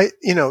 Yeah,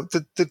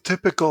 the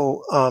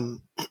typical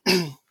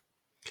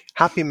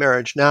happy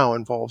marriage now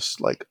involves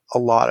like a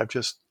lot of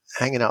just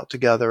hanging out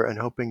together and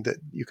hoping that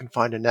you can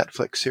find a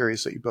Netflix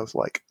series that you both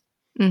like.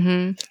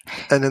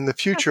 Mm-hmm. And in the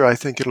future, I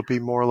think it'll be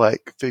more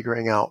like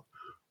figuring out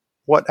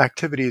what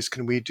activities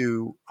can we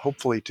do,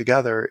 hopefully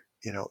together,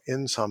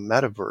 in some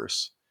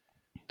metaverse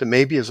that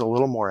maybe is a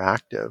little more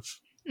active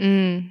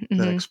than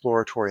Mm-hmm.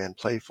 exploratory and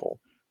playful.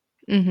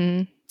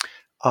 Mm-hmm.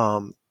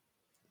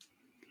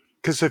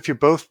 Because if you're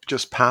both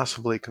just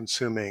passively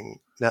consuming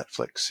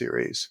Netflix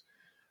series,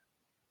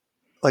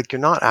 like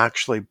you're not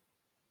actually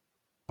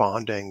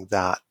bonding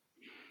that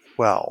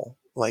well.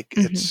 Like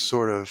it's Mm-hmm.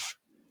 sort of,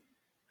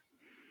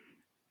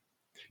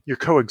 you're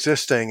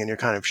coexisting and you're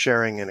kind of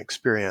sharing an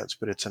experience,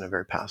 but it's in a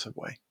very passive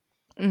way.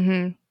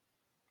 Mm-hmm.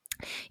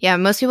 Yeah,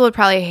 most people would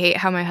probably hate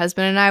how my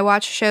husband and I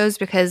watch shows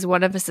because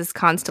one of us is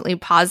constantly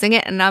pausing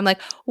it. And I'm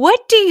like,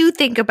 what do you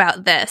think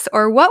about this?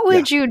 Or what Yeah.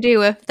 would you do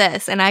with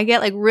this? And I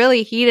get like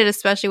really heated,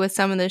 especially with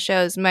some of the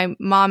shows. My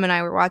mom and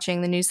I were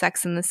watching the new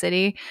Sex and the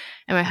City,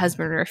 and my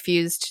husband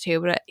refused to.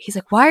 But he's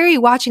like, why are you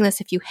watching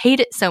this if you hate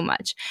it so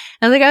much?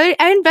 And I'm like,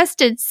 I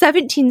invested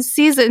 17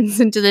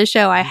 seasons into the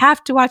show. I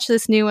have to watch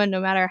this new one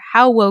no matter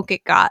how woke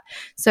it got.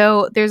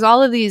 So there's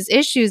all of these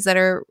issues that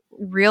are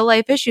real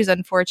life issues,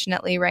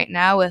 unfortunately, right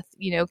now with,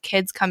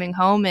 kids coming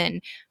home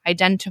and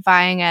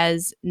identifying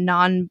as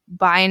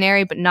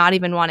non-binary, but not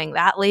even wanting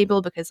that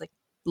label because like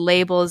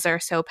labels are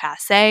so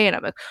passe. And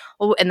I'm like,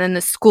 oh, and then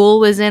the school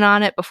was in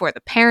on it before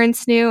the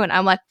parents knew. And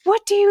I'm like,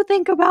 what do you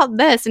think about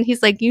this? And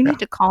he's like, you need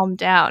to calm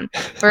down.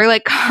 We're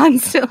like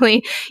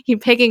constantly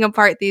picking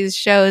apart these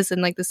shows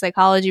and like the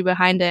psychology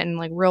behind it and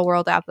like real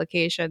world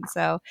applications.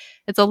 So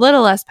it's a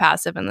little less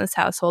passive in this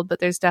household, but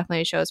there's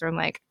definitely shows where I'm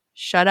like,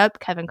 shut up,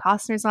 Kevin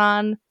Costner's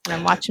on, and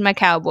I'm watching my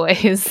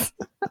Cowboys.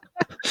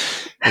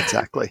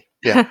 Exactly.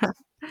 Yeah.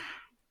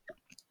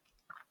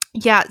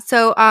 Yeah.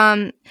 So,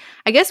 I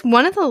guess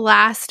one of the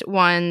last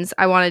ones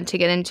I wanted to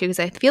get into, because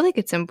I feel like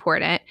it's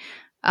important,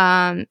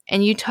 and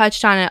you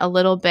touched on it a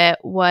little bit,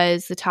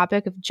 was the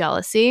topic of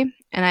jealousy.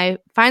 And I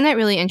find that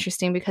really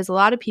interesting because a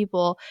lot of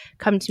people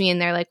come to me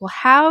and they're like, well,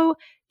 how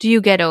do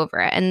you get over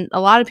it? And a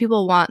lot of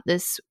people want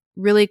this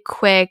really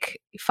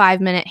quick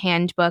 5-minute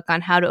handbook on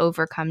how to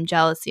overcome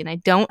jealousy. And I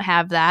don't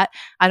have that.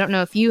 I don't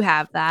know if you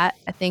have that.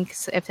 I think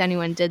if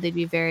anyone did, they'd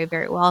be very,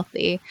 very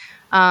wealthy.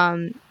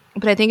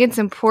 But I think it's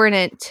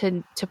important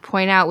to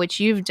point out,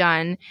 which you've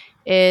done,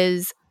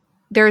 is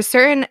there are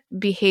certain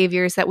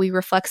behaviors that we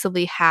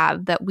reflexively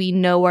have that we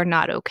know are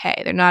not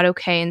okay. They're not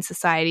okay in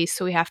society,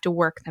 so we have to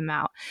work them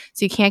out.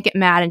 So you can't get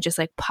mad and just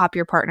like pop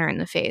your partner in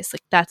the face.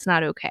 Like that's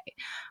not okay.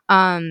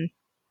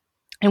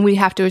 And we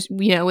have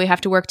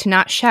to work to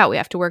not shout. We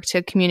have to work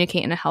to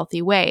communicate in a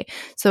healthy way.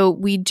 So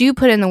we do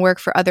put in the work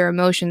for other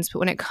emotions. But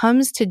when it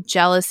comes to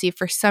jealousy,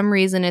 for some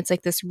reason, it's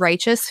like this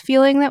righteous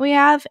feeling that we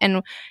have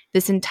and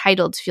this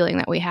entitled feeling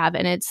that we have.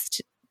 And it's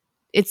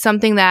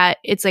something that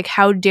it's like,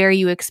 how dare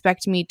you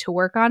expect me to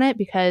work on it?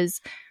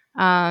 Because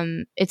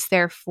it's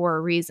there for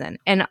a reason.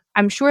 And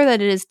I'm sure that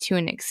it is to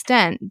an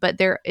extent, but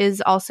there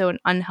is also an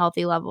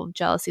unhealthy level of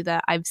jealousy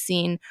that I've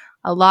seen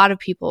a lot of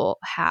people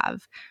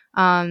have.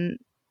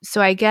 So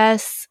I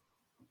guess,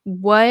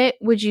 what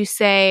would you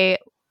say,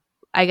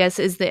 I guess,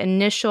 is the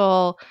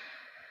initial,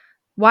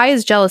 why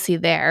is jealousy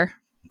there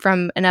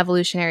from an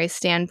evolutionary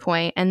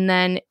standpoint? And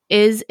then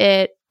is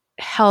it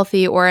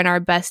healthy or in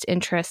our best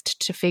interest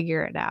to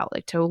figure it out,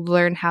 like to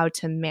learn how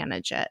to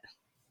manage it?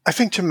 I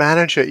think to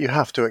manage it, you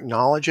have to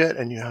acknowledge it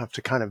and you have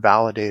to kind of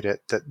validate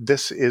it that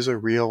this is a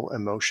real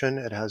emotion.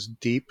 It has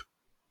deep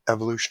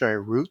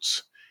evolutionary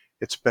roots.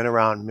 It's been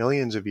around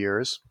millions of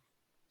years.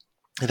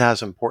 It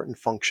has important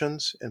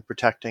functions in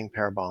protecting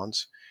pair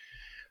bonds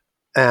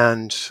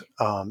and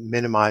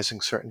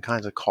minimizing certain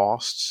kinds of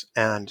costs.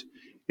 And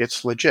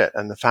it's legit.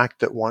 And the fact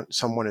that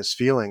someone is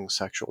feeling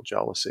sexual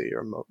jealousy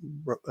or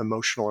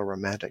emotional or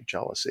romantic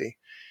jealousy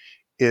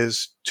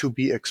is to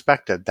be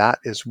expected. That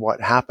is what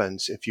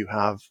happens if you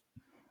have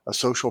a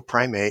social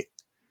primate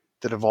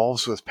that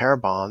evolves with pair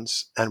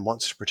bonds and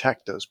wants to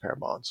protect those pair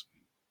bonds,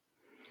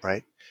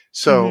 right? Mm-hmm.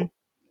 So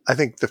I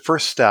think the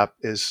first step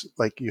is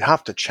like you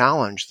have to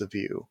challenge the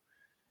view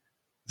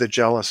that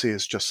jealousy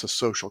is just a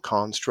social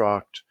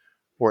construct,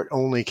 or it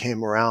only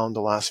came around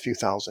the last few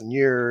thousand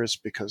years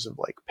because of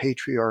like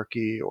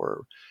patriarchy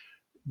or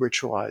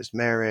ritualized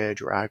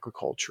marriage or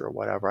agriculture or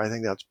whatever. I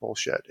think that's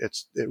bullshit.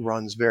 It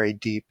runs very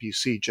deep. You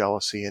see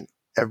jealousy in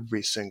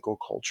every single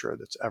culture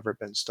that's ever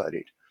been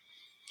studied.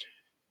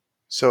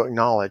 So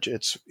acknowledge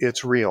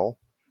it's real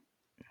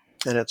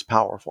and it's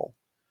powerful.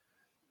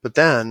 But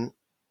then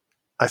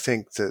I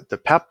think that the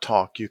pep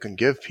talk you can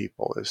give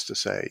people is to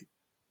say,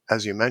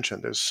 as you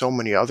mentioned, there's so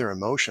many other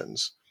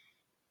emotions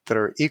that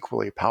are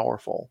equally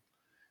powerful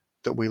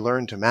that we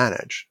learn to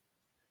manage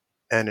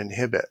and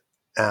inhibit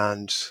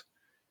and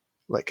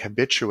like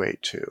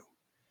habituate to.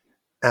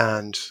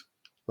 And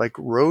like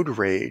road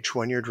rage,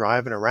 when you're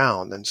driving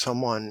around and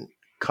someone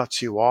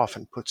cuts you off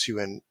and puts you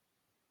in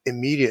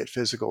immediate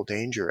physical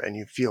danger and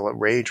you feel a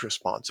rage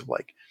response of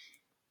like,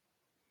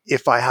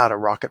 if I had a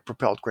rocket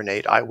propelled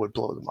grenade, I would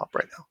blow them up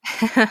right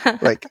now.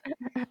 Like,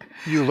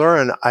 you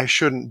learn I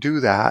shouldn't do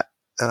that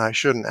and I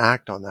shouldn't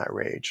act on that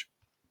rage.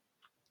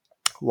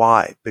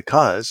 Why?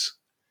 Because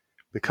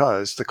the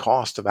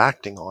cost of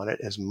acting on it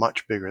is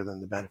much bigger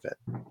than the benefit.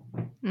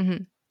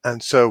 Mm-hmm.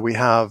 And so we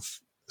have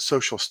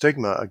social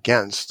stigma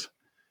against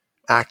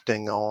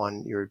acting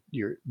on your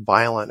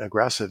violent,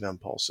 aggressive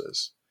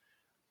impulses,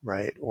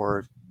 right?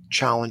 Or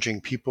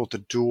challenging people to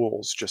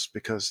duels just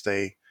because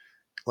they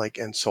like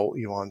insult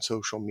you on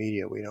social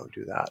media. We don't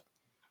do that.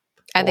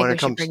 I think we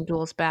should bring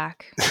duels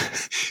back.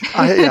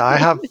 I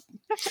have.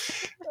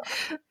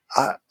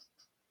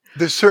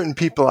 There's certain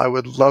people I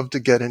would love to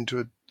get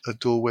into a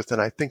duel with,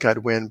 and I think I'd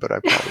win, but I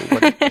probably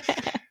wouldn't.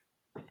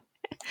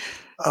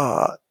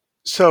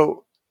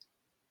 So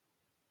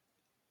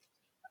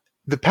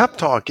the pep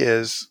talk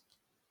is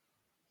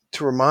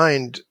to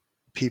remind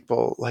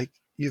people, like,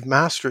 you've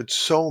mastered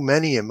so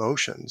many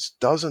emotions,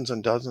 dozens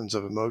and dozens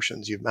of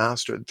emotions you've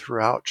mastered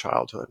throughout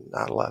childhood and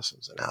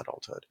adolescence and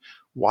adulthood.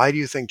 Why do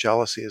you think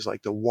jealousy is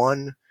like the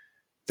one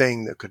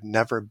thing that could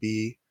never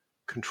be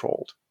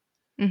controlled?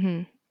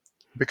 Mm-hmm.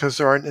 Because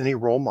there aren't any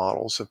role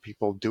models of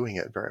people doing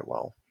it very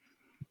well.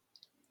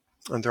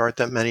 And there aren't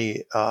that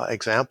many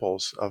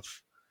examples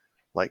of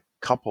like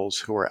couples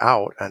who are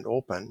out and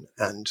open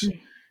and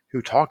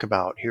who talk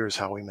about, here's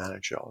how we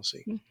manage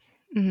jealousy.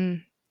 Mm-hmm.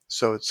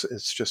 So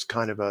it's just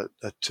kind of a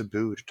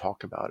taboo to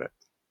talk about it.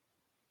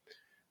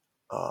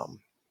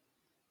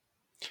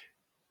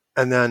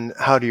 And then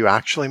how do you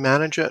actually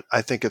manage it?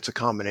 I think it's a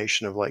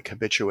combination of like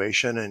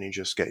habituation, and you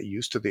just get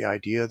used to the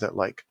idea that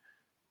like,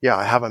 yeah,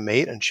 I have a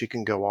mate and she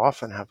can go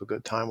off and have a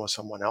good time with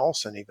someone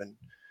else and even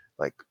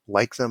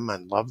like them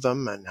and love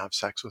them and have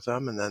sex with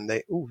them. And then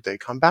they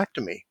come back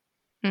to me.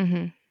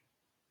 Mm-hmm.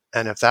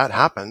 And if that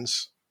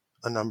happens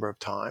a number of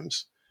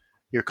times,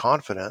 your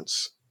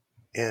confidence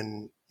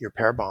in your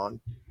pair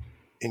bond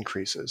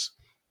increases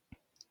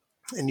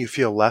and you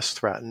feel less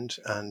threatened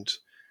and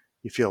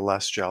you feel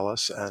less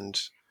jealous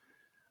and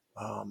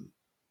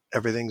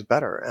everything's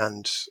better.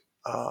 And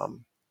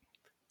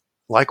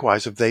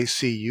likewise, if they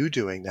see you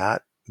doing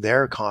that,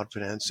 their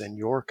confidence in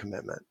your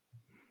commitment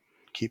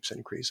keeps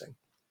increasing.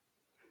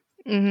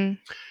 Mm-hmm.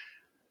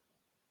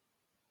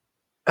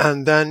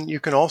 And then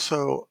you can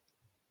also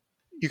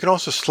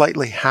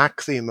slightly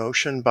hack the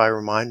emotion by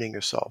reminding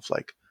yourself,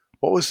 like,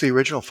 what was the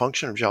original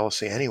function of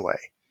jealousy anyway?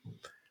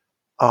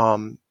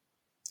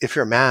 If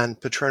you're a man,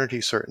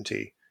 paternity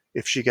certainty.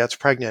 If she gets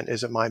pregnant,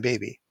 is it my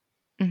baby?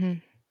 Mm-hmm.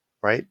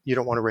 Right? You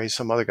don't want to raise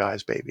some other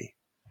guy's baby.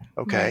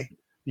 Okay. Right.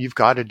 You've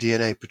got a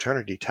DNA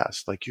paternity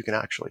test. Like, you can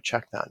actually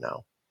check that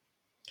now.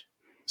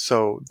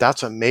 So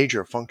that's a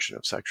major function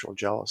of sexual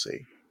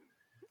jealousy.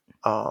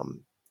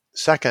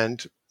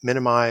 Second,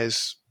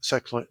 minimize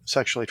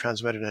sexually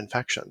transmitted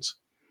infections,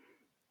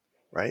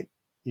 right?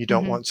 You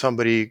don't want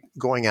somebody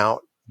going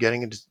out,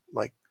 getting into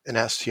like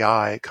an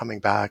STI, coming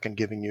back and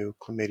giving you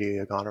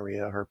chlamydia,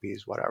 gonorrhea,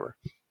 herpes, whatever.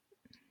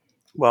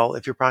 Well,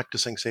 if you're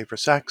practicing safer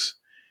sex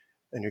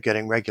and you're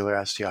getting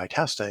regular STI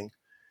testing,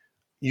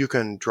 you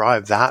can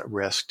drive that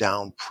risk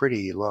down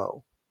pretty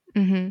low,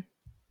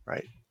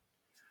 right?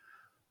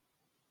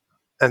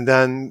 And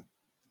then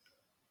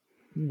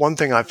one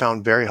thing I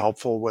found very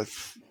helpful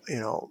with,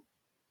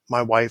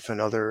 my wife and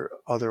other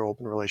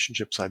open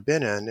relationships I've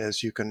been in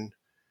is you can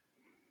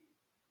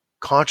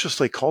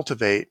consciously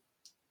cultivate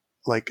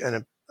like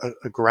a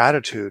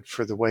gratitude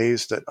for the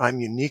ways that I'm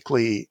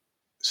uniquely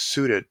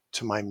suited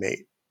to my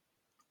mate.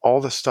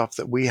 All the stuff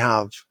that we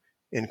have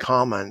in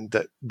common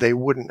that they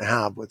wouldn't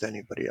have with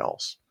anybody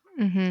else.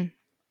 Mm-hmm.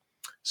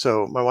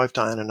 So my wife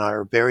Diane and I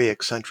are very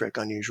eccentric,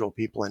 unusual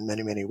people in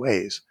many, many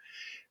ways.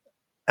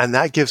 And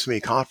that gives me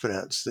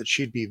confidence that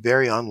she'd be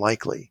very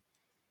unlikely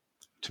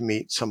to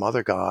meet some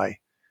other guy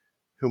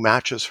who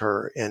matches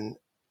her in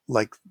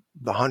like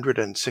the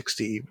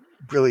 160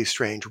 really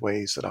strange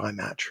ways that I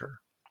match her.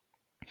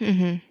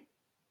 Mm-hmm.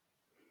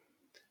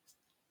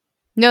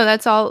 No,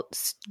 that's all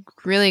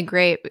really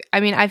great. I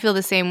mean, I feel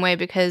the same way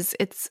because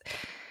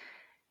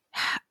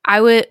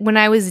when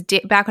I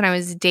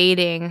was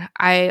dating,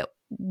 I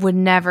would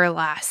never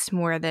last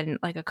more than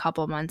like a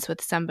couple months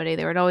with somebody.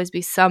 There would always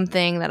be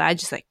something that I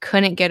just like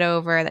couldn't get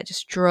over that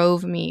just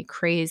drove me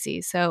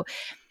crazy. So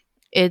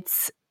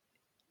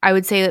I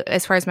would say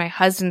as far as my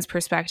husband's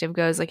perspective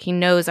goes, like he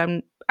knows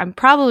I'm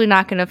probably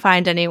not going to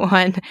find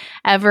anyone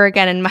ever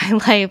again in my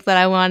life that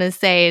I want to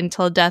say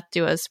until death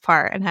do us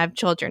part and have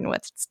children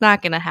with. It's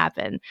not going to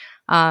happen.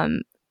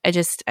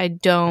 I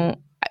don't.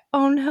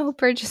 Oh no,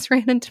 bird just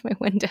ran into my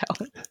window.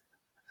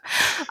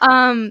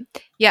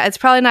 Yeah, it's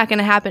probably not going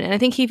to happen. And I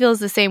think he feels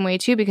the same way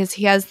too, because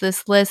he has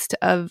this list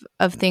of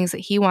things that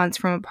he wants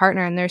from a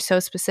partner, and they're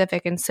so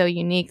specific and so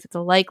unique that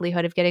the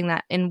likelihood of getting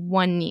that in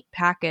one neat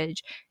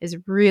package is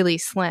really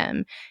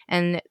slim.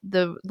 And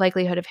the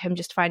likelihood of him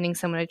just finding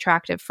someone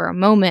attractive for a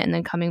moment and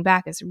then coming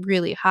back is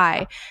really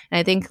high. And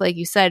I think, like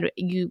you said,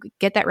 you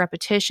get that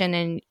repetition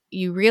and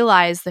you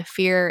realize the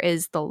fear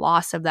is the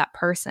loss of that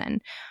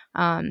person.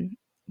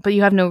 But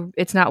you have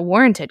it's not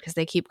warranted because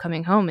they keep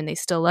coming home and they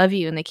still love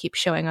you and they keep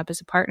showing up as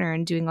a partner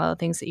and doing all the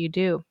things that you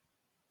do.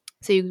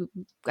 So you,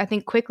 I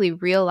think, quickly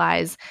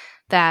realize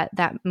that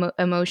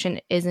emotion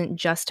isn't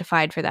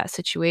justified for that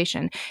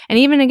situation. And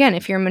even again,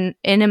 if you're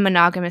in a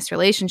monogamous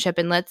relationship,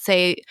 and let's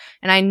say,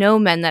 and I know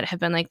men that have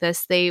been like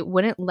this, they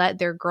wouldn't let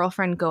their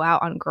girlfriend go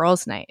out on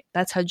girls' night.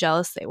 That's how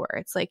jealous they were.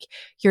 It's like,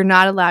 you're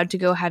not allowed to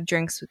go have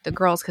drinks with the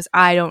girls because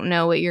I don't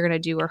know what you're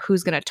going to do or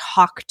who's going to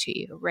talk to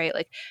you, right?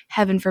 Like,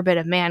 heaven forbid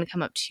a man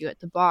come up to you at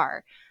the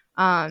bar.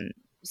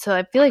 So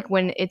I feel like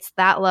when it's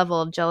that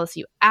level of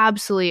jealousy, you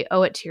absolutely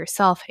owe it to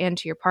yourself and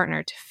to your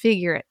partner to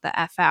figure it the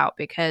F out,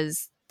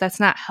 because that's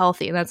not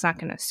healthy and that's not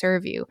going to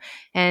serve you.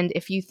 And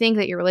if you think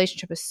that your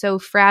relationship is so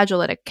fragile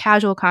that a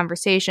casual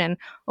conversation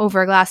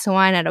over a glass of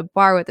wine at a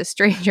bar with a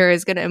stranger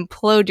is going to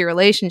implode your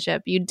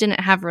relationship, you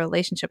didn't have a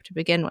relationship to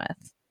begin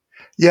with.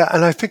 Yeah,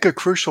 and I think a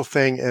crucial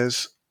thing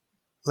is,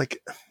 like,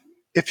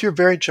 if you're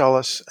very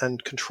jealous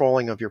and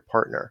controlling of your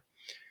partner,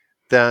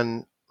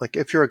 then, like,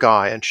 if you're a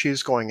guy and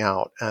she's going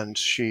out and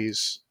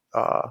she's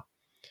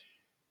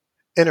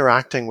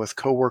interacting with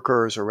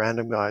coworkers or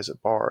random guys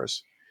at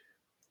bars,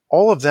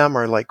 all of them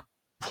are like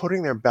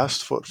putting their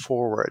best foot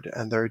forward,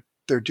 and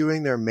they're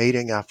doing their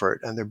mating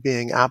effort, and they're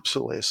being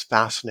absolutely as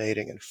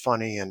fascinating and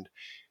funny and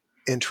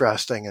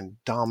interesting and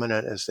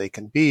dominant as they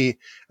can be,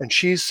 and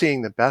she's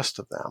seeing the best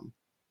of them,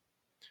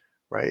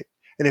 right?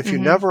 And if you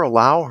never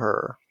allow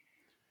her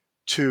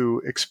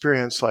to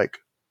experience like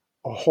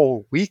a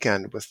whole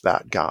weekend with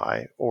that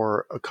guy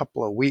or a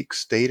couple of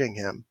weeks dating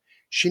him,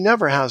 she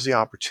never has the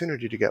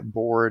opportunity to get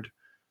bored,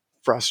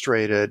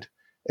 frustrated,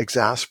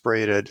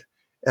 exasperated,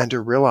 and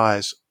to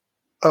realize,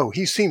 oh,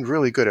 he seemed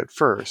really good at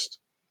first,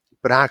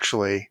 but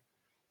actually,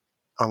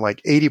 on like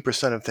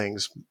 80% of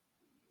things,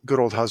 good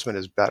old husband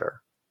is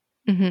better,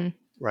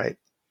 right?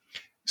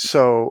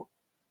 So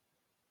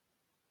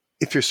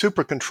if you're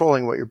super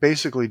controlling, what you're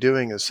basically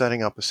doing is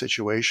setting up a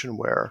situation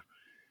where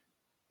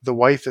the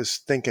wife is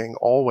thinking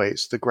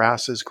always the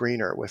grass is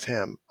greener with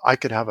him. I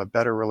could have a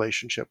better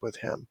relationship with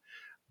him.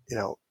 You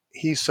know,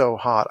 he's so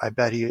hot. I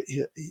bet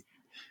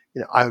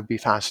I would be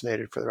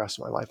fascinated for the rest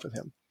of my life with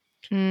him.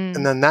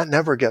 And then that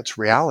never gets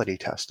reality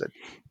tested,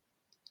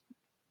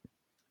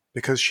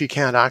 because she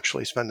can't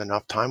actually spend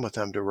enough time with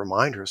him to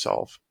remind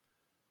herself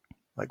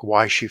like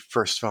why she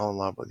first fell in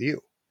love with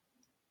you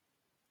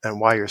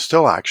and why you're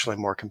still actually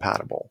more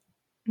compatible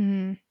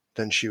than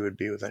she would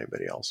be with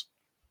anybody else.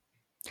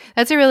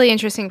 That's a really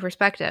interesting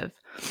perspective.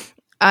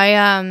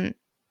 I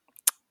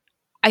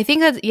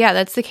think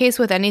that's the case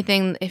with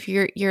anything. If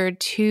you're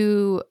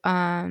too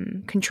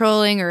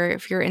controlling, or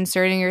if you're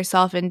inserting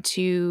yourself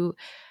into,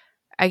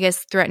 I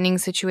guess, threatening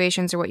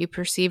situations or what you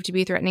perceive to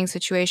be threatening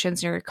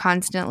situations, you're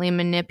constantly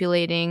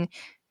manipulating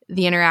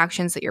the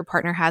interactions that your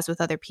partner has with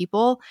other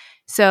people.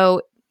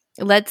 So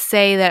let's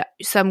say that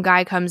some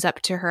guy comes up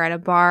to her at a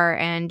bar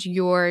and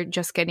you're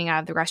just getting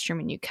out of the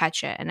restroom and you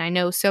catch it. And I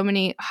know so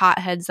many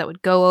hotheads that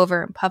would go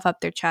over and puff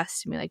up their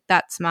chest and be like,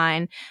 that's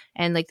mine.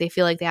 And like they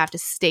feel like they have to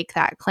stake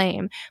that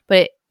claim.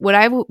 But what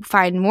I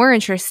find more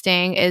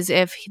interesting is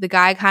if the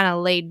guy kind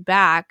of laid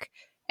back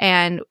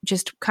and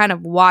just kind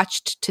of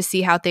watched to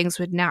see how things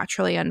would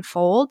naturally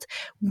unfold,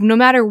 no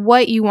matter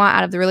what you want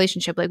out of the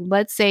relationship. Like,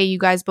 let's say you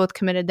guys both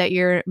committed that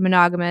you're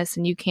monogamous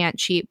and you can't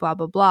cheat, blah,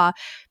 blah, blah.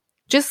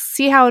 Just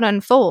see how it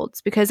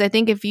unfolds. Because I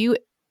think if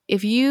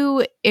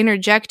you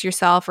interject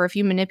yourself or if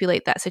you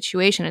manipulate that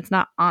situation, it's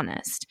not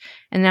honest.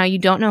 And now you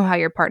don't know how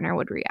your partner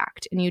would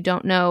react, and you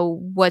don't know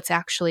what's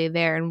actually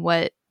there and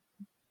what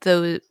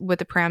the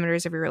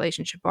parameters of your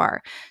relationship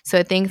are. So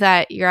I think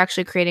that you're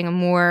actually creating a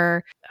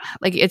more,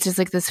 like, it's just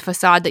like this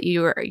facade that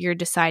you're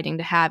deciding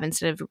to have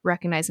instead of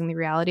recognizing the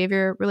reality of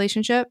your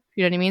relationship.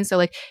 You know what I mean? So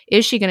like,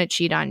 is she going to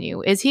cheat on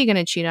you? Is he going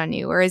to cheat on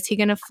you? Or is he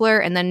going to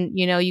flirt? And then,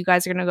 you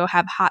guys are going to go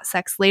have hot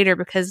sex later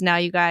because now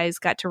you guys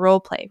got to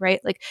role play, right?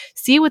 Like,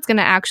 see what's going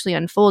to actually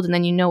unfold, and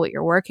then you know what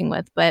you're working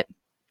with. But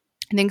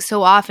I think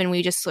so often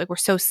we just we're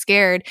so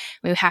scared,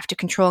 we have to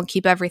control and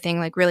keep everything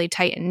like really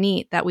tight and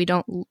neat, that we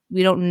don't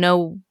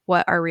know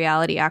what our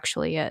reality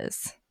actually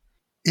is.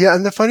 Yeah,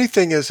 and the funny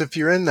thing is, if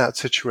you're in that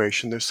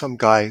situation, there's some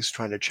guy who's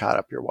trying to chat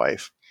up your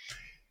wife.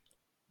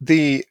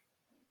 The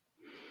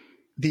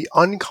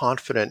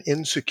unconfident,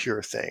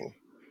 insecure thing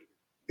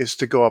is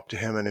to go up to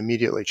him and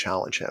immediately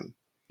challenge him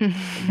and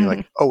be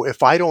like, oh,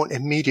 if I don't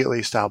immediately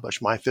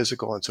establish my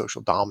physical and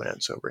social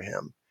dominance over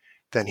him,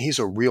 then he's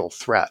a real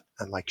threat,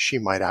 and like she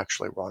might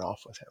actually run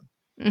off with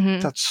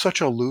him. That's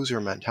such a loser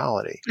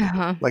mentality.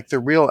 Like, the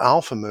real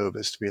alpha move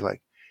is to be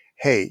like,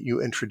 hey,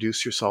 you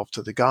introduce yourself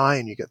to the guy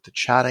and you get to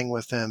chatting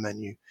with him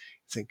and you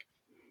think,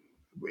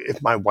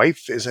 if my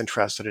wife is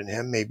interested in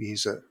him, maybe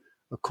he's a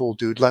cool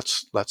dude.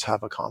 Let's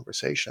have a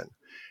conversation.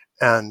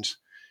 And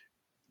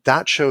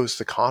that shows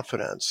the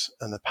confidence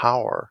and the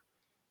power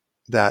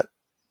that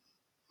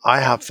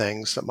I have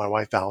things that my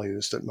wife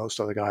values that most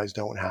other guys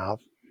don't have.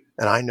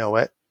 And I know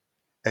it,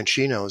 and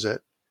she knows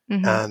it.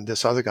 Mm-hmm. And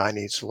this other guy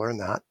needs to learn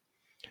that.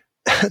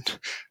 And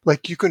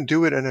like, you can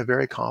do it in a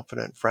very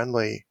confident,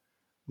 friendly,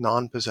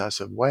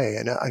 non-possessive way.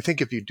 And I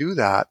think if you do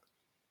that,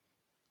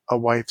 a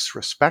wife's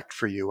respect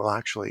for you will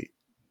actually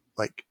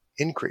like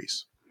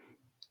increase.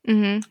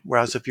 Mm-hmm.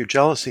 Whereas if you're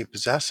jealousy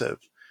possessive,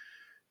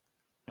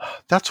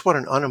 that's what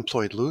an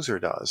unemployed loser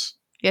does.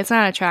 It's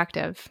not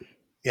attractive.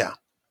 Yeah.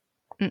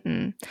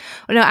 Mm-mm.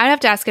 Well, no, I'd have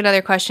to ask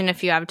another question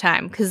if you have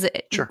time, because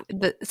Sure.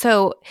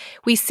 So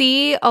we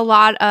see a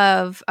lot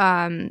of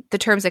the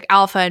terms like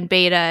alpha and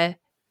beta,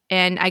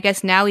 and I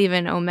guess now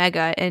even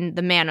omega in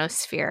the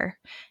manosphere.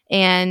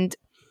 And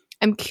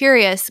I'm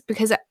curious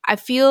because I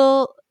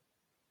feel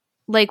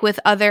like with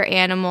other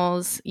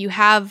animals, you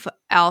have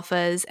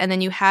alphas, and then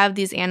you have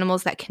these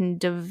animals that can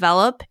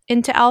develop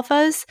into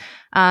alphas.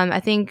 I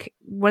think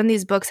one of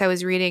these books I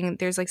was reading,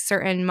 there's like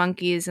certain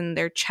monkeys and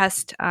their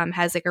chest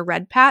has like a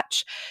red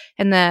patch.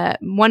 And the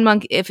one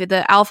monkey, if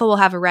the alpha will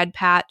have a red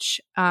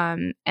patch,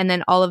 and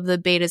then all of the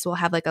betas will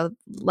have like a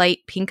light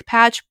pink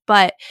patch.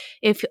 But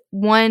if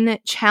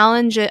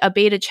a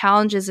beta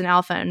challenges an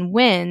alpha and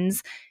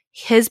wins,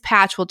 his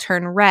patch will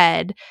turn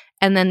red,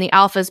 and then the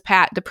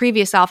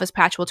previous alpha's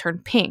patch will turn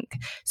pink.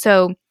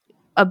 So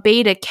a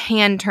beta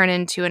can turn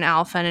into an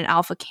alpha, and an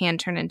alpha can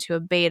turn into a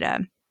beta.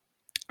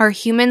 Are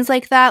humans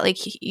like that? Like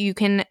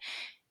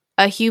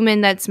a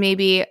human that's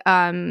maybe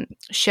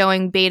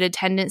showing beta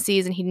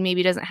tendencies, and he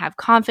maybe doesn't have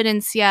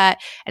confidence yet,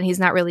 and he's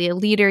not really a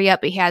leader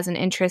yet, but he has an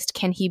interest.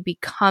 Can he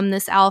become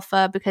this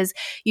alpha? Because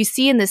you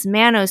see in this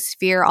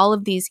manosphere, all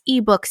of these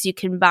ebooks you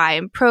can buy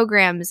and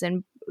programs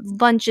and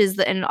lunches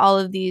and all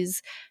of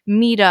these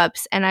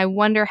meetups, and I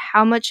wonder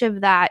how much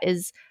of that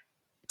is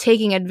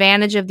taking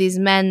advantage of these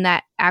men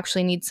that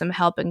actually need some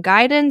help and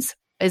guidance.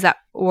 Is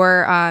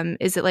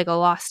it like a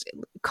lost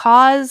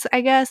cause?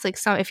 I guess like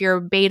if you're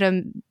a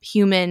beta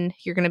human,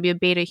 you're going to be a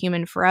beta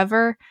human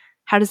forever.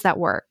 How does that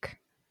work?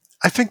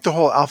 I think the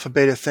whole alpha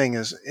beta thing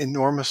is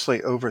enormously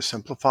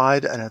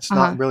oversimplified, and it's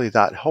not really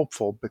that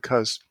helpful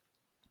because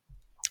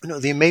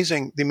the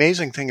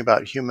amazing thing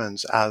about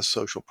humans as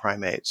social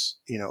primates,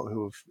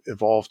 who've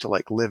evolved to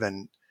like live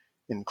in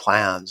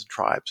clans,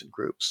 tribes, and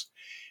groups,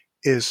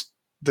 is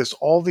there's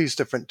all these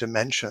different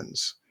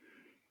dimensions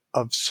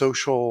of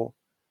social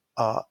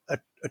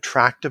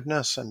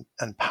attractiveness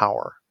and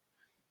power,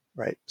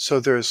 right? So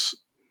there's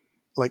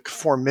like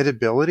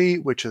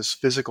formidability, which is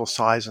physical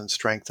size and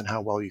strength and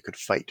how well you could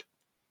fight.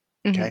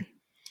 Okay.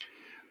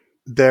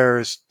 Mm-hmm.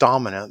 There's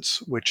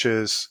dominance, which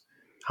is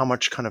how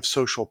much kind of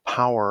social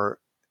power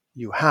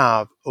you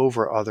have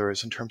over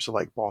others in terms of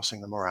like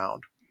bossing them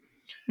around.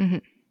 Mm-hmm.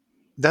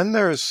 Then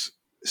there's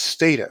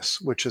status,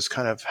 which is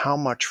kind of how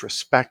much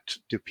respect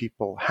do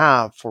people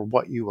have for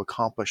what you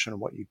accomplish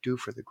and what you do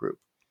for the group.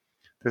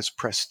 There's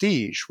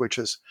prestige, which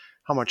is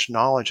how much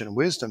knowledge and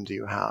wisdom do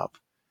you have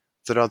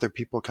that other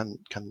people can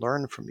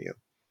learn from you.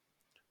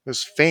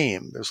 There's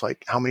fame. There's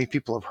like how many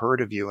people have heard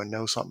of you and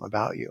know something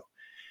about you.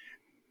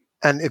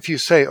 And if you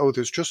say, oh,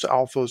 there's just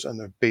alphas and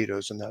there's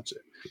betas and that's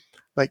it,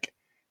 like,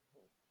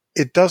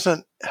 it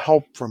doesn't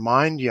help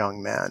remind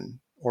young men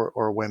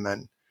or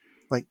women,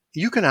 like,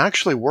 you can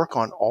actually work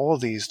on all of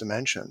these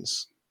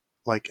dimensions,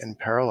 like in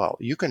parallel.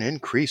 You can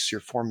increase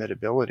your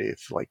formidability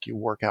if like you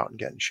work out and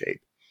get in shape.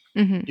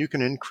 Mm-hmm. You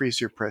can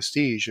increase your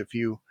prestige if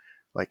you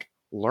like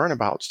learn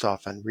about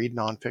stuff and read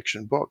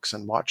nonfiction books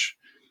and watch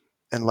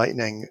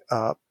enlightening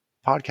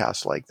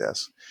podcasts like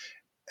this.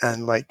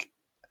 And like,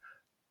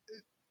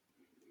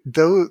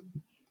 though,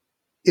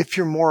 if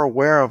you're more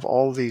aware of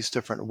all these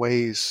different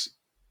ways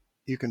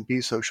you can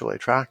be socially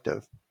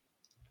attractive,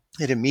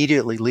 it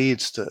immediately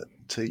leads to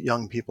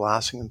young people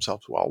asking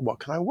themselves, well, what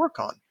can I work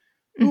on?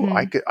 Ooh,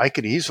 Mm-hmm. I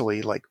could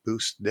easily like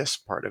boost this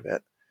part of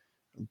it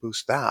and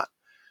boost that.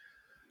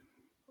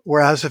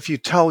 Whereas if you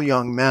tell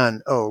young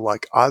men, oh,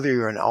 like either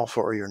you're an alpha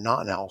or you're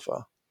not an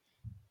alpha,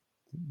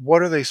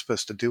 what are they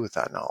supposed to do with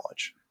that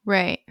knowledge?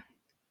 Right.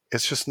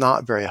 It's just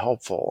not very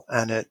helpful.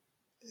 And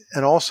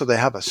also they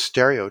have a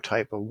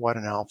stereotype of what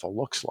an alpha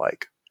looks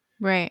like.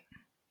 Right.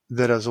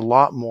 That is a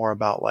lot more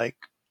about like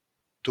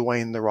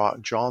Dwayne "The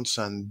Rock"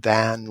 Johnson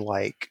than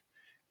like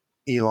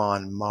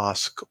Elon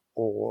Musk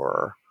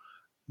or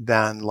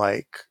than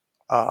like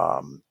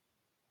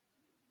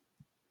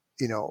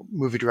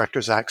movie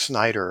director Zack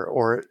Snyder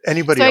or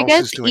anybody So I else guess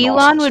who's doing Elon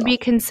awesome would stuff. be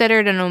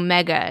considered an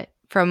omega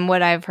from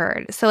what I've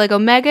heard. So like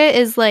omega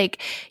is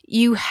like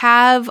you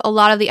have a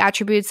lot of the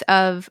attributes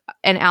of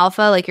an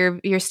alpha, like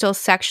you're still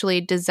sexually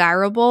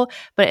desirable,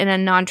 but in a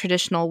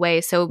non-traditional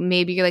way. So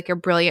maybe you're like a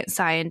brilliant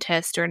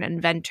scientist or an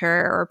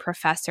inventor or a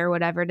professor,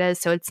 whatever it is.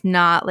 So it's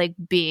not like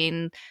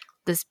being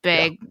this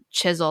big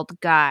chiseled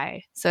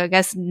guy. So I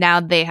guess now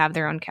they have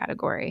their own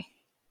category.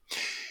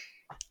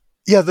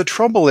 Yeah, the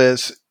trouble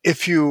is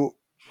if you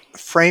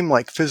frame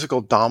like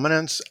physical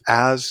dominance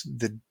as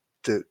the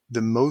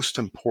the most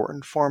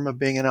important form of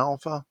being an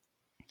alpha,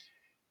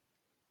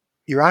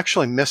 you're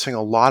actually missing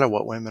a lot of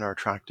what women are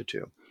attracted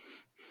to.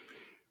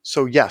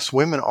 So yes,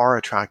 women are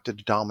attracted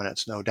to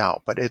dominance, no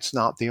doubt, but it's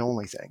not the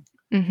only thing.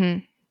 Mm-hmm.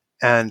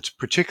 And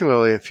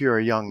particularly if you're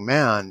a young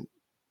man,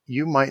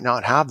 you might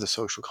not have the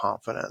social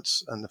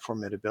confidence and the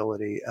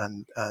formidability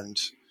and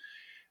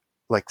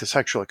like the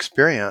sexual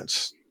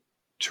experience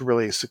to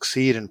really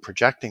succeed in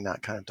projecting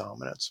that kind of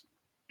dominance.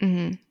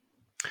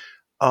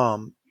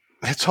 Mm-hmm.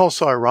 It's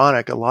also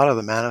ironic. A lot of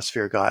the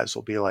Manosphere guys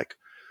will be like,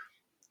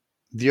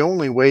 the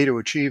only way to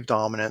achieve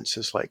dominance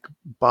is like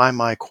buy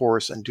my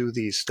course and do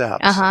these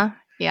steps. Uh-huh.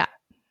 Yeah.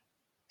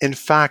 In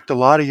fact, a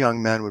lot of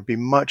young men would be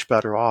much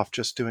better off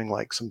just doing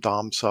like some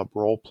dom sub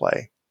role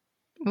play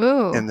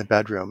Ooh. in the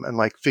bedroom and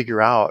like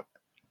figure out,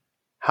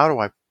 how do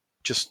I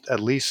just at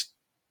least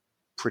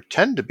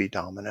pretend to be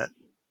dominant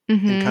in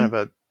kind Mm-hmm. of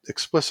a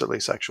explicitly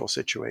sexual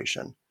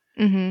situation.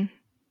 Mm-hmm.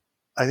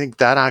 I think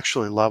that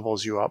actually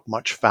levels you up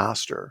much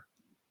faster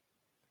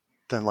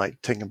than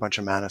like taking a bunch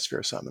of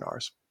Manosphere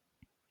seminars.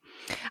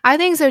 I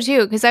think so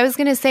too, because I was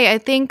going to say, I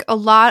think a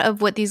lot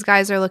of what these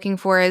guys are looking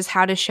for is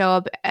how to show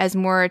up as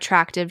more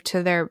attractive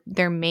to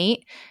their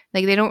mate.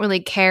 Like they don't really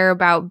care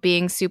about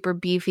being super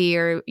beefy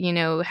or,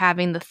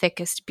 having the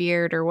thickest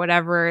beard or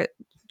whatever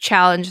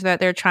challenge that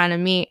they're trying to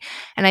meet.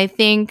 And I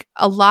think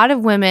a lot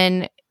of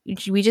women,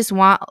 we just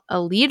want a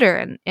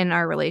leader in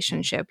our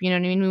relationship. You know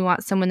what I mean? We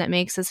want someone that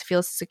makes us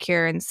feel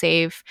secure and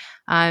safe,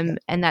 and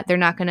that they're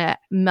not going to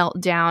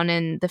melt down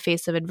in the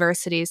face of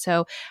adversity.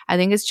 So I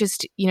think it's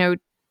just,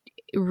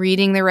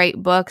 reading the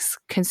right books,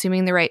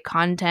 consuming the right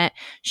content,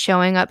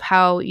 showing up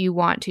how you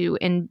want to,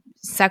 and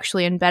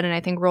sexually embed. And I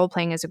think role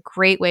playing is a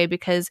great way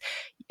because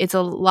it's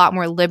a lot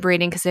more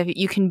liberating, because if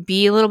you can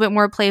be a little bit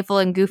more playful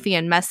and goofy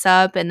and mess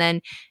up, and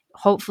then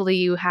hopefully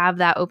you have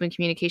that open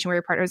communication where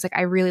your partner is like,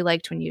 I really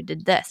liked when you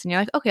did this. And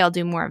you're like, okay, I'll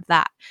do more of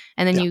that.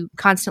 And then you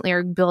constantly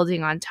are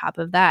building on top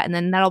of that. And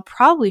then that'll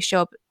probably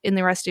show up in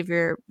the rest of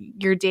your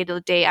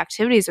day-to-day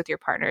activities with your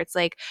partner. It's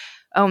like,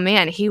 oh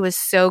man, he was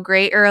so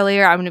great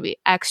earlier. I'm going to be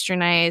extra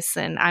nice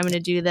and I'm going to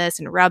do this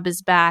and rub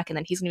his back. And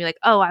then he's going to be like,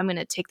 oh, I'm going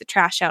to take the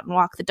trash out and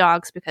walk the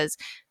dogs because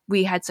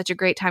we had such a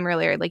great time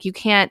earlier. Like you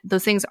can't,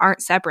 those things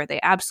aren't separate.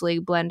 They absolutely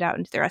blend out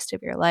into the rest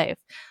of your life.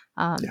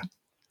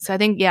 So I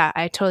think,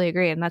 I totally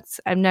agree. And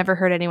I've never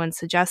heard anyone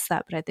suggest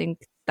that, but I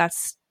think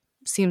that's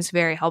seems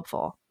very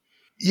helpful.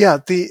 Yeah.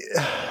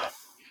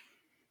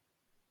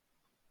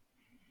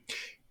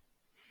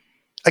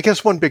 I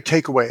guess one big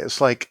takeaway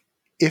is like,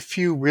 if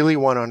you really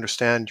want to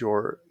understand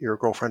your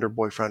girlfriend or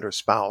boyfriend or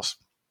spouse,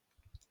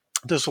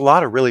 there's a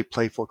lot of really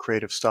playful,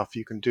 creative stuff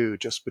you can do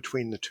just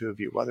between the two of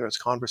you, whether it's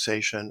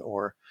conversation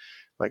or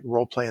like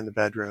role play in the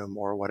bedroom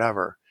or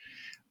whatever,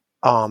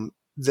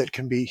 that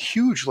can be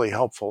hugely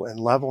helpful in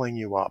leveling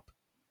you up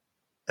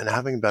and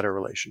having a better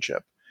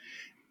relationship.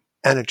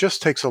 And it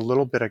just takes a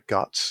little bit of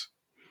guts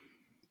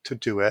to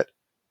do it.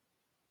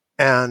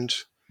 And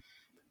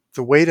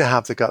the way to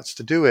have the guts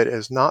to do it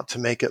is not to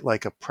make it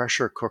like a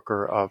pressure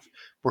cooker of,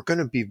 we're going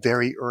to be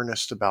very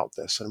earnest about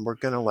this and we're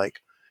going to like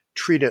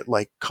treat it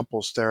like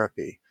couples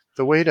therapy.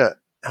 The way to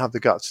have the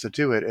guts to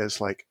do it is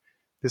like,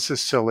 this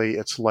is silly,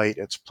 it's light,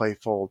 it's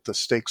playful, the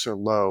stakes are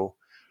low.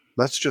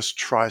 Let's just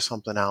try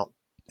something out,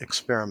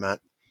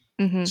 experiment,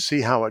 see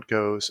how it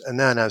goes. And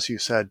then, as you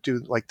said,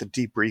 do like the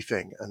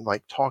debriefing and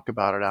like talk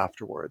about it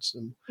afterwards.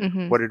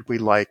 And what did we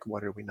like?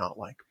 What did we not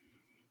like?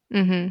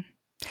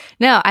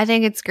 No, I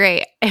think it's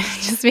great. It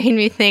just made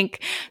me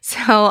think.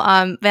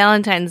 So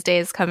Valentine's Day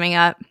is coming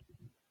up,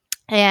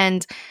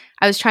 and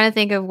I was trying to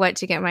think of what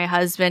to get my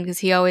husband, because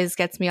he always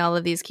gets me all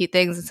of these cute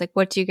things. It's like,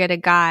 what do you get a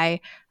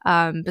guy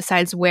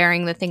besides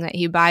wearing the thing that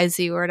he buys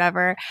you or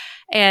whatever?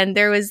 And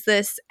there was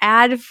this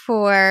ad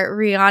for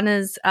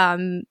Rihanna's,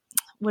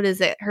 what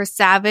is it? Her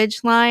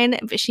Savage line,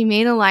 but she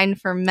made a line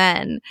for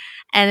men,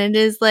 and it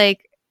is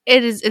like,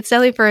 it's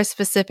definitely for a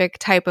specific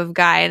type of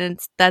guy, and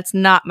that's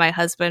not my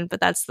husband, but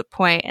that's the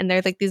point. And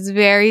they're like these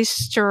very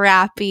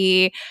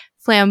strappy,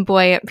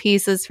 flamboyant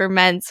pieces for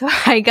men. So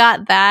I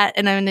got that,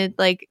 and I'm gonna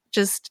like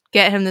just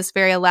get him this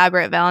very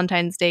elaborate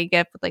Valentine's Day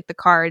gift with like the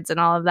cards and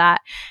all of that.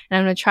 And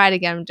I'm gonna try to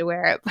get him to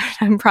wear it, but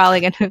I'm probably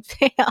gonna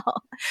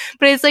fail.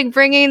 But it's like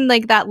bringing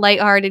like that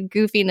lighthearted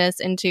goofiness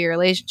into your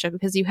relationship,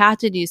 because you have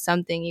to do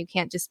something. You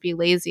can't just be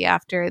lazy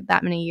after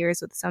that many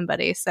years with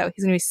somebody. So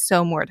he's gonna be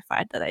so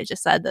mortified that I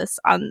just said this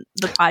on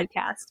the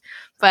podcast,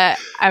 but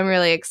I'm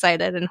really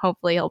excited, and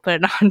hopefully he'll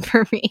put it on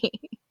for me.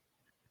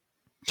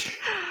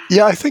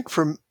 Yeah, I think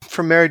for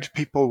married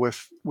people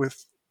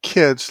with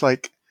kids,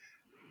 like,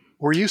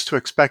 we're used to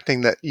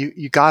expecting that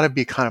you got to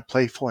be kind of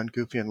playful and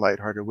goofy and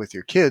lighthearted with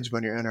your kids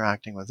when you're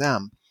interacting with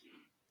them.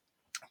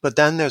 But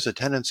then there's a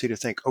tendency to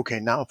think, okay,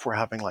 now if we're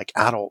having like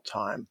adult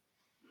time,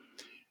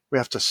 we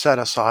have to set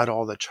aside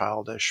all the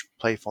childish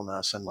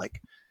playfulness and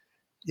like,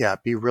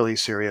 be really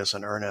serious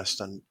and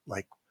earnest and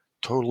like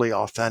totally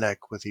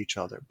authentic with each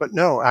other. But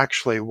no,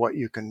 actually what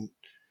you can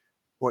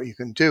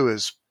do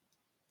is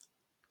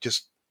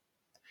just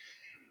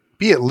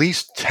be at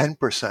least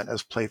 10%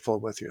 as playful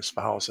with your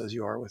spouse as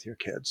you are with your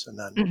kids. And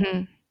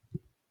then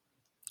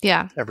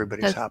Yeah.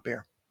 everybody's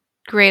happier.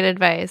 Great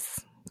advice.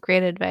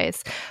 Great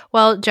advice.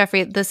 Well,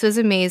 Geoffrey, this was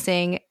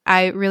amazing.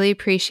 I really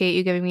appreciate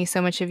you giving me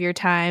so much of your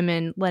time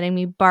and letting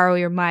me borrow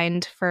your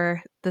mind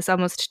for this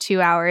almost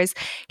 2 hours.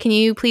 Can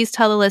you please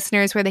tell the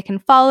listeners where they can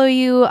follow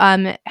you,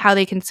 how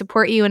they can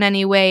support you in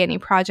any way, any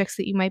projects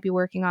that you might be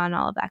working on,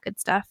 all of that good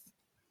stuff?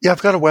 Yeah,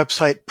 I've got a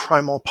website,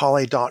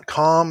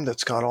 primalpoly.com,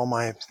 that's got all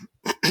my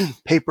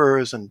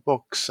papers and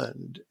books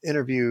and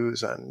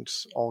interviews and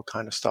all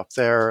kind of stuff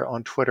there.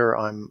 On Twitter,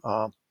 I'm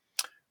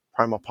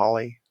Primal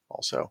Poly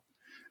also.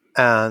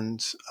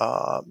 And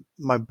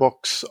my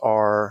books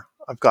are,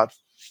 I've got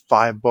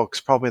 5 books.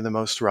 Probably the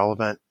most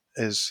relevant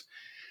is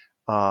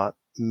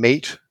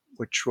Mate,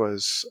 which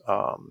was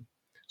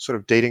sort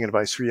of dating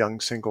advice for young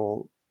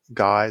single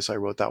guys. I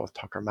wrote that with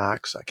Tucker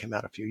Max. That came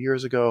out a few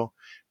years ago.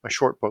 My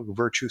short book,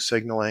 Virtue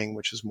Signaling,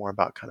 which is more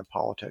about kind of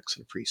politics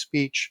and free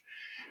speech.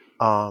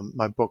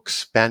 My book,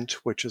 Spent,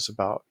 which is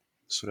about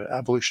sort of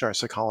evolutionary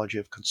psychology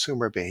of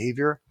consumer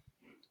behavior.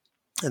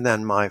 And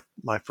then my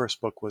first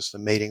book was The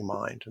Mating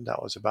Mind, and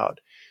that was about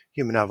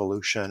human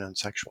evolution and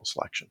sexual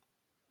selection.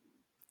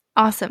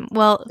 Awesome.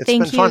 Well,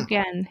 thank you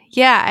again.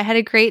 Yeah, I had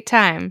a great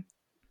time.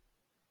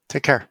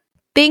 Take care.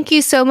 Thank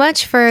you so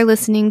much for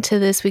listening to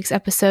this week's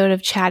episode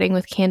of Chatting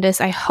with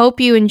Candace. I hope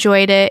you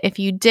enjoyed it. If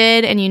you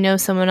did and you know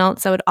someone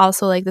else that would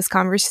also like this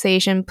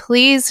conversation,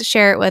 please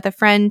share it with a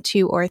friend,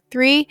 2 or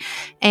 3.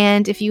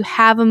 And if you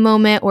have a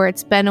moment or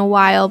it's been a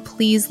while,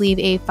 please leave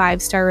a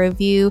 5-star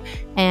review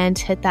and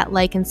hit that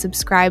like and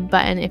subscribe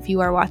button if you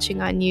are watching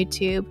on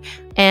YouTube.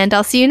 And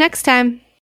I'll see you next time.